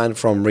 Finn Ryan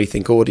from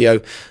Rethink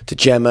Audio, to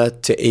Gemma,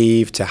 to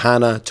Eve, to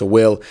Hannah, to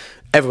Will,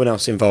 everyone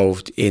else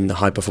involved in the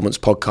High Performance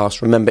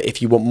podcast. Remember,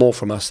 if you want more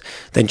from us,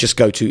 then just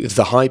go to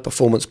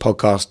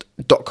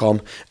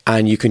thehighperformancepodcast.com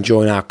and you can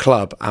join our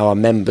club, our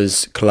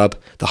members club,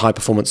 the High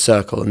Performance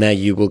Circle, and there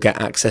you will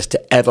get access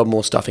to ever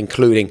more stuff,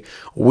 including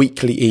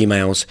weekly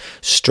emails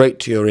straight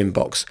to your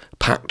inbox,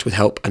 packed with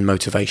help and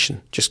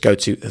motivation. Just go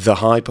to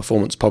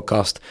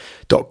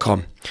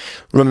thehighperformancepodcast.com.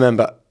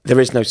 Remember, there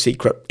is no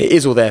secret. It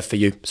is all there for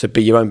you. So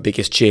be your own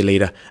biggest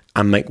cheerleader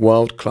and make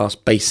world-class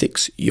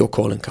basics your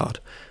calling card.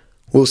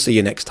 We'll see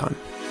you next time.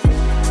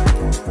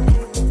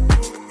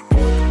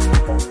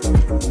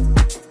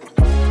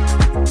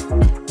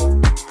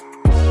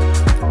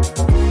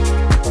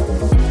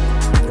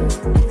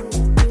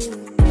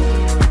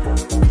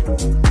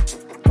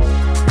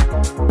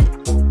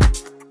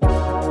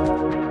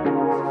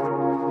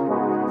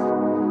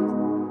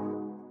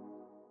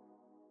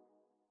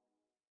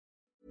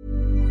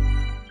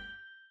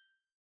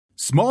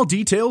 Small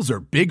details are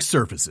big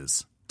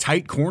surfaces.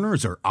 Tight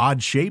corners are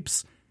odd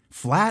shapes.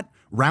 Flat,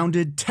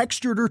 rounded,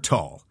 textured, or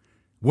tall.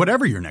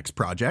 Whatever your next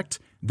project,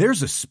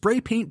 there's a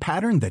spray paint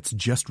pattern that's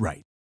just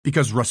right.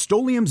 Because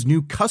Rust-Oleum's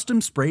new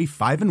Custom Spray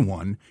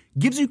 5-in-1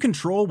 gives you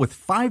control with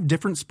 5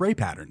 different spray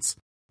patterns.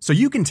 So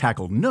you can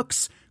tackle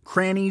nooks,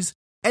 crannies,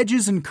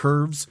 edges, and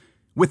curves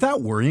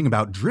without worrying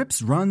about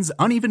drips, runs,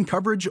 uneven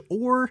coverage,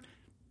 or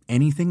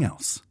anything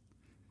else.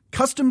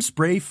 Custom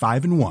Spray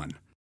 5-in-1.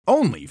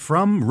 Only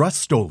from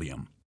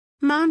Rust-Oleum.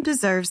 Mom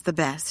deserves the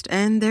best,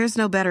 and there's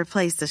no better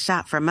place to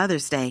shop for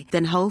Mother's Day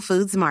than Whole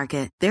Foods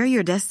Market. They're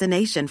your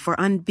destination for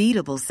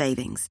unbeatable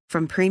savings,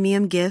 from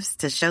premium gifts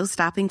to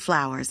show-stopping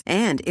flowers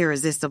and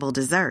irresistible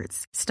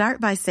desserts. Start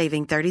by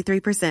saving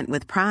 33%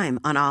 with Prime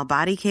on all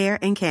body care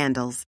and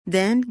candles.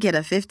 Then get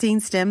a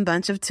 15-stem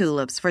bunch of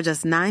tulips for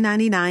just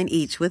 $9.99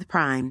 each with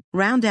Prime.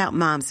 Round out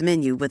Mom's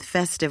menu with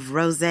festive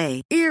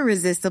rosé,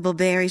 irresistible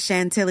berry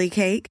chantilly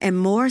cake, and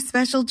more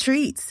special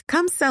treats.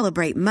 Come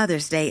celebrate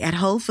Mother's Day at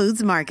Whole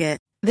Foods Market.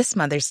 This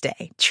Mother's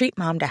Day, treat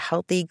Mom to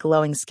healthy,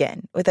 glowing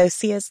skin with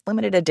Osea's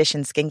limited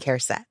edition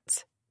skincare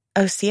sets.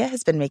 Osea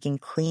has been making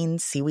clean,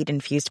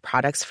 seaweed-infused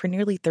products for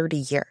nearly 30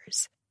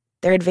 years.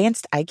 Their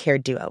advanced eye care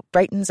duo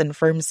brightens and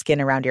firms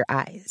skin around your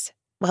eyes,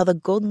 while the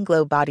Golden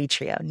Glow Body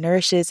Trio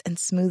nourishes and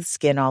smooths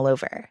skin all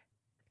over.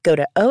 Go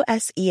to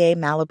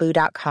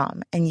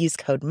OSEAMalibu.com and use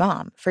code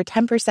MOM for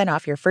 10%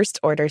 off your first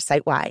order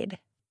site-wide.